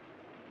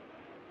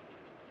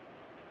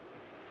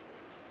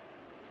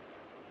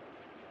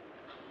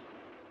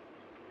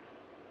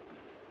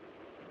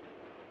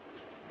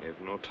 I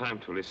have no time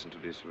to listen to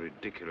this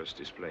ridiculous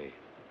display.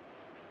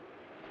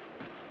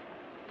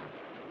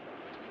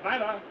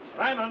 Ryder!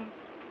 Ryman!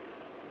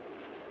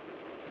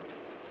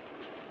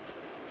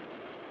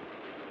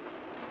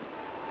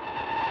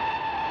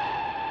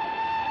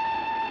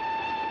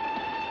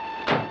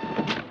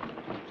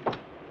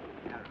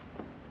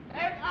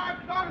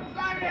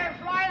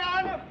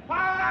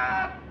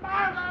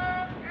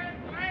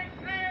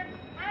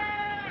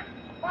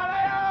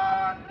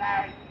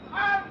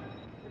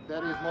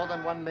 There is more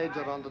than one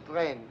major on the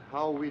train.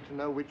 How are we to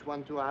know which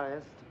one to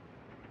arrest?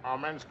 Our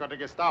man's got a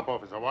Gestapo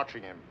officer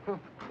watching him. Who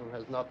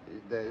has not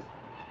these days?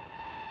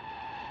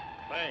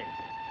 Thanks.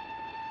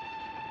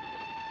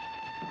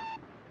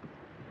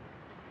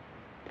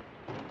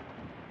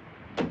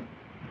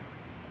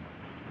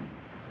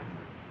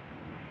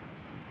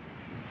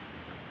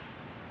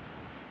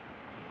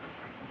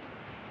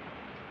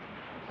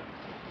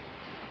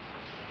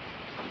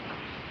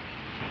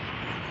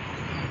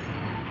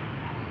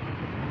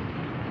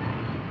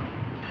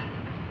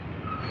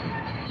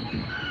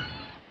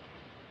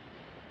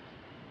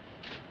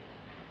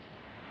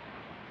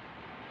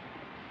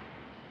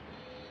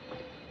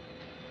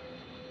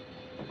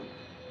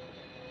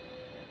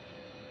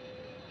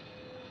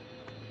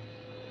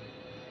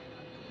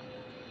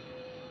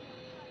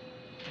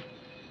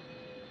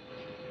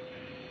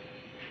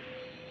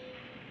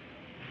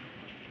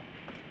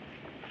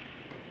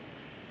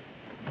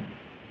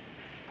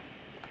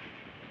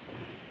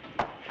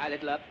 A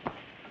little up.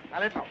 A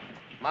little.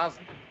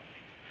 Marsden,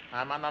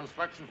 I'm under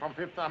instruction from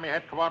 5th Army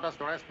headquarters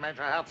to arrest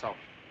Major Herzog.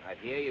 I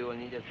fear you will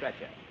need a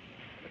stretcher.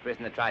 The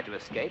prisoner tried to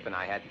escape, and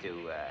I had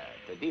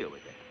to deal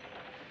with it.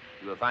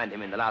 You will find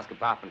him in the last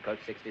compartment, coach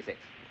 66.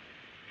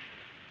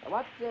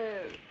 What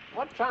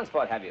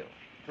transport have you?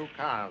 2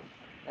 cars.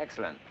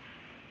 Excellent.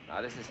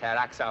 Now, this is Herr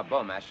Axel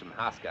Bomasch from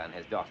Haska and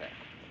his daughter.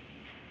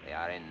 They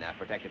are in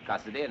protective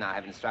custody, and I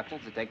have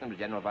instructions to take them to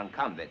General von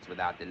Kampwitz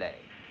without delay.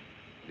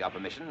 With your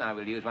permission, I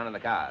will use one of the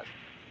cars.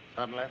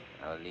 Certainly.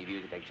 I will leave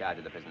you to take charge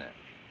of the prisoner.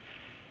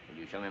 Will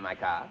you show me my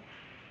car?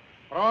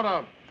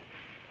 Order.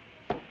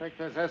 Take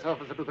the SS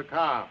officer to the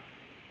car.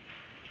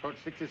 Coach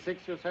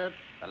 66, you said?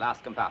 The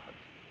last compartment.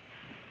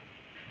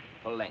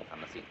 Full length on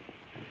the seat.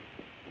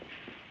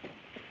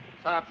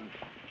 Sergeant,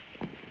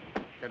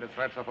 get a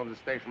stretcher from the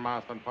station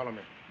master and follow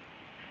me.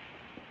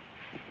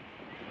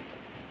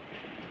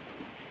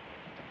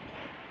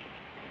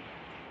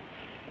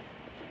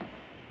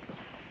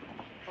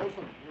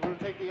 Olson, you will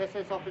take the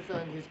SS officer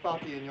and his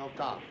party in your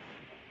car.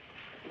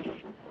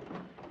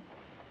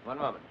 One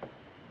moment.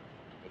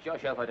 Is your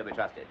chauffeur to be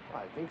trusted?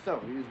 I think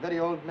so. He is a very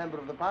old member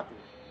of the party.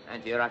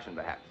 Anti-Russian,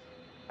 perhaps.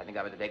 I think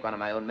I better take one of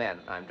my own men.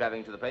 I'm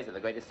traveling to the place of the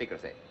greatest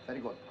secrecy. Very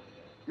good.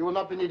 You will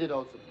not be needed,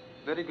 Olson.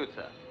 Very good,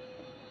 sir.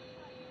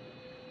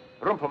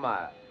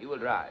 Rumpelmeyer, you will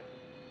drive.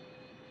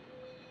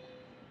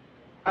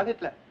 Heil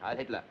Hitler. Heil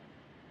Hitler.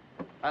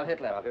 Heil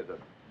Hitler. Heil Hitler.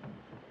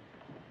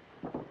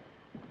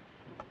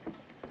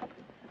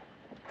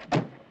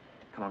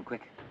 Come on,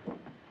 quick.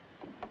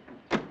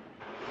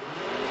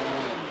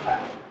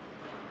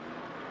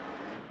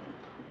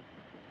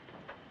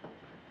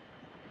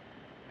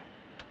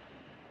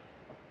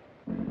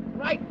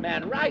 Right,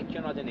 man, right.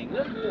 You're not in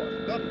England.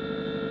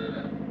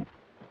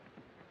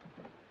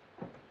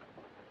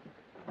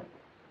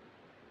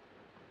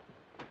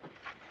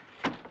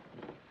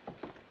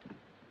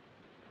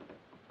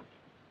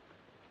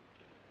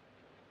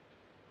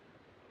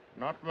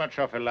 Not much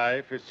of a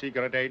life, a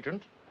secret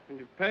agent. And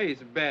your pay is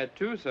bad,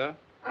 too, sir.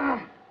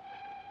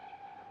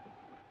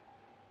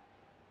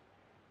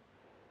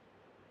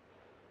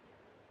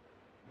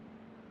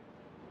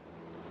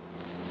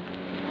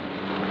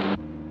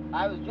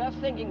 I was just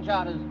thinking,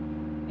 Charters,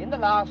 in the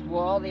last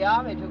war, the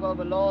army took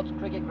over Lord's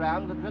cricket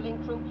ground for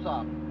drilling troops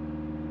on.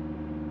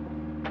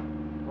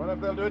 What if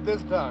they'll do it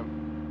this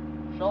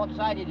time?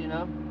 Short-sighted, you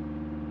know.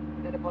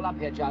 Better pull up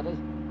here, Charters.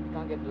 You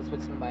can't get to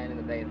Switzerland by any of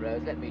the main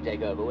roads. Let me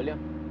take over, will you?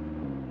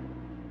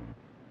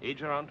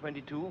 Age around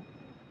 22,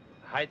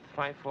 height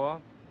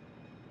 5'4",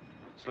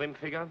 slim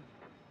figure,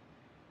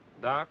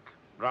 dark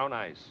brown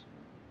eyes.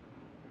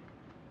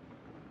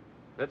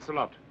 That's a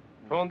lot.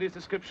 Phone these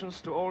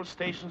descriptions to all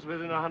stations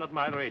within a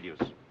 100-mile radius.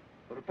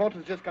 The report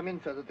has just come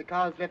in, sir, that the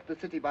car has left the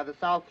city by the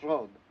South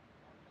Road.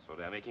 So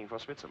they're making for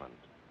Switzerland.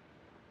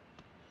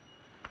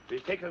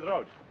 Please take that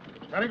road.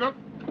 Very good.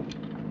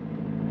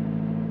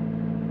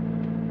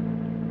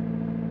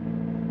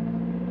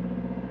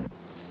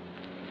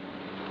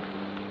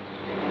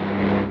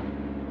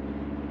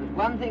 There's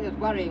one thing that's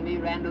worrying me,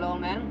 Randall,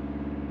 old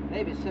man.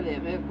 Maybe silly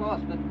of me, of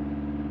course, but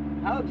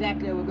how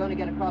exactly are we going to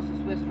get across the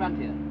Swiss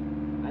frontier?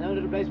 I know a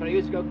little place where I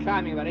used to go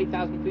climbing about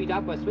 8,000 feet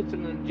up where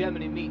Switzerland and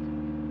Germany meet.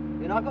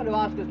 You're not going to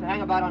ask us to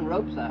hang about on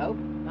ropes, I hope?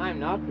 I'm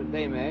not, but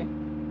they may.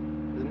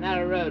 There's a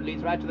narrow road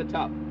leads right to the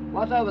top.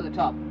 What's over the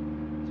top?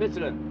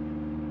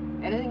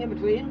 Switzerland. Anything in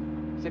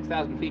between?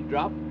 6,000 feet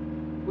drop.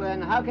 Well,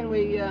 and how can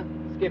we,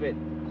 Skip it.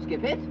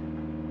 Skip it?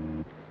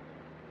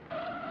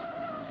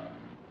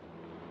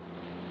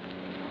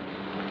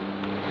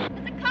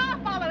 There's a car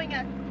following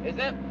us. Is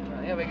there?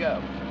 Well, here we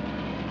go.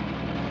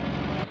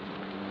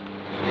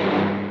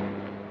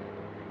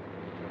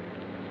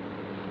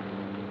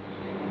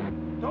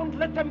 Don't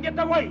let them get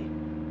away.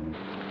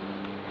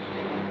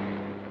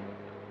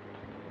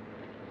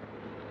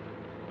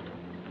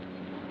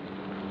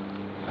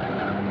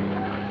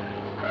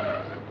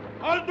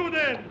 I'll do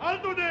that!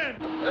 I'll do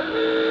that!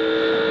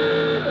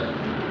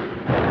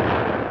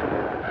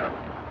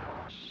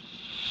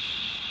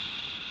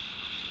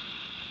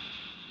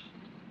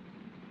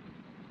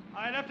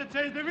 I'll have to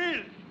change the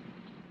wheel.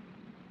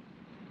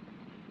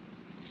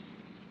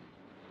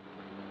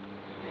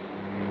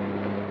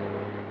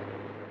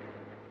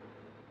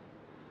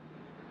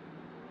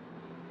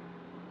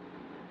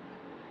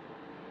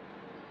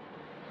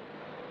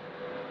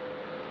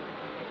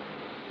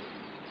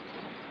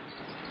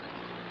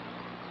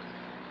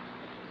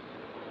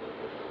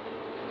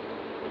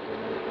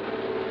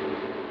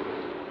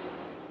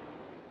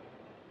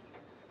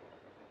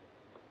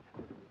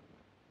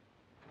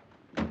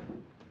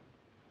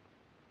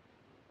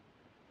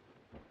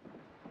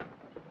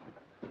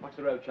 Watch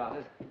the road,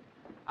 Charters.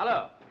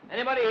 Hello?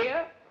 Anybody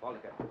here?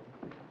 Waldecker.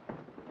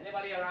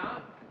 Anybody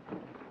around?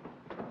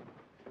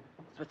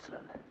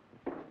 Switzerland.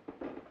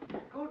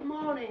 Good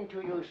morning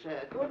to you,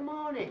 sir. Good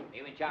morning. Are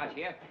you in charge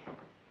here?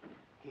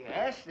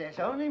 Yes, there's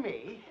only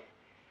me.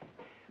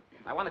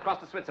 I want to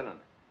cross to Switzerland.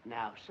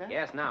 Now, sir?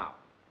 Yes, now.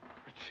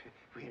 But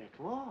we're at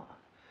war.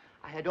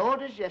 I had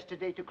orders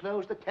yesterday to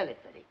close the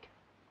telepheric.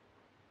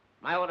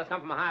 My orders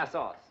come from a higher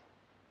source.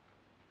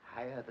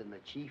 Higher than the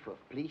chief of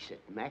police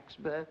at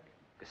Maxburg?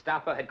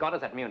 Gestapo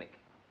headquarters at Munich.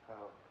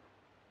 Oh.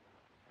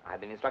 I've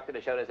been instructed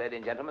to show this lady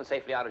and gentleman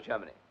safely out of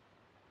Germany.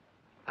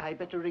 I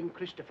better ring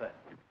Christopher.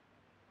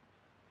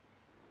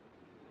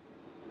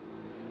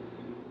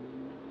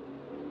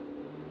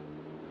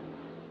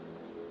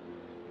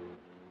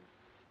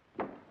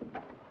 Yes,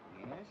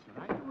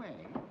 right away.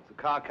 It's a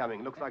car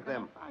coming. Looks like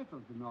them. 5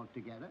 of them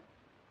altogether.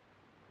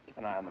 Keep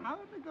an eye on them. How are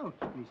the goats,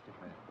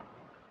 Christopher?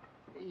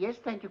 Yes,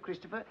 thank you,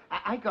 Christopher.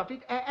 I got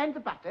it. And the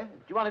butter.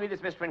 Do you want to be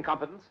dismissed for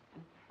incompetence?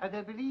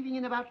 They'll be leaving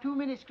in about 2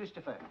 minutes,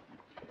 Christopher.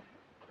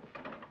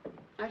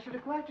 I shall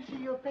require to see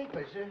your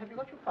papers. Have you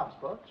got your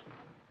passports?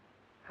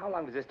 How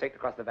long does this take to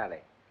cross the valley?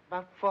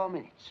 About 4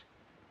 minutes.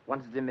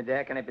 Once it's in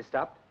midair, can it be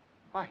stopped?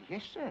 Why,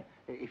 yes, sir.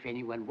 If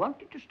anyone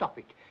wanted to stop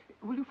it.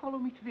 Will you follow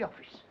me to the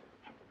office?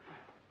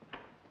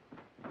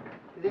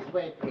 This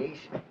way, please.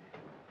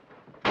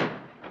 Can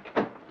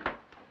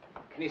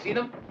you see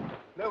them?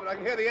 No, but I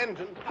can hear the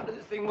engine. How does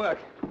this thing work?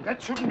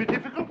 That shouldn't be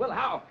difficult. Well,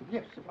 how?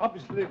 Yes,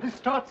 obviously, this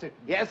starts it.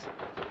 Yes?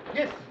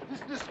 Yes, this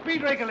is the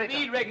speed regulator.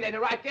 Speed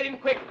regulator, right. Get in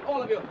quick,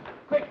 all of you.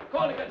 Quick,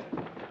 call it.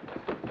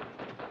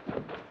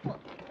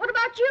 What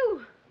about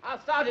you?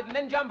 I'll start it and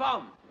then jump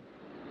on.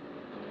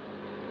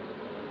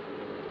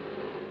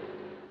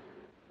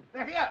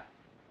 They're here.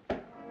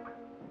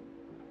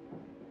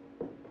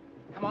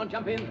 Come on,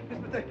 jump in.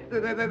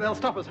 They'll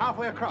stop us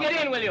halfway across.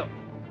 Get in, will you?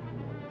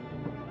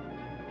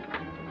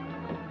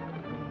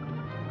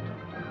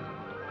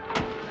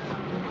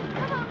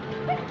 Come on,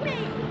 quickly!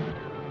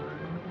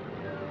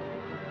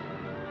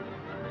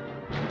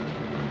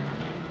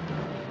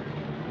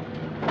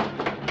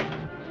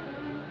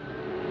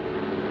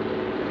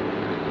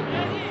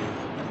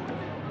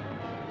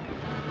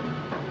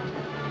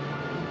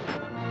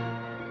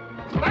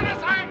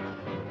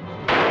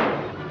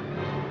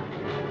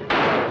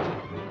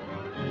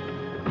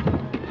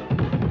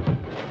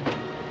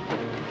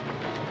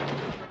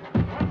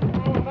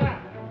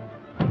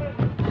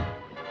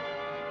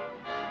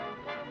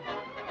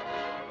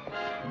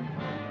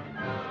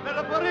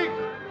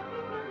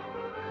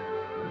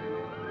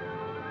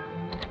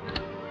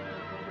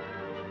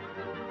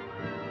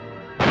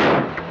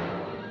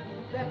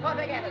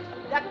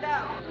 Duck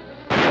down.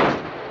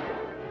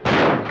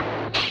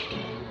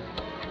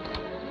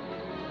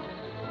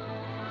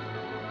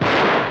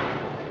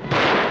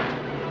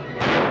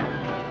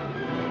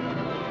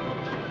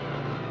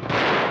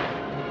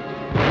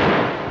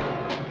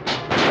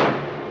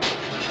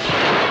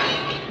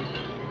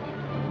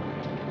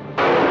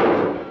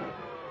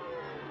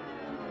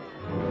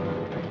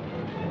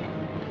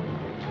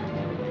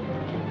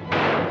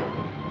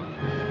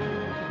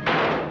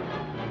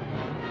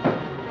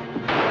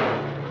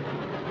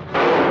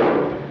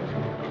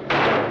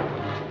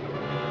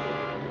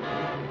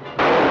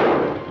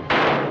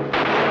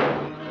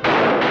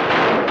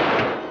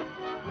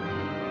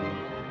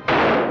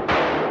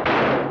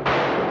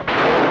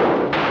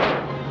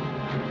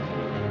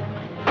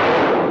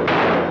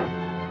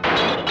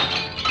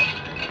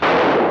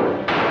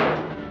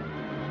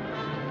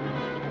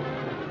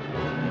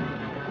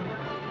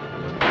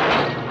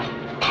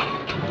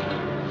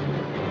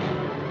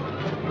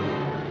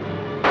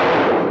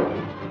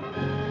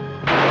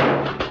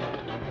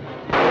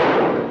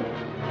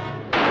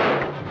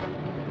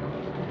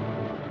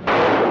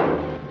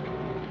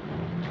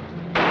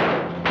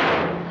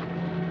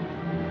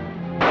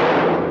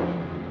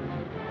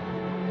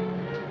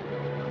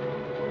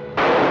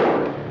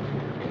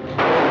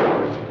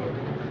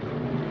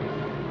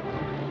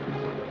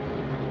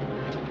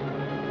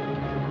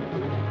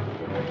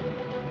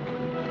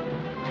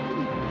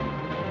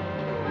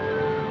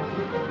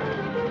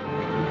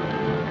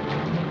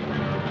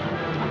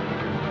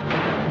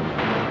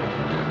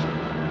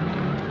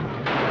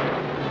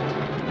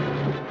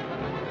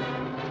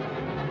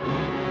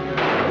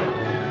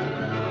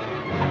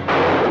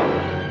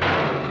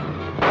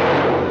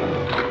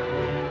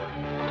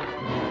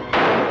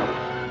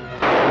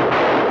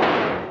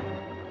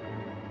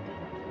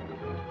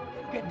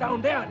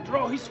 Down there and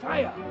draw his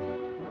fire.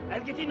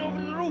 I'll get in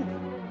over the roof.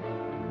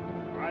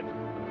 Right.